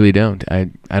 I really don't. I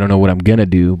don't know what I'm gonna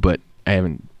do, but I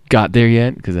haven't got there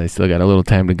yet because I still got a little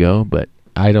time to go. But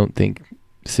I don't think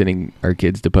sending our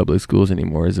kids to public schools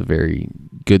anymore is a very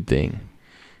good thing.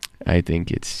 I think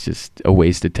it's just a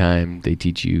waste of time. They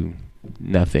teach you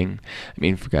nothing. I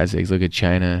mean, for God's sakes, look at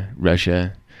China,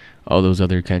 Russia, all those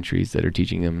other countries that are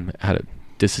teaching them how to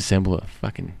disassemble a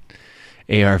fucking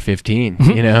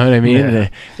AR-15. You know what I mean? Yeah.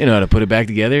 They know how to put it back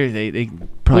together. They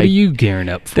probably. What are you gearing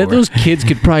up for? Those kids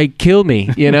could probably kill me.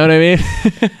 You know what I mean?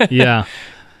 Yeah.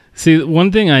 See,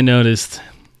 one thing I noticed,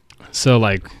 so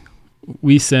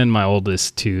we send my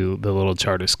oldest to the little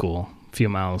charter school a few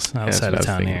miles outside of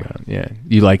town here. About. Yeah.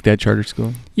 You like that charter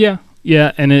school? Yeah.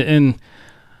 Yeah. And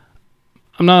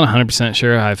I'm not 100%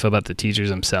 sure how I feel about the teachers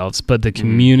themselves, but the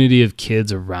community of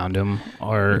kids around them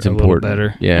are a little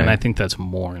better. Yeah. And I think that's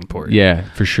more important. Yeah,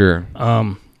 for sure.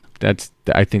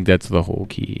 I think that's the whole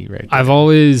key, right? I've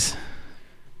always...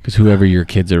 Because whoever your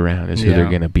kid's around is who they're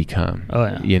going to become. Oh,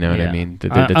 yeah. You know what I mean?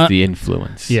 That's the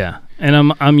influence. Yeah.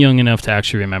 And I'm young enough to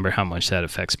actually remember how much that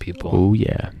affects people. Oh,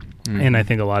 yeah. And I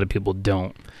think a lot of people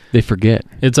don't. They forget.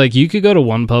 It's like you could go to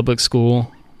one public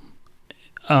school.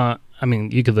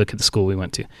 You could look at the school we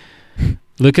went to.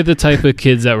 Look at the type of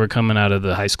kids that were coming out of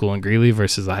the high school in Greeley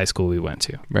versus the high school we went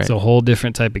to. Right. It's a whole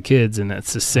different type of kids, and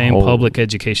it's the same public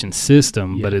education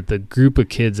system, but the group of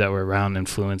kids that were around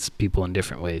influenced people in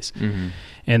different ways. Mm-hmm.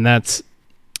 And that's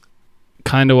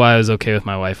kind of why I was okay with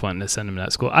my wife wanting to send him to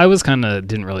that school. I was kind of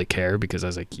didn't really care because I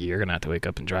was like, you're going to have to wake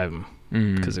up and drive him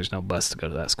because there's no bus to go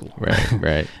to that school.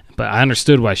 Right. But I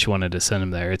understood why she wanted to send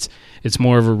him there. It's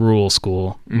more of a rural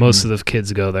school. Mm-hmm. Most of the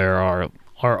kids go there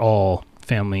are all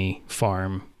family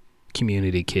farm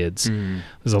community kids.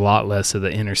 There's a lot less of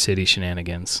the inner city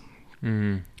shenanigans.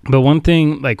 But one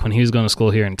thing, when he was going to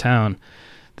school here in town,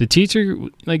 the teacher,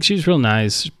 she's real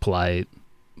nice, polite,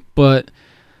 but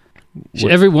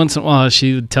every once in a while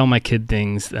she would tell my kid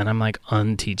things and I'm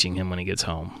unteaching him when he gets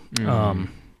home.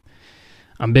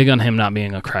 I'm big on him not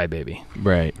being a crybaby.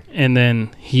 Right. And then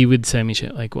he would send me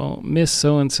shit like, well, Miss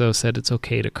So-and-so said it's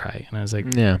okay to cry. And I was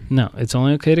like, Yeah. no, it's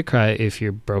only okay to cry if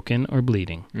you're broken or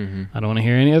bleeding. Mm-hmm. I don't want to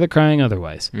hear any other crying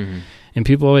otherwise. Mm-hmm. And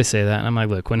people always say that. And I'm like,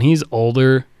 look, when he's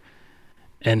older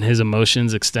and his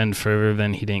emotions extend further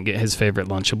than he didn't get his favorite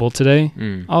Lunchable today,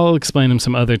 I'll explain him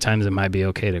some other times it might be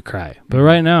okay to cry. But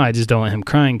right now, I just don't want him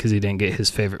crying because he didn't get his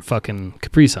favorite fucking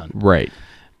Capri Sun. Right.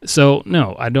 So,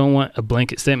 no, I don't want a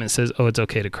blanket statement that says, oh, it's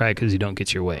okay to cry because you don't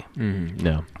get your way. Mm-hmm.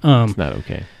 No, it's not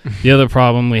okay. The other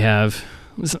problem we have,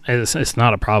 it's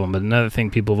not a problem, but another thing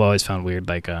people have always found weird,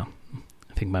 like I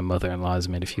think my mother-in-law has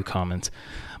made a few comments.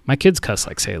 My kids cuss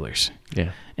like sailors.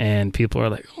 Yeah. And people are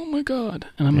like, oh, my God.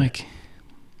 And I'm like,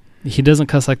 he doesn't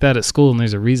cuss like that at school, and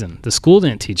there's a reason. The school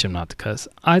didn't teach him not to cuss.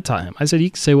 I taught him. I said, you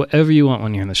can say whatever you want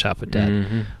when you're in the shop with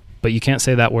Dad, but you can't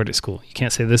say that word at school. You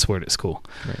can't say this word at school.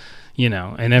 Right. You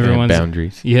know, and everyone's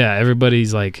boundaries. Yeah,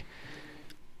 everybody's like,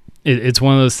 it's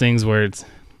one of those things where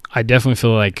I definitely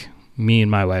feel like me and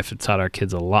my wife have taught our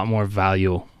kids a lot more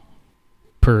value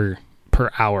per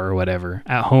hour or whatever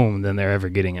at home than they're ever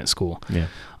getting at school. Yeah.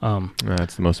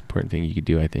 That's the most important thing you could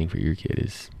do, I think, for your kid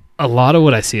is. A lot of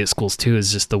what I see at schools too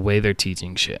is just the way they're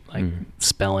teaching shit, like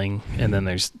spelling, and then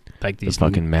there's like these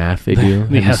fucking math they do.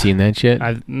 Have you seen that shit?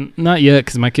 I've not yet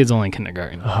because my kid's only in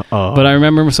kindergarten. But I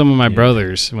remember some of my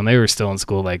brothers when they were still in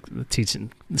school, like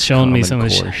showing me some of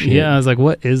the shit. Yeah, I was like,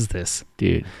 "What is this,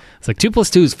 dude?" It's like 2 +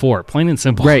 2 is 4, plain and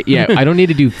simple. Right? Yeah, I don't need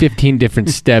to do 15 different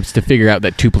steps to figure out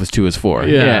that 2 + 2 is 4.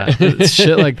 Yeah.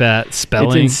 Shit like that.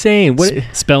 Spelling, it's insane.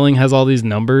 Spelling has all these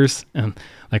numbers and.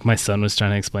 Like my son was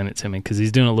trying to explain it to me because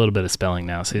he's doing a little bit of spelling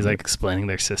now. So he's like explaining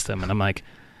their system. And I'm like,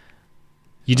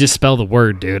 you just spell the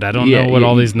word, dude. I don't know what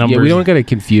all these numbers. Yeah, we don't got to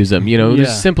confuse them. You know,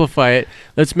 just simplify it.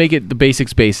 Let's make it the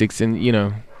basics. And, you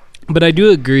know. But I do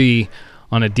agree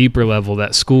on a deeper level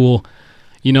that school,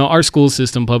 you know, our school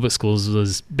system, public schools,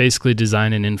 was basically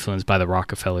designed and influenced by the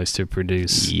Rockefellers to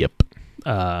produce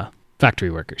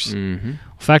factory workers. Mm-hmm.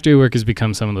 Factory workers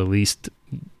become some of the least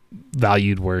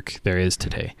valued work there is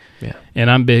today. Yeah.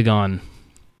 And I'm big on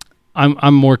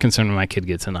I'm more concerned when my kid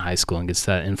gets into high school and gets to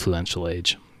that influential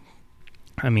age.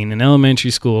 I mean, in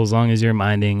elementary school, as long as you're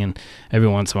minding, and every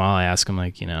once in a while I ask them,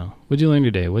 like, you know, what'd you learn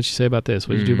today? What'd you say about this?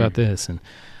 What'd you do about this? And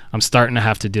I'm starting to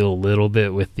have to deal a little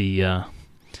bit with the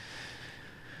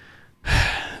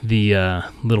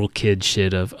little kid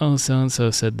shit of, oh,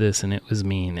 so-and-so said this and it was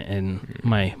mean. And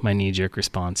my knee-jerk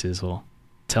response is, well,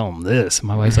 tell him this.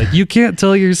 My wife's like, you can't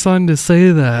tell your son to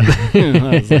say that.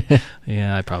 I was like,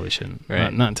 yeah, I probably shouldn't.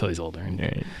 Right. Not until he's older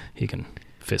and he can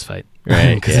fist fight.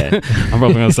 Right. Yeah. I'm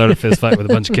probably going to start a fist fight with a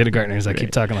bunch of kindergartners that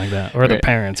keep talking like that. Or their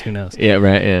parents, who knows. Yeah,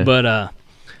 right, yeah. But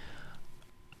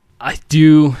I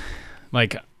do,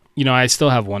 like, you know, I still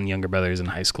have one younger brother who's in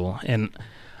high school. And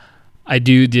I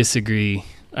do disagree.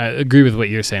 I agree with what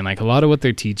you're saying. Like, a lot of what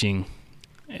they're teaching,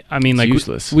 I mean, it's like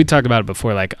useless. We talked about it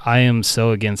before. Like, I am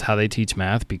so against how they teach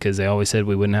math because they always said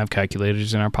we wouldn't have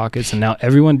calculators in our pockets, and now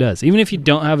everyone does. Even if you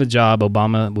don't have a job,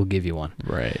 Obama will give you one.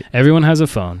 Right. Everyone has a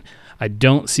phone. I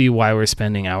don't see why we're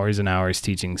spending hours and hours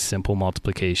teaching simple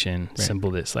multiplication,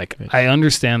 simple this. Like, I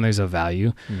understand there's a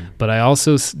value, but I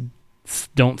also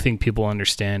don't think people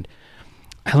understand.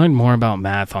 I learned more about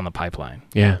math on the pipeline.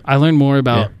 Yeah. I learned more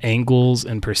about angles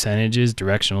and percentages,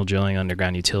 directional drilling,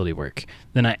 underground utility work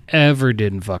than I ever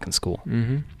did in fucking school.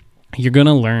 Mm-hmm. You're going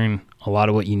to learn a lot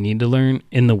of what you need to learn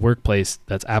in the workplace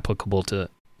that's applicable to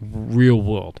real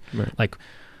world. Right. Like,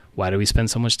 why do we spend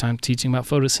so much time teaching about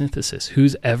photosynthesis?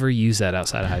 Who's ever used that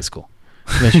outside of high school?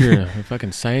 Unless you're a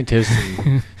fucking scientist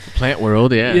in the plant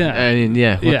world, what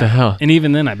the hell? And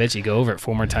even then, I bet you go over it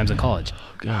 4 more times in college.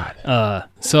 Oh, God.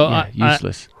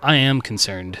 Useless. I am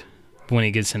concerned when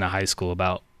he gets into high school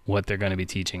about what they're going to be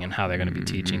teaching and how they're going to be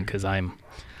teaching, because I'm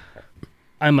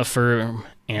a firm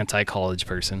anti-college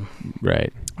person.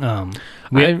 Right. I'm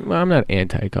not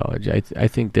anti-college. I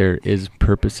think there is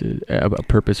a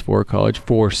purpose for college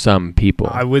for some people.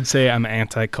 I would say I'm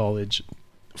anti-college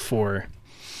for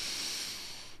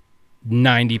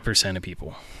 90% of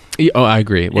people. Oh, I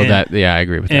agree. Well, I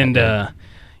agree with that. And,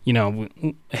 you know,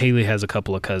 Haley has a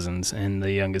couple of cousins, and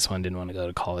the youngest one didn't want to go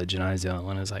to college, and I was the only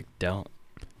one who was like, don't.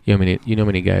 You know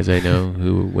many guys I know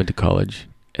who went to college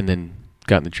and then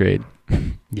got in the trade?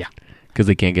 Yeah. Because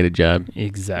they can't get a job.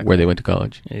 Exactly. Where they went to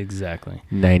college. Exactly.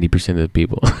 90% of the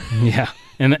people. Yeah.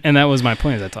 And that was my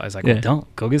point. I was like, well,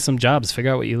 don't. Go get some jobs.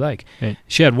 Figure out what you like. Right.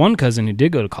 She had one cousin who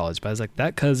did go to college, but I was like,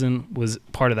 that cousin was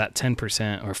part of that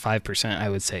 10% or 5%, I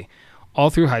would say. All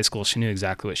through high school, she knew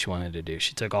exactly what she wanted to do.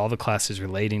 She took all the classes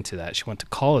relating to that. She went to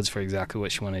college for exactly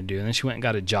what she wanted to do, and then she went and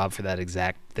got a job for that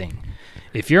exact thing.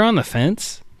 If you're on the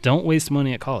fence, don't waste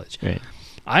money at college. Right.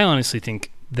 I honestly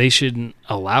think they shouldn't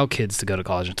allow kids to go to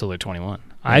college until they're 21.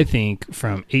 I think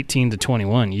from 18 to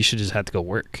 21, you should just have to go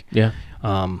work. Yeah.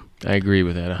 I agree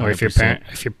with that 100%. Or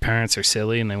if your parents are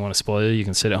silly and they want to spoil you, you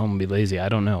can sit at home and be lazy. I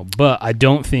don't know. But I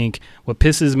don't think what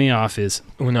pisses me off is...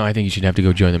 Well, no, I think you should have to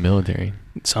go join the military.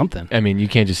 Something. I mean, you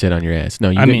can't just sit on your ass. No,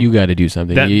 you got to do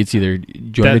something. It's either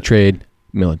join the trade,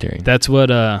 military. That's what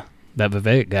that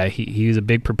Vivek guy, he was a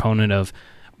big proponent of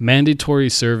mandatory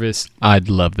service. I'd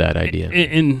love that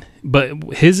idea.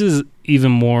 But his is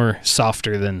even more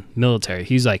softer than military.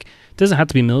 He's like, it doesn't have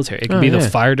to be military. It could be the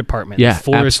fire department, the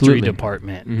forestry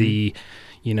department,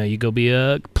 you go be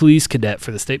a police cadet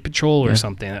for the state patrol or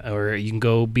something, or you can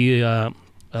go be a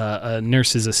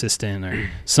nurse's assistant or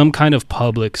some kind of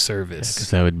public service.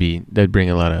 Because that'd bring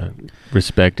a lot of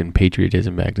respect and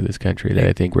patriotism back to this country that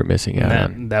I think we're missing out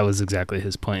on. That was exactly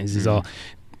his point. He's all,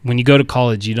 when you go to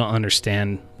college, you don't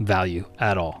understand value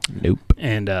at all. Nope.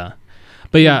 And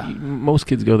but yeah, most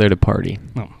kids go there to party.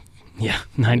 Oh, yeah,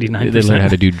 99%. They learn how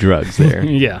to do drugs there.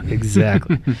 Yeah,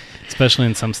 exactly. Especially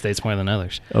in some states more than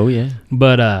others. Oh yeah.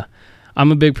 But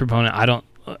I'm a big proponent.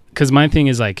 Because my thing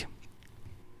is like,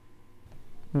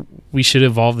 we should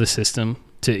evolve the system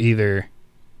to either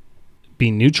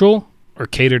be neutral or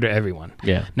cater to everyone.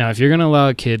 Yeah. Now, if you're going to allow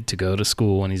a kid to go to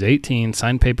school when he's 18,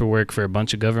 sign paperwork for a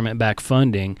bunch of government-backed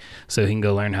funding so he can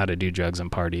go learn how to do drugs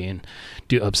and party and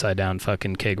do upside-down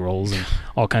fucking keg rolls and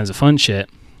all kinds of fun shit,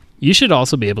 you should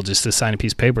also be able just to sign a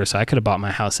piece of paper so I could have bought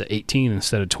my house at 18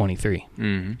 instead of 23.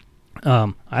 Mm-hmm.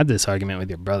 I had this argument with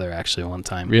your brother actually one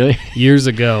time. Really? Years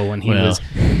ago when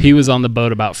he was on the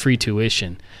boat about free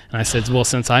tuition. And I said, well,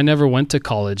 since I never went to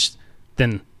college,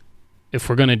 then if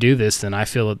we're going to do this, then I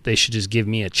feel that they should just give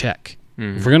me a check.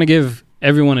 Mm-hmm. If we're going to give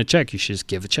everyone a check, you should just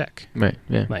give a check. Right,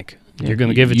 yeah. Like, you're going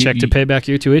to give a check to pay back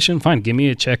your tuition? Fine, give me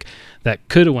a check that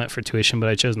could have went for tuition, but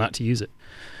I chose not to use it.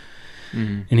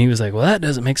 Mm-hmm. And he was like, well, that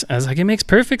doesn't make sense. I was like, it makes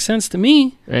perfect sense to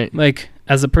me. Right. Like,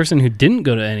 as a person who didn't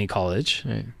go to any college,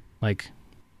 right.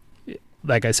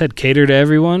 Like I said, cater to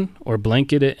everyone or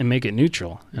blanket it and make it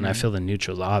neutral. And I feel the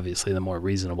neutral is obviously the more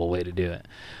reasonable way to do it.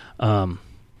 But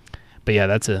yeah,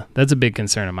 that's a big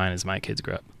concern of mine as my kids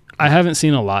grow up. I haven't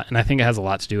seen a lot, and I think it has a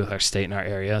lot to do with our state and our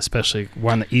area, especially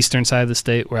we're on the eastern side of the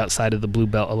state. We're outside of the Blue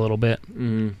Belt a little bit.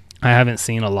 I haven't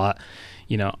seen a lot.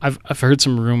 You know, I've heard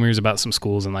some rumors about some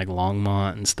schools in like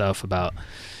Longmont and stuff about,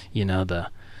 you know, the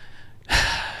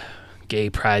gay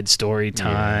pride story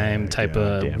time type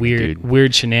of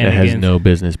weird shenanigans. That has no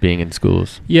business being in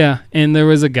schools. Yeah, and there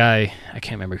was a guy, I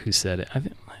can't remember who said it. I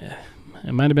think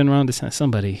it might have been Ron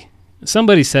DeSantis.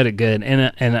 Somebody said it good,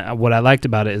 and what I liked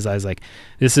about it is I was like,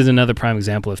 this is another prime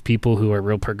example of people who are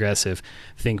real progressive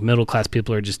think middle class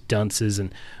people are just dunces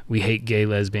and we hate gay,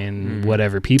 lesbian,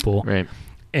 whatever people. Right.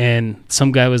 And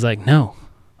some guy was like, no,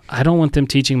 I don't want them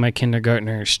teaching my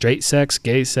kindergartner straight sex,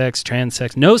 gay sex, trans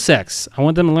sex, no sex. I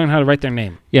want them to learn how to write their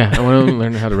name. Yeah, I want them to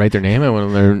learn how to write their name. I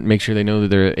want to make sure they know that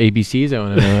they're ABCs. I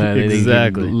want to know how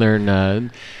exactly. they can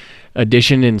learn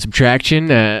addition and subtraction.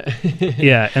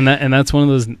 Yeah, and that's one of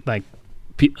those like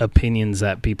opinions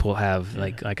that people have.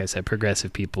 Like I said,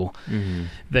 progressive people. Mm-hmm.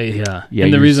 They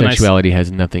and the reason sexuality has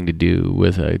nothing to do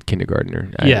with a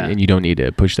kindergartner. Yeah, and you don't need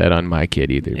to push that on my kid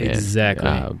either. Man. Exactly.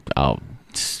 I'll.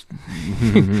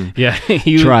 Yeah,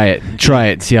 try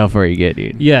it. See how far you get,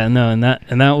 dude. Yeah, no,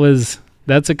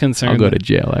 that's a concern. I'll go to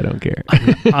jail. I don't care.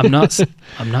 I'm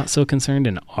not so concerned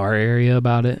in our area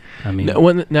about it. I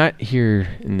mean, not here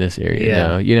in this area. Yeah,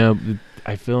 no. You know,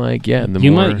 I feel like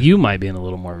you might be in a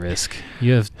little more risk.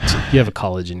 You have a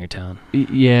college in your town.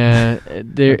 Yeah,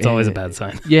 it's always a bad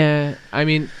sign. Yeah, I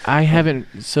mean, I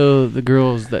haven't. So the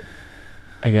girls that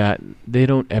I got, they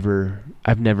don't ever.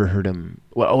 I've never heard them.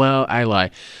 Well, I lie.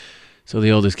 So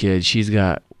the oldest kid, she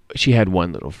had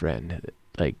one little friend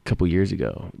like a couple years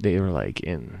ago. They were like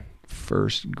in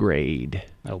first grade.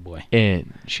 Oh boy.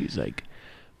 And she's like,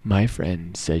 my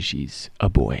friend says she's a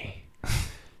boy.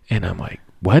 And I'm like,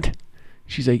 what?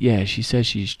 She's like, yeah, she says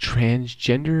she's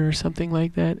transgender or something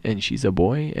like that. And she's a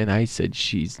boy. And I said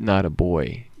she's not a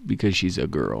boy because she's a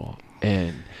girl.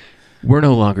 And we're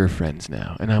no longer friends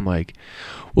now. And I'm like,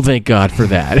 well, thank God for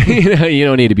that. You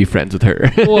don't need to be friends with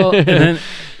her. Well, and then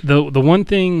the one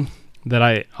thing that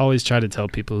I always try to tell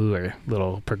people who are a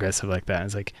little progressive like that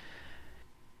is like,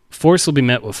 force will be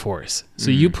met with force.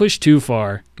 So you push too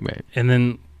far, right, and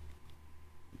then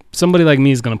somebody like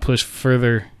me is going to push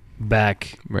further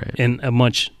back in a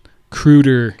much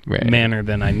cruder manner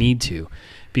than I need to.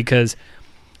 Because,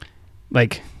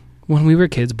 like, when we were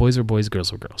kids, boys were boys,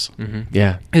 girls were girls. Mm-hmm.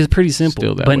 Yeah. It's pretty simple.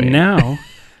 Still that but way. now,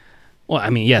 Well, I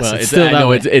mean, yes, Well, it's still that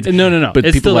way. No. But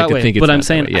it's people still like that to way. think it's But I'm not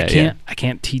saying that way. I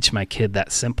can't teach my kid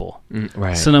that simple.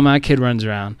 Right. So now my kid runs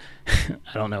around.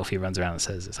 I don't know if he runs around and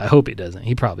says this. I hope he doesn't.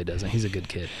 He probably doesn't. He's a good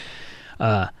kid.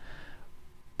 But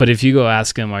if you go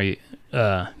ask him, "Are you?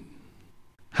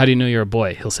 How do you know you're a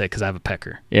boy?" He'll say, "Because I have a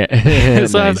pecker." Yeah.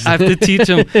 So Nice. I have to teach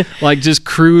him like just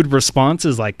crude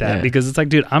responses like that Yeah. because it's like,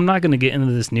 dude, I'm not going to get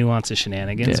into this nuance of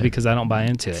shenanigans Yeah. because I don't buy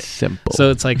into it. Simple. So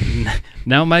it's like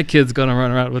now my kid's going to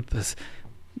run around with this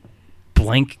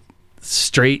blank,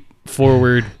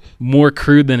 straightforward, more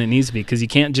crude than it needs to be because you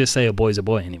can't just say a boy's a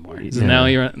boy anymore. So now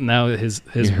his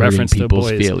You're reference to a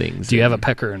people's boy is, feelings. do you have a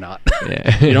pecker or not?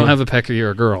 Yeah. You don't have a pecker, you're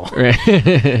a girl. Right.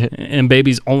 And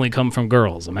babies only come from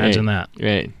girls. Imagine that.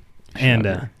 Right. And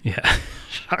Shocker. yeah,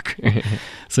 shocker.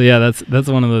 So yeah, that's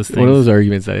one of those things. One of those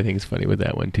arguments that I think is funny with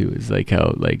that one too is like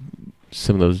how like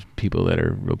some of those people that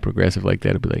are real progressive like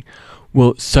that will be like,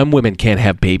 well, some women can't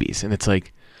have babies, and it's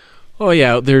like, oh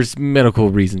yeah, there's medical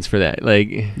reasons for that. Like,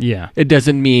 Yeah. it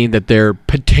doesn't mean that they're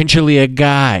potentially a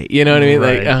guy. You know what I mean?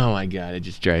 Right. Like, oh my god, it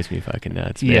just drives me fucking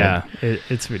nuts. Man. Yeah,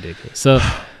 it's ridiculous. So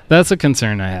that's a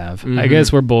concern I have. I Mhm.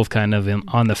 guess we're both kind of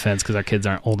on the fence because our kids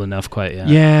aren't old enough quite yet.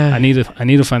 Yeah. I need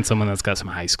to find someone that's got some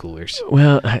high schoolers.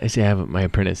 Well, I see. I have my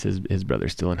apprentice. His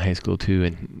brother's still in high school too,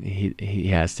 and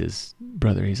he asked his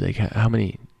brother. He's like, "How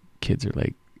many kids are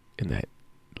like in that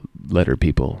letter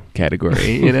people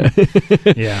category?" You know?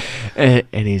 Yeah.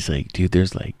 And he's like, "Dude,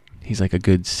 he's like a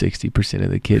good 60% of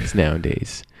the kids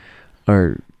nowadays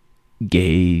are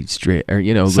gay, straight, or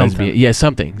Something. lesbian. Yeah,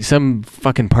 some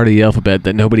fucking part of the alphabet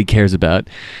that nobody cares about.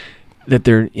 That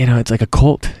they're, it's like a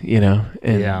cult, And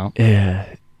Yeah.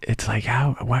 it's like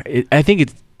why? I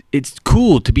think it's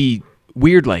cool to be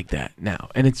weird like that now,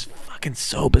 and it's fucking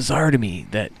so bizarre to me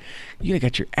that you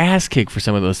got your ass kicked for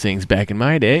some of those things back in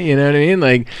my day. You know what I mean?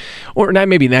 Like, or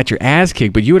not your ass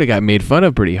kicked, but you would have got made fun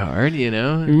of pretty hard.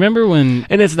 Remember when?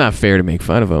 And it's not fair to make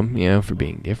fun of them, for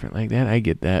being different like that. I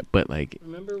get that, but like,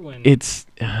 it's.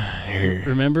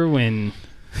 Remember when?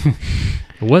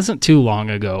 It wasn't too long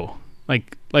ago.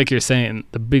 Like you're saying,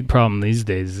 the big problem these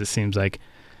days is it seems like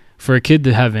for a kid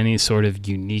to have any sort of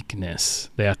uniqueness,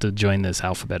 they have to join this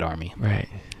alphabet army. Right.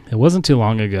 It wasn't too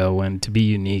long ago when to be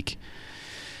unique,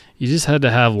 you just had to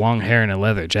have long hair and a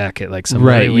leather jacket, like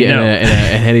somebody we know.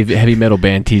 And a heavy metal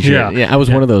band T-shirt. I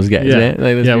was one of those guys. Man.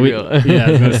 Like, let's be real.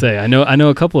 I was gonna say, I know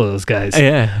a couple of those guys.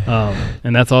 Yeah.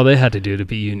 And that's all they had to do to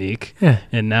be unique. Yeah.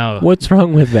 And now, what's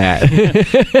wrong with that?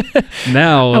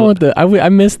 now I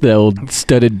miss the old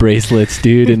studded bracelets,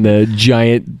 dude, and the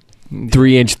giant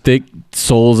 3-inch thick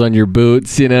soles on your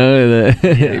boots.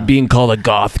 Being called a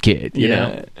goth kid. You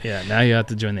know. Yeah. Now you have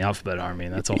to join the alphabet army,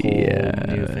 and that's a whole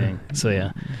new thing. So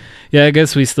yeah. I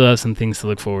guess we still have some things to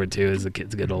look forward to as the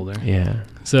kids get older. Yeah.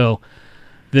 So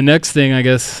the next thing, I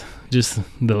guess, just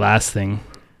the last thing,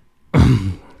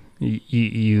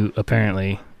 you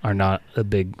apparently are not a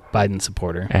big Biden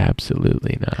supporter.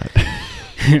 Absolutely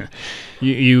not.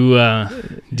 You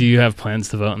do you have plans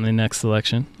to vote in the next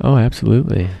election? Oh,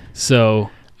 absolutely.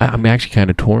 So I'm actually kind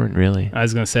of torn, really. I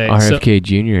was gonna say RFK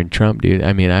Jr. and Trump, dude.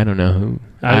 I mean, I don't know who.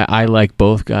 I like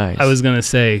both guys. I was gonna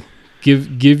say,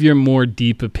 give your more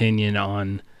deep opinion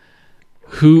on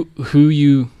who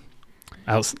you.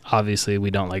 Obviously, we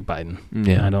don't like Biden.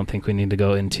 Yeah. I don't think we need to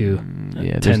go into.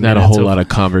 There's not a whole lot of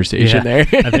conversation there.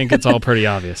 I think it's all pretty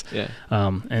obvious. Yeah.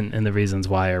 And the reasons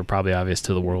why are probably obvious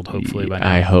to the world. Hopefully by now.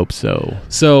 I hope so.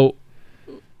 So,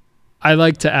 I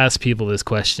like to ask people this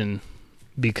question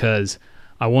because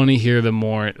I want to hear the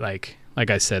more like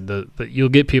I said, the you'll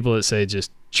get people that say just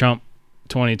Trump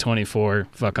 2024,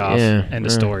 fuck off, end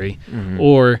of story,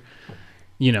 or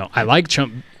I like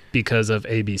Trump because of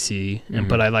ABC,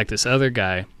 but I like this other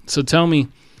guy. So tell me,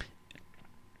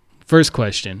 first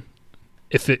question,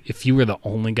 if you were the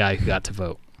only guy who got to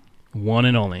vote, one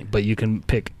and only, but you can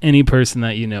pick any person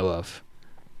that you know of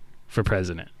for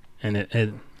president,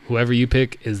 and whoever you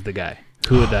pick is the guy,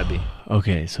 who would that be?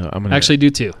 Okay, so I'm gonna actually do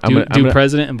two. Do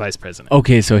president and vice president.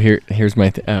 Okay, so here's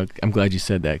my. I'm glad you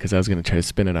said that because I was gonna try to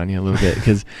spin it on you a little bit.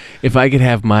 Because if I could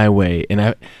have my way, and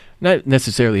I not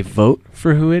necessarily vote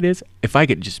for who it is, if I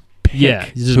could just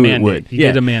pick just who mandate. it would, you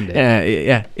get a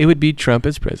mandate. It would be Trump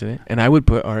as president, and I would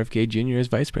put RFK Jr. as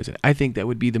vice president. I think that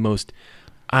would be the most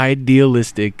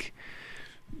idealistic,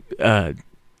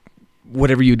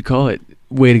 whatever you'd call it,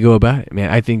 way to go about it, man.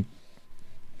 I think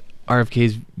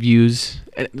RFK's views,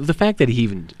 and the fact that he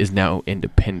even is now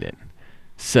independent,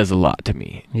 says a lot to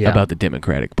me about the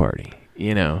Democratic Party,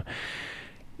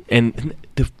 And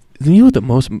you know what the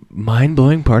most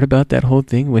mind-blowing part about that whole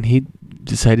thing, when he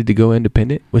decided to go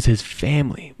independent was his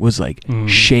family was like,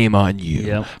 shame on you.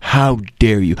 Yep. How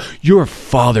dare you? Your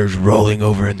father's rolling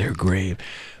over in their grave.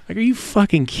 Like, are you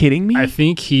fucking kidding me? I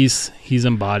think he's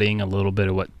embodying a little bit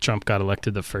of what Trump got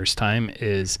elected the first time.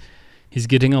 Is he's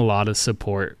getting a lot of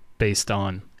support based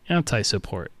on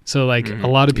anti-support. So like a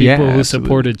lot of people who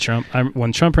supported Trump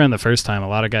when Trump ran the first time, a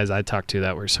lot of guys I talked to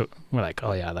that were like,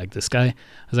 oh yeah, I like this guy. I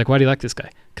was like, why do you like this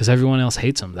guy? Because everyone else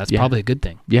hates him. That's probably a good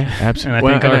thing. Yeah,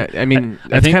 absolutely. And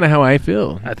that's kind of how I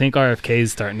feel. I think RFK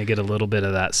is starting to get a little bit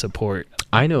of that support.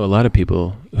 I know a lot of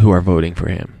people who are voting for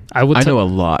him. I know a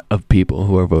lot of people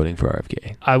who are voting for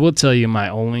RFK. I will tell you my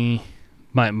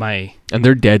and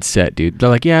they're dead set, dude. They're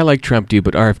like, yeah, I like Trump, dude,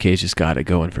 but RFK's just got it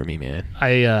going for me, man.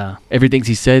 Everything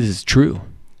he says is true.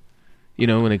 You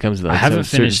know, when it comes to like, I haven't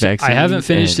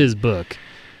finished his book,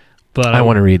 but I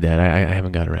want to read that. I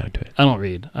haven't got around to it. I don't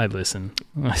read. I listen.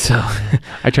 So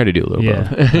I try to do a little both.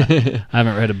 I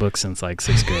haven't read a book since like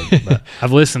 6th grade, but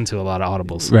I've listened to a lot of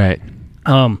audibles. Right.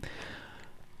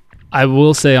 I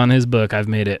will say on his book, I've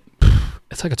made it.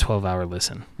 It's like a 12-hour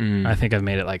listen. I think I've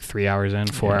made it like 3 hours in,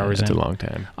 4 hours in. That's a long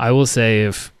time. I will say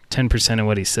if 10% of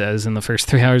what he says in the first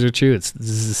 3 hours are true, this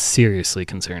is seriously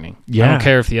concerning. Yeah. I don't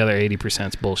care if the other 80%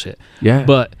 is bullshit. Yeah.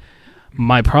 But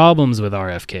my problems with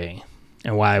RFK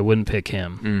and why I wouldn't pick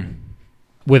him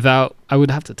I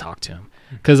would have to talk to him.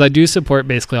 Because I do support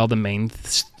basically all the main...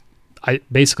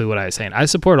 basically what I was saying. I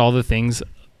support all the things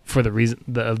for the reason...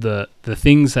 the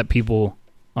things that people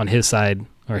on his side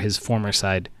or his former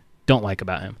side don't like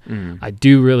about him. I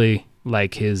do really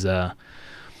like his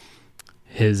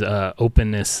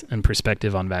openness and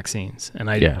perspective on vaccines, and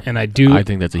I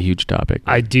think that's a huge topic.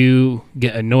 I do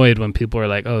get annoyed when people are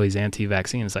like, "Oh, he's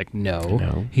anti-vaccine." It's like,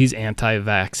 no. He's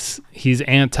anti-vax. He's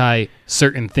anti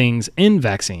certain things in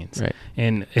vaccines, right?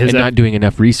 And not doing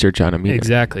enough research on them either.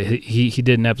 Exactly. He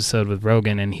did an episode with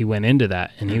Rogan, and he went into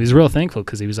that, and he was real thankful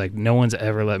because he was like, "No one's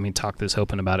ever let me talk this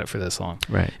open about it for this long."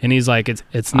 Right. And he's like,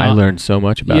 "It's not." I learned so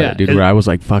much about it, dude. Where I was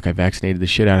like, "Fuck, I vaccinated the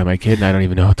shit out of my kid, and I don't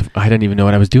even know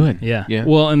what I was doing." Yeah.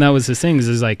 Well, and that was his thing.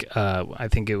 Is like, I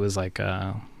think it was like,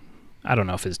 I don't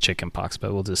know if it's chicken pox,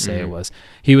 but we'll just say it was.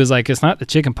 He was like, it's not the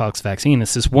chicken pox vaccine.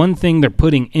 It's this one thing they're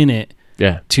putting in it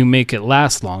to make it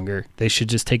last longer. They should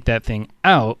just take that thing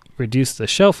out, reduce the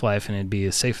shelf life, and it'd be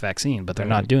a safe vaccine. But they're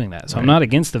not doing that. So I'm not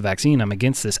against the vaccine. I'm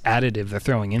against this additive they're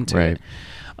throwing into it.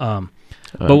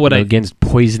 But what against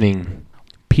poisoning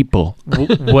people.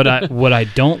 what I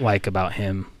don't like about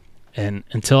him. And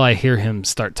until I hear him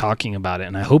start talking about it,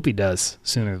 and I hope he does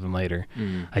sooner than later,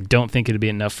 I don't think it'd be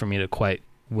enough for me to quite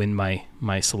win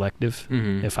my selective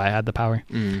if I had the power.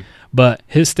 But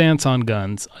his stance on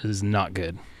guns is not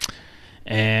good.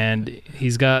 And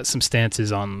he's got some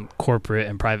stances on corporate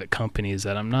and private companies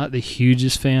that I'm not the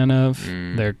hugest fan of.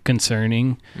 They're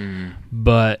concerning.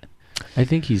 But I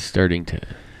think he's starting to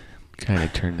kind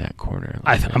of turn that corner.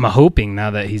 I'm hoping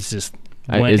now that he's just...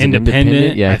 Went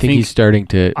independent. Yeah, I think he's starting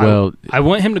to. I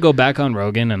want him to go back on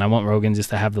Rogan, and I want Rogan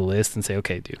just to have the list and say,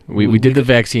 "Okay, dude, we did the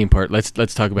vaccine part. Let's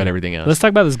talk about everything else. Let's talk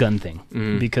about this gun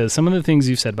thing because some of the things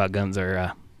you've said about guns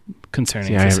are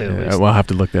concerning." Well, I'll have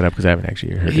to look that up because I haven't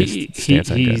actually heard his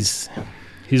stance on guns.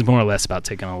 He's more or less about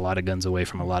taking a lot of guns away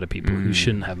from a lot of people who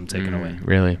shouldn't have them taken away.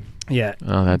 Really? Yeah.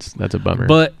 Oh, that's a bummer.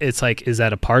 But it's like, is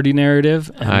that a party narrative?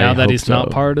 And now that he's not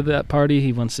part of that party,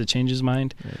 he wants to change his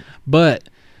mind. Right. But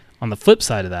on the flip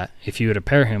side of that, if you were to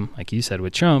pair him, like you said,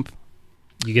 with Trump,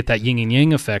 you get that yin and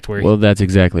yang effect where... Well, that's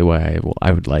exactly why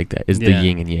I would like that, is the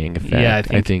yin and yang effect. Yeah,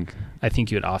 I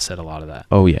think you would offset a lot of that.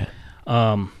 Oh, yeah.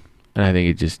 And I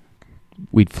think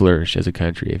we'd flourish as a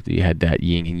country if you had that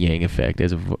yin and yang effect.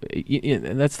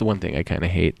 And that's the one thing I kind of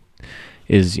hate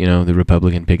is, the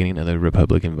Republican picking another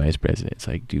Republican vice president. It's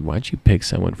like, dude, why don't you pick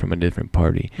someone from a different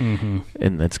party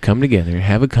and let's come together,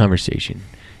 have a conversation.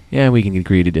 Yeah, we can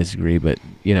agree to disagree, but,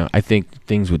 I think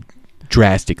things would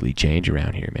drastically change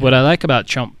around here, man. What I like about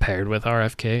Trump paired with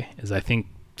RFK is I think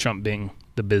Trump being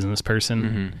the business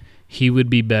person, he would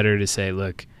be better to say,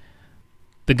 look,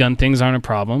 the gun things aren't a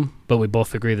problem, but we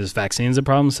both agree this vaccine's a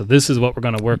problem, so this is what we're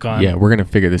going to work on. Yeah, we're going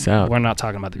to figure this out. We're not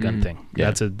talking about the gun thing.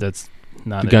 Yeah. That's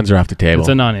not... The guns are off the table. It's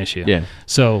a non-issue. Yeah.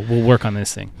 So we'll work on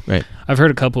this thing. Right. I've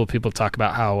heard a couple of people talk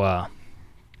about how...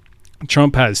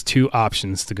 Trump has two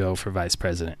options to go for vice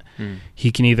president. He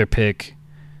can either pick...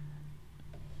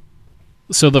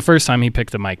 So the first time he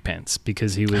picked the Mike Pence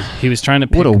because he was trying to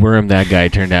pick... What a worm that guy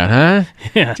turned out, huh?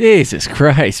 Yeah. Jesus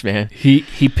Christ, man. He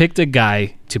picked a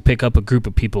guy to pick up a group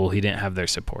of people he didn't have their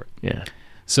support. Yeah.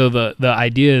 So the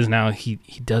idea is now he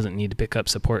doesn't need to pick up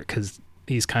support because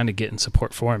he's kind of getting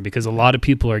support for him because a lot of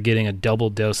people are getting a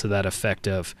double dose of that effect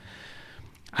of,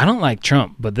 I don't like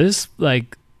Trump, but this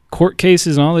court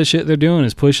cases and all this shit they're doing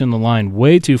is pushing the line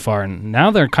way too far. And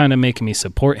now they're kind of making me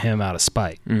support him out of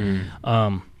spite.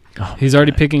 He's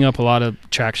already picking up a lot of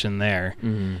traction there.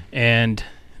 And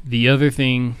the other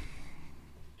thing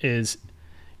is,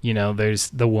 you know, there's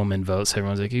the woman votes.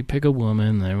 Everyone's like, you pick a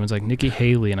woman. And everyone's like, Nikki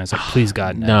Haley. And I was like, please,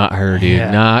 God, no. Not her, dude.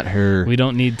 Yeah. Not her. We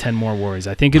don't need 10 more wars.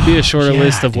 I think it'd be a shorter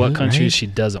list of what countries she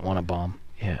doesn't want to bomb.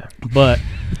 Yeah. But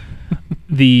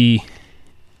the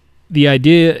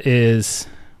idea is,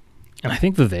 and I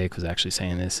think Vivek was actually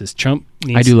saying this, is Trump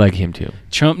needs... I do like him, too.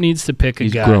 Trump needs to pick a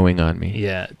guy... He's growing on me.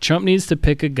 Yeah. Trump needs to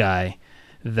pick a guy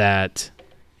that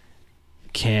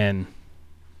can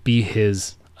be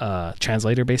his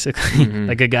translator, basically.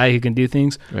 Like a guy who can do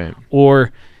things. Right.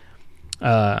 Or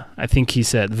I think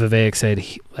Vivek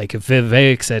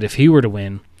said, if he were to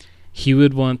win, he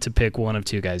would want to pick one of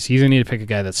two guys. You either need to pick a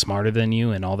guy that's smarter than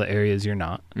you in all the areas you're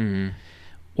not,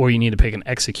 or you need to pick an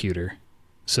executor.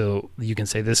 So you can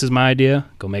say, this is my idea,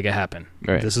 go make it happen.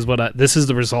 Right. This is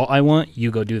the result I want,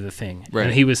 you go do the thing. Right.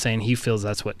 And he was saying he feels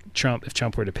that's what if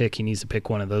Trump were to pick, he needs to pick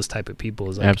one of those type of people.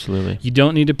 Is like, absolutely. You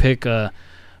don't need to pick a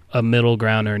middle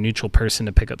ground or a neutral person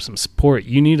to pick up some support.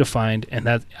 You need to find, and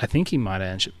that I think he might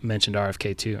have mentioned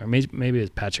RFK too, or maybe it was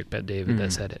Patrick Bet-David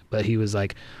that said it, but he was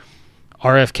like,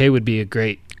 RFK would be a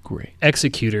great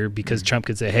executor because Trump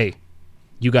could say, hey,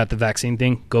 you got the vaccine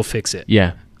thing, go fix it.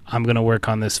 Yeah. I'm going to work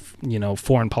on this,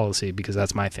 foreign policy because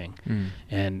that's my thing.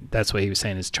 And that's what he was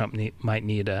saying is Trump might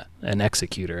need an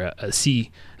executor, a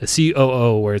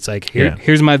COO where it's like,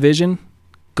 here's my vision,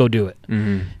 go do it.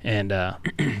 And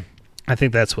I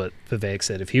think that's what Vivek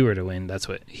said. If he were to win, that's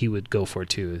what he would go for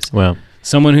too, is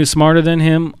someone who's smarter than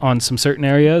him on some certain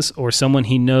areas or someone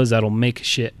he knows that'll make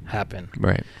shit happen.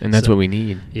 Right. And that's what we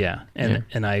need. Yeah.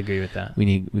 And I agree with that.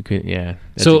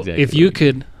 So exactly if you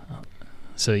could...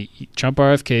 So Trump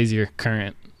RFK is your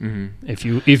current. If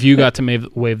you got to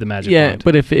wave the magic wand.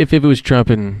 But if it was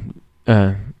Trump and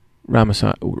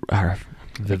Ramaswamy,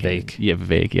 Vivek.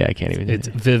 Vivek. Yeah, I can't even. It's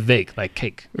Vivek, like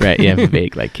cake. Right. Yeah,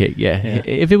 Vivek, like cake. Yeah.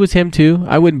 If it was him too,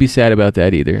 I wouldn't be sad about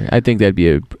that either. I think that'd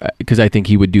be because I think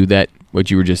he would do that. What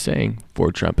you were just saying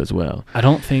for Trump as well. I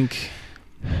think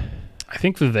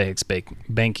Vivek's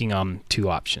banking on two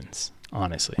options.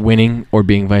 Honestly, winning or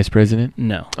being vice president.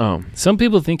 No. Some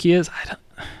people think he is.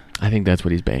 I think that's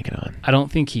what he's banking on. I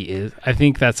don't think he is. I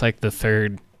think that's like the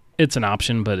third. It's an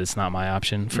option, but it's not my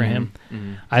option for him.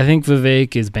 I think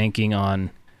Vivek is banking on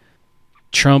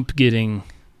Trump getting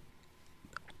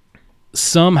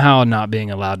somehow not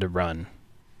being allowed to run,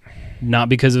 not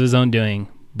because of his own doing,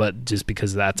 but just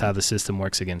because that's how the system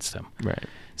works against him. Right.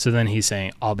 So then he's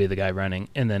saying, I'll be the guy running,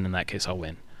 and then in that case, I'll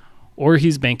win. Or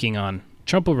he's banking on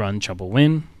Trump will run, Trump will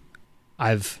win.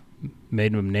 I've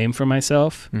made a name for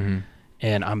myself,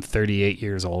 and I'm 38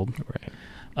 years old.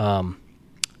 Right.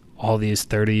 All these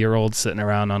 30-year-olds sitting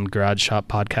around on Garage Shop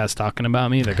podcast talking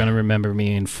about me, they're going to remember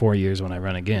me in 4 years when I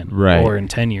run again. Right. Or in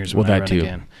 10 years when I run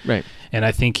again. Right. And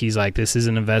I think he's like, this is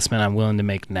an investment I'm willing to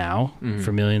make now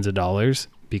for millions of dollars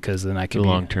because then I could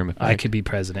long-term effect. I could be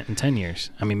president in 10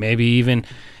 years. I mean, maybe even...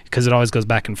 Because it always goes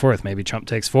back and forth. Maybe Trump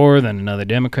takes 4, then another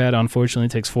Democrat, unfortunately,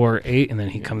 takes 4 or 8, and then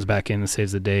he comes back in and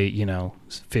saves the day,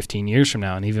 15 years from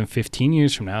now. And even 15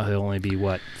 years from now, he'll only be,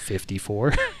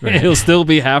 54? Right. He'll still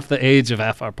be half the age of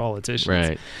half our politicians.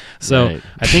 Right. So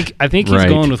I think he's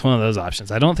going with one of those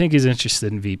options. I don't think he's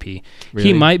interested in VP. Really?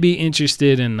 He might be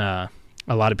interested in...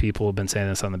 a lot of people have been saying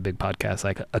this on the big podcast,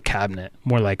 like a cabinet,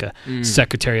 more like a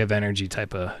Secretary of Energy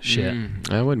type of shit.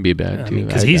 That wouldn't be bad, too.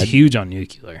 Because he's huge on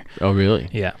nuclear. Oh, really?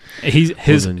 Yeah. His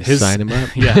sign him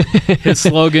up. Yeah. His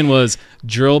slogan was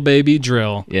drill, baby,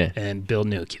 drill, and build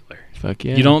nuclear. Fuck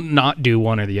yeah. You don't not do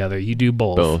one or the other. You do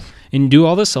both. And do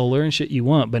all the solar and shit you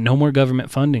want, but no more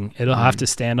government funding. It'll have to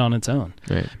stand on its own.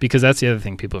 Right. Because that's the other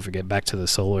thing people forget. Back to the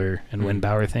solar and wind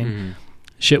power thing.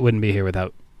 Shit wouldn't be here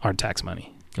without our tax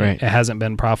money. Right. It hasn't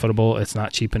been profitable. It's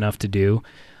not cheap enough to do.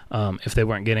 If they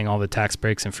weren't getting all the tax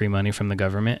breaks and free money from the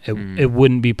government, it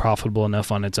wouldn't be profitable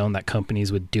enough on its own that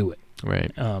companies would do it. Right.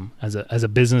 As a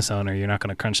business owner, you're not going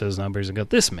to crunch those numbers and go,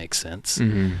 this makes sense.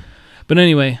 But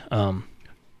anyway,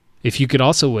 if you could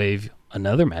also wave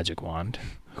another magic wand,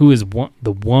 who is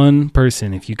the one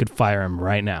person, if you could fire him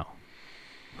right now,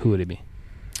 who would it be?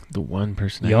 The one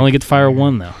person. You only get to fire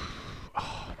one, though.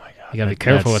 You got to be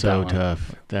careful with that one. That's so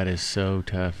tough. That is so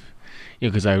tough.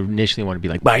 Because I initially want to be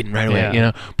like Biden right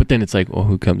away, But then it's like, well,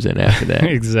 who comes in after that?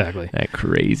 Exactly. That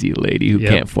crazy lady who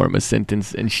can't form a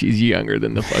sentence, and she's younger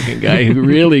than the fucking guy who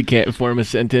really can't form a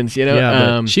sentence,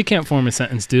 Yeah, but she can't form a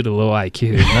sentence due to low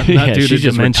IQ, not due to she's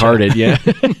just dementia.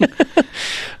 retarded,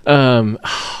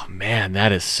 oh, man,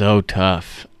 that is so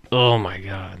tough. Oh, my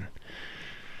God.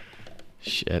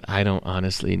 Shit, I don't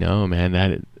honestly know,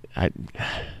 man.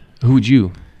 Who would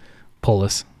you?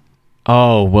 Polis.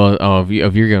 Oh, well,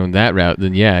 if you're going that route,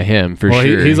 then yeah, him for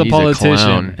sure. He's a politician.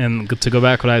 clown. And to go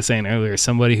back what I was saying earlier,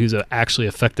 somebody who's actually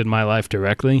affected my life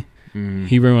directly.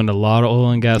 He ruined a lot of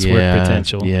oil and gas work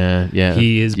potential. Yeah.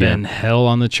 He has been hell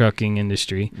on the trucking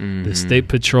industry. The state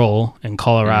patrol in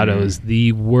Colorado is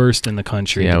the worst in the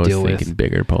country to deal with. I was thinking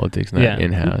bigger politics, not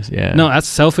in-house. Yeah. No, that's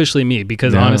selfishly me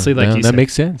because honestly, you said, that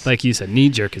makes sense. Like you said,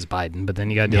 knee-jerk is Biden, but then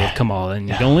you got to deal with Kamala, and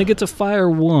you only get to fire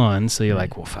one, so you're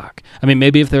like, well, fuck. I mean,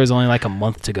 maybe if there was only like a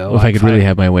month to go. Well, if I could really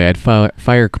have my way, I'd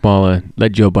fire Kamala,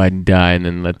 let Joe Biden die, and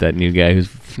then let that new guy who's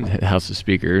House of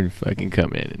Speaker fucking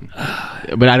come in.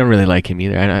 But I don't really like him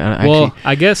either.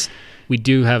 I guess we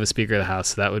do have a Speaker of the House,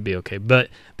 so that would be okay. But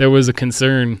there was a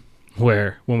concern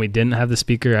where when we didn't have the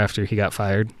Speaker after he got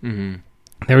fired,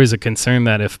 there was a concern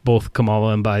that if both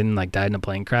Kamala and Biden like died in a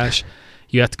plane crash,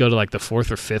 you have to go to like the fourth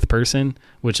or fifth person,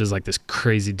 which is like this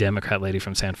crazy Democrat lady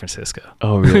from San Francisco.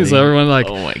 Oh, really? So everyone like,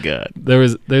 oh my God.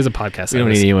 There's a podcast. We don't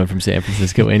need anyone from San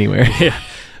Francisco anywhere. Yeah,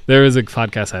 there was a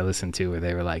podcast I listened to where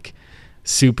they were like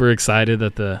super excited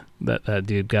that that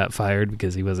dude got fired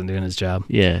because he wasn't doing his job.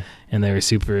 Yeah. And they were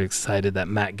super excited that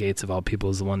Matt Gaetz of all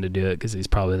people is the one to do it because he's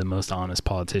probably the most honest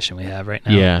politician we have right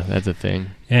now. Yeah, that's a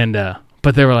thing. And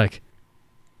but they were like,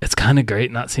 it's kind of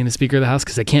great not seeing a Speaker of the House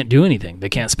because they can't do anything. They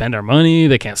can't spend our money.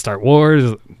 They can't start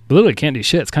wars. Literally can't do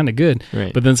shit. It's kind of good.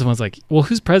 Right. But then someone's like, well,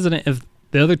 who's president if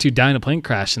the other two die in a plane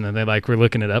crash? And then they like, we're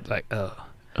looking it up like,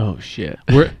 oh shit.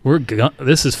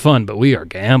 This is fun, but we are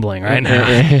gambling right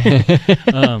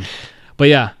now. But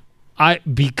yeah,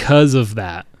 because of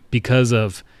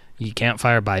you can't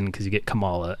fire Biden because you get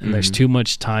Kamala, and there's too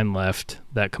much time left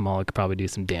that Kamala could probably do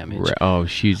some damage. Right. Oh,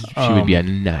 she would be a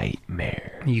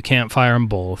nightmare. You can't fire them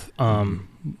both.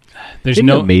 There's Isn't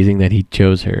it amazing that he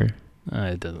chose her?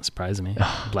 It doesn't surprise me.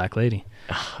 Black lady.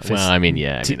 Well, I mean,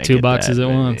 yeah. Two boxes at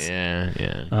once.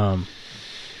 Yeah.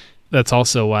 That's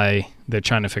also why they're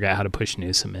trying to figure out how to push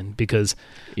Newsom in because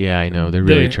I know they're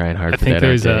really trying hard for that. I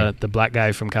think there's the black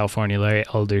guy from California, Larry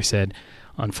Elder, said,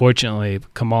 unfortunately,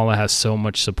 Kamala has so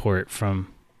much support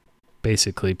from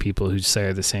basically people who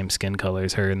share the same skin color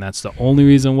as her, and that's the only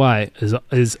reason why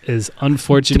is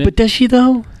unfortunate. But does she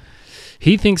though?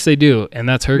 He thinks they do, and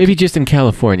that's her. Maybe just in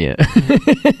California.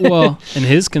 Well, and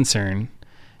his concern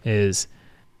is.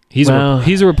 He's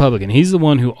a Republican. He's the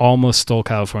one who almost stole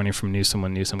California from Newsom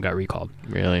when Newsom got recalled.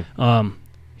 Really?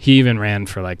 He even ran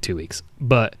for like 2 weeks.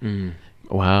 But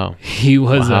wow, he's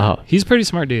a pretty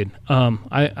smart dude.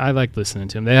 I like listening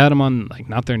to him. They had him on like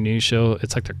not their news show.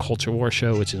 It's like their Culture War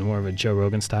show, which is more of a Joe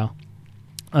Rogan style.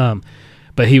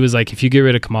 But he was like, if you get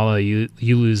rid of Kamala, you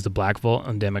lose the black vote,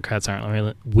 and Democrats aren't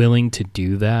really willing to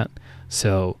do that.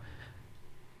 So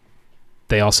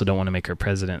they also don't want to make her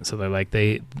president, so they're like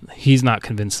he's not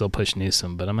convinced they'll push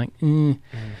Newsom. But I'm like,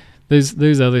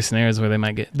 there's other scenarios where they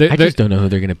might get. I just don't know who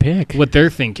they're gonna pick. What they're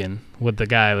thinking, what the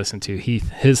guy I listened to,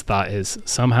 his thought is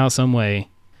somehow, some way,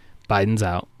 Biden's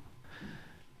out.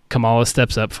 Kamala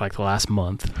steps up for like the last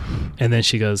month, and then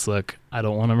she goes, "Look, I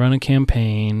don't want to run a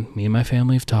campaign. Me and my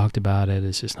family have talked about it.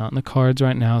 It's just not in the cards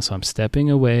right now, so I'm stepping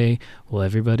away. Will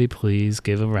everybody please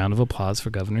give a round of applause for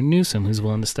Governor Newsom, who's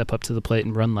willing to step up to the plate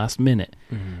and run last minute?"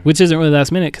 Which isn't really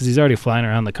last minute because he's already flying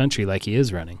around the country like he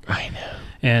is running. I know.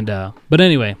 And but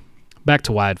anyway, back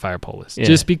to why I'd fire Polis. Yeah.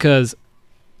 Just because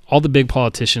all the big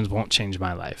politicians won't change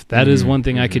my life. That is one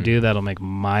thing I could do that'll make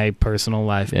my personal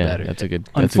life better. That's a good.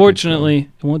 Unfortunately,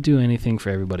 it won't do anything for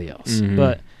everybody else,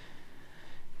 but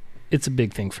it's a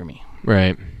big thing for me.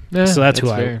 Right. Yeah, so that's who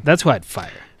I'd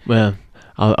fire. Well,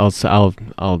 I'll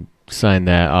sign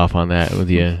that off on that with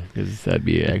you because that'd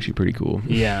be actually pretty cool.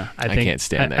 Yeah, I can't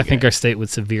stand that. I think our state would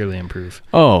severely improve.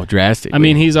 Oh, drastically. I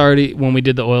mean, he's already when we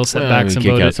did the oil setbacks and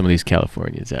kick voted out some of these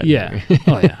Californians out. Yeah.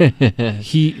 Oh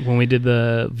yeah. When we did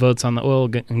the votes on the oil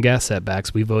and gas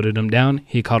setbacks, we voted him down.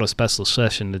 He called a special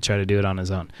session to try to do it on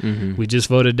his own. We just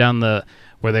voted down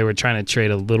where they were trying to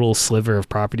trade a little sliver of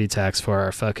property tax for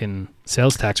our fucking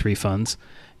sales tax refunds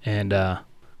and our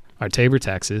Tabor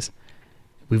taxes.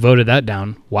 We voted that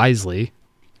down wisely,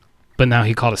 but now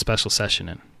he called a special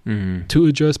session in to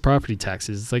address property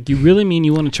taxes. It's like, you really mean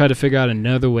you want to try to figure out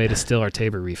another way to steal our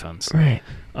Tabor refunds? Right.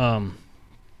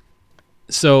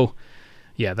 So,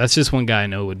 yeah, that's just one guy I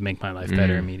know would make my life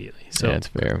better immediately. So yeah, that's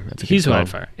fair. He's who I'd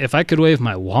fire. If I could wave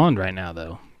my wand right now,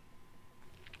 though,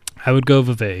 I would go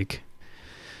Vivek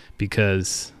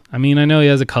because, I mean, I know he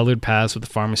has a colored past with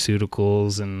the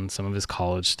pharmaceuticals and some of his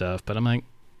college stuff, but I'm like,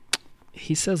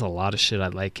 he says a lot of shit I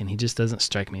like, and he just doesn't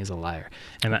strike me as a liar.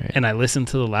 And I listened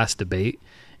to the last debate,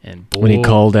 and boy, when he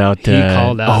called out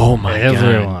oh my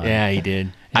everyone. God. Yeah, he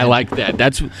did. I like that.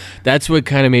 That's what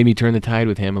kind of made me turn the tide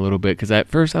with him a little bit, because at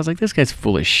first I was like, this guy's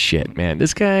full of shit, man.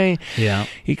 This guy,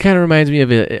 he kind of reminds me of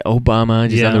Obama,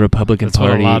 just on the Republican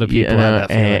Party. What a lot of people had that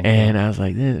feeling. And I was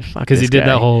like, fuck, because he did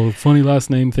that whole funny last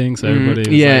name thing, so everybody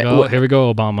was like, oh, here we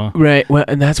go, Obama. Right. Well,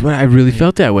 and that's what I really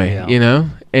felt that way,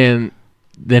 And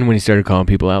then when he started calling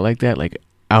people out like that, like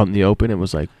out in the open, it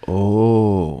was like,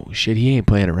 oh shit, he ain't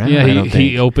playing around. Yeah,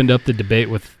 he opened up the debate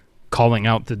with calling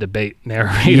out the debate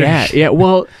narrator. Yeah.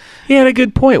 Well, he had a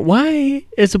good point. Why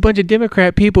is a bunch of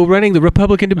Democrat people running the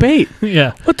Republican debate?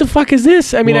 Yeah. What the fuck is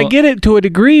this? I mean, I get it to a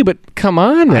degree, but come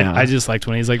on now. I just liked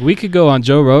when he's like, we could go on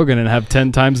Joe Rogan and have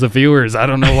 10 times the viewers. I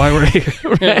don't know why we're here.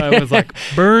 Right. I was like,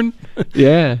 burn.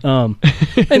 Yeah.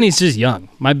 And he's just young.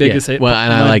 My biggest I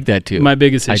like that too. My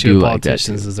biggest issue with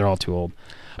politicians is they're all too old.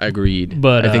 Agreed.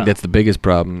 But I think that's the biggest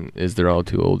problem, is they're all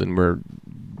too old, and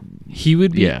he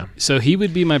would be he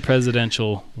would be my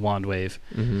presidential wand wave.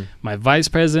 Mm-hmm. My vice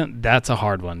president, that's a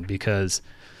hard one, because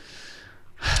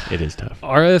it is tough.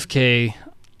 RFK,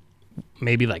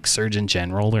 maybe like Surgeon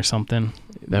General or something.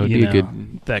 That would be a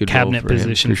good cabinet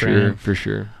position for him. For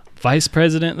sure. Vice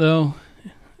president though,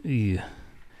 yeah.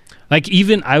 Like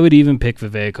I would even pick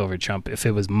Vivek over Trump if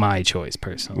it was my choice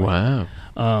personally. Wow.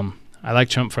 I like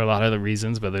Trump for a lot of the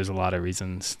reasons, but there's a lot of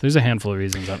reasons. There's a handful of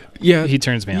reasons that he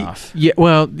turns me off. Yeah,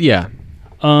 well, yeah.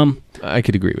 I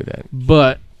could agree with that.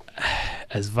 But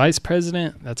as vice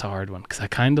president, that's a hard one, because I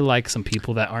kind of like some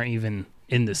people that aren't even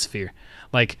in this sphere.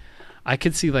 Like, I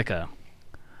could see I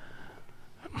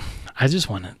just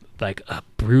want a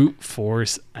brute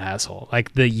force asshole.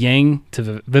 Like the Yang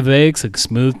to Vivek's a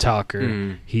smooth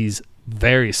talker. He's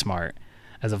very smart.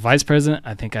 As a vice president,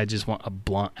 I think I just want a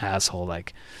blunt asshole.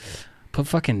 Like, put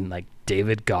fucking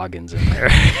David Goggins in there.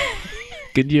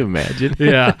 Could you imagine?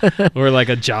 Yeah. Or like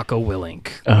a Jocko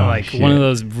Willink. One of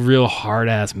those real hard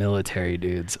ass military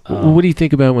dudes. What do you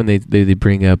think about when they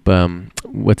bring up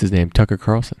what's his name, Tucker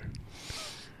Carlson?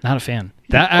 Not a fan.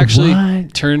 That actually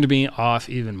turned me off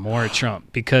even more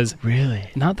Trump, because really,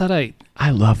 not that I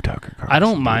love Tucker Carlson. I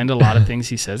don't mind a lot of things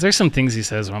he says. There's some things he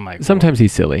says where I'm like, sometimes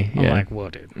he's silly. I'm like, whoa,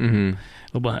 dude.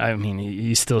 Mm-hmm. I mean,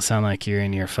 you still sound like you're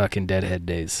in your fucking Deadhead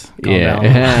days. Calm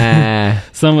down.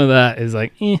 Some of that is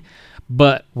like,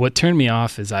 But what turned me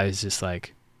off is I was just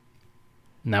like,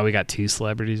 now we got 2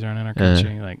 celebrities running our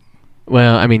country.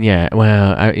 Well, I mean, yeah.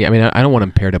 Well, I don't want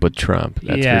him paired up with Trump.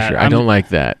 That's for sure. I don't like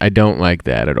that. I don't like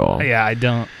that at all. Yeah, I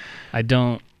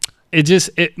don't.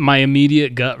 My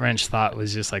immediate gut wrench thought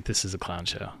was just like, this is a clown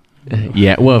show.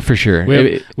 Yeah, well, for sure.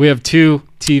 We have 2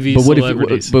 TV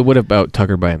celebrities. But what about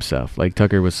Tucker by himself? Like,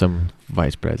 Tucker was some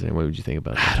vice president. What would you think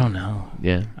about that? I don't know.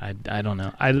 Yeah. I don't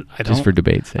know. I don't, just for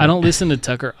debate's sake. I don't listen to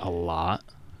Tucker a lot.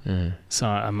 So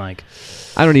I'm like,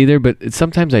 I don't either, but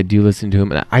sometimes I do listen to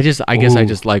him, and I guess I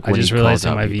just like when he calls out people. I just realized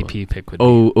who my VP pick would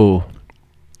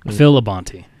be. Phil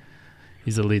Labonte.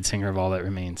 He's the lead singer of All That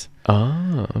Remains.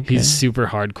 Oh, okay. He's super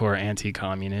hardcore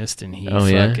anti-communist, and he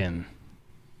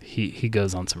he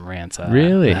goes on some rants.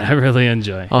 Really? I really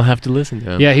enjoy. I'll have to listen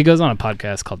to him. Yeah, he goes on a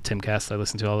podcast called Timcast I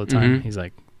listen to all the time. Mm-hmm. He's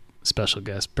like special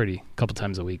guest a couple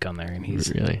times a week on there, and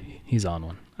he's on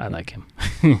one. I like him.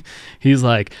 He's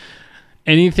like,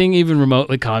 anything even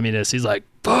remotely communist, he's like,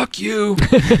 fuck you.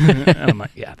 And I'm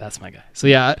like, yeah, that's my guy. So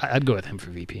yeah, I'd go with him for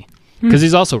VP, because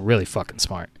he's also really fucking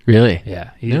smart. Really?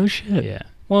 Yeah. No shit. Yeah.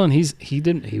 Well, and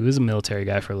he was a military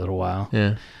guy for a little while.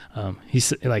 Yeah. He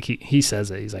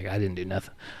says it. He's like, I didn't do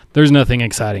nothing. There's nothing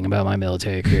exciting about my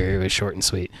military career. It was short and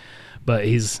sweet. But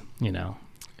he's,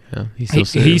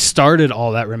 he started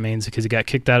All That Remains because he got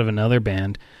kicked out of another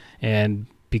band, and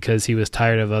because he was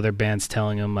tired of other bands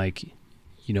telling him like,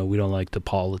 we don't like the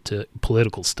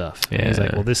political stuff. Yeah. And he's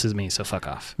like, well, this is me, so fuck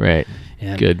off. Right.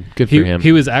 And good for him.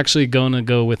 He was actually going to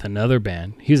go with another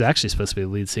band. He was actually supposed to be the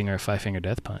lead singer of Five Finger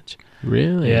Death Punch.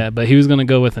 Really? Yeah, but he was going to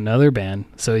go with another band.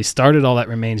 So he started All That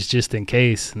Remains just in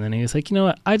case. And then he was like, you know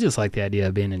what? I just like the idea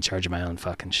of being in charge of my own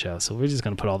fucking show. So we're just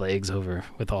going to put all the eggs over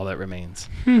with All That Remains.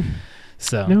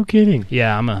 So no kidding.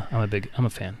 Yeah, I'm a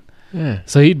fan. Yeah.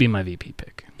 So he'd be my VP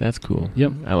pick. That's cool.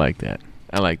 Yep. I like that.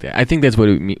 I think that's what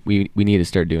we need to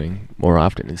start doing more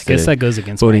often. I guess that goes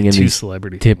against voting in 2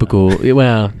 celebrity. Typical.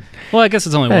 Well, I guess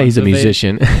it's only one. He's a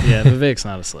musician. Yeah, Vivek's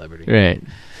not a celebrity. Right.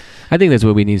 I think that's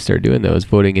what we need to start doing, though, is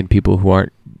voting in people who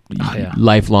aren't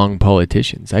lifelong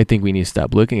politicians. I think we need to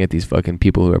stop looking at these fucking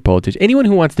people who are politicians. Anyone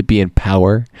who wants to be in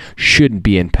power shouldn't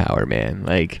be in power, man.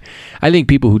 Like, I think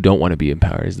people who don't want to be in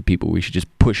power is the people we should just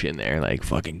push in there. Like,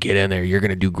 fucking get in there. You're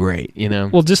going to do great,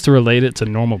 Well, just to relate it to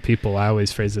normal people, I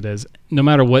always phrase it as, no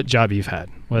matter what job you've had,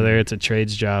 whether it's a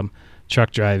trades job,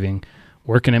 truck driving,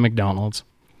 working at McDonald's,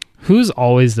 who's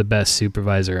always the best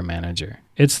supervisor or manager?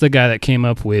 It's the guy that came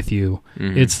up with you.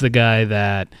 Mhm. It's the guy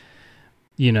that,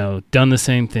 done the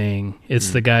same thing.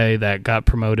 It's the guy that got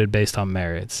promoted based on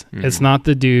merits. It's not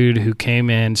the dude who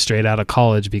came in straight out of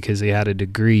college because he had a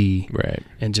degree Right.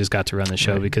 and just got to run the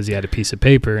show Right. because he had a piece of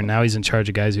paper, and now he's in charge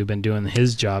of guys who've been doing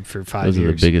his job for 5 Those years.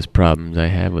 are the biggest problems I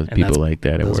have with And people that's- like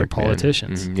that at those are work, man.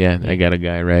 politicians. Yeah, I got a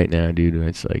guy right now, dude.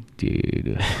 It's like,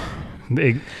 dude,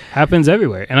 It happens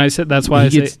everywhere. And I said that's why he I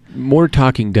say gets more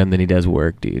talking done than he does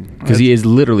work, dude. Because he is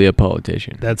literally a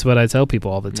politician. that's what I tell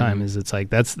people all the time is it's like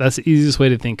that's the easiest way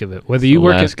to think of it. Whether The you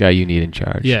work last at guy you need in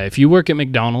charge. if you work at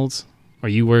McDonald's or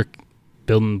you work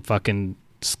building fucking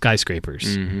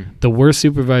skyscrapers, Mhm. the worst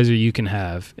supervisor you can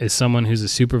have is someone who's a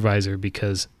supervisor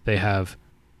because they have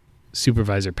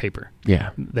supervisor paper. Yeah.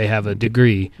 They have a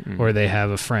degree Mm. or they have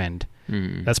a friend.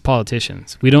 Mm. That's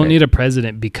politicians. We don't Right. need a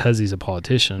president because he's a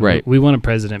politician. Right. We want a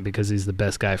president because he's the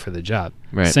best guy for the job.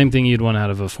 Right. Same thing you'd want out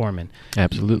of a foreman.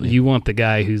 Absolutely. You want the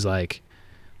guy who's like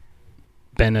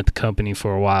been at the company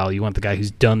for a while. You want the guy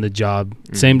who's done the job,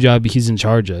 same job he's in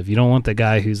charge of. You don't want the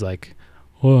guy who's like,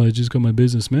 oh, I just got my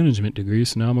business management degree,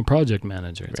 so now I'm a project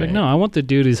manager. It's like, Right. no, I want the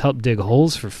dude who's helped dig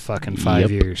holes for fucking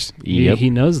 5 Yep. years. Yep. He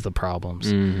knows the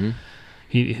problems. Mhm.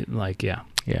 Yeah.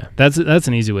 Yeah. That's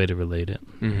an easy way to relate it.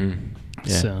 Mhm.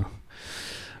 Yeah. So,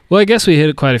 well, I guess we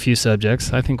hit quite a few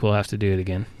subjects. I think we'll have to do it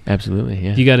again. Absolutely.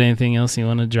 Yeah. You got anything else you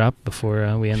want to drop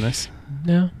before we end this?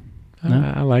 No.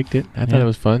 No? I liked it. I thought Yeah. it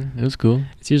was fun. It was cool.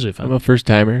 It's usually I'm fun. a first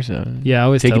timer, so Yeah, I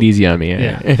always take tell, it easy on me.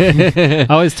 I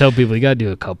always tell people you got to do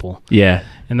a couple, Yeah.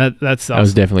 and that's I was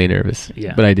also, definitely nervous.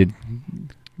 Yeah. But I did.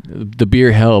 The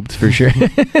beer helped for sure.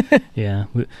 yeah,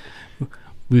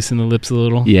 loosen the lips a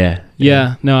little. Yeah.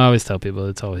 Yeah, no, I always tell people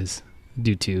it's always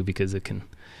do two because it can.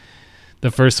 The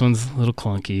first one's a little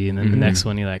clunky, and then the Mhm. next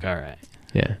one you're like, all right,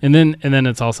 Yeah. and then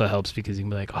it also helps because you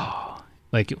can be like, oh,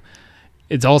 like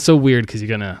it's also weird because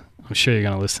I'm sure you're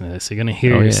gonna listen to this. So you're gonna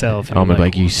hear yourself. And I'm you're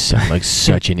like, you sound like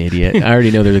such an idiot. I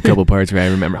already know there's a couple parts where I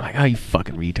remember, I'm like, oh, you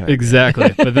fucking retard.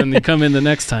 Exactly. But then you come in the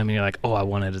next time and you're like, oh, I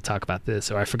wanted to talk about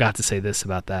this, or I forgot to say this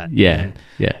about that. Yeah. And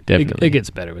Yeah, definitely. it gets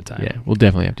better with time. Yeah, we'll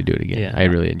definitely have to do it again. Yeah. I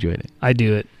really enjoyed it. I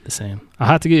do it the same. I'll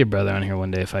have to get your brother on here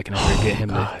one day if I can ever get him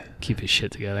to God. keep his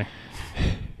shit together.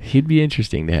 He'd be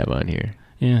interesting to have on here.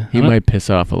 Yeah. He might piss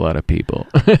off a lot of people.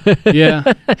 Yeah.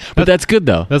 But that's good,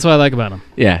 though. That's what I like about him.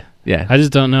 Yeah, yeah. I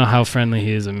just don't know how friendly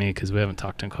he is with me because we haven't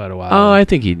talked in quite a while. Oh, I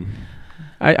think he'd...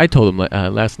 I told him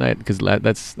last night, because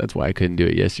that's why I couldn't do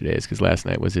it yesterday, is because last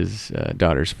night was his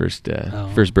daughter's first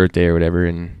birthday or whatever,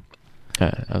 and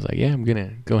I was like, yeah, I'm going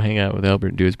to go hang out with Albert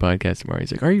and do his podcast tomorrow.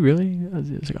 He's like, are you really? I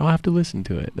was like, I'll have to listen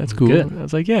to it. That's cool. Good. I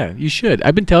was like, yeah, you should.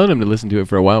 I've been telling him to listen to it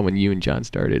for a while when you and John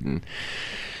started, and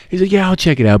he's like, yeah, I'll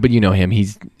check it out. But you know him.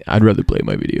 I'd rather play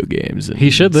my video games. And He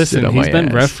should sit listen. on He's my been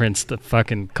ass. referenced a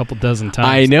fucking couple dozen times.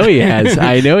 I know he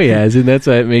has. And that's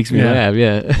why it makes me Yeah. laugh.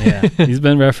 Yeah. Yeah. He's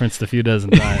been referenced a few dozen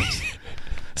times.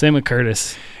 Same with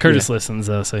Curtis. Curtis listens,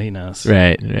 though, so he knows.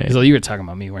 Right. He's like, you were talking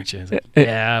about me, weren't you? I was like,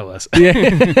 yeah, I was.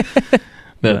 Yeah.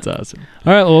 That's awesome.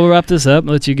 All right, well, we'll wrap this up.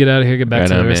 Let you get out of here, get back Right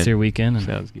to the on, rest man. of your weekend.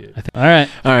 Sounds good. All right.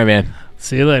 All right, man.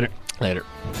 See you later. Later.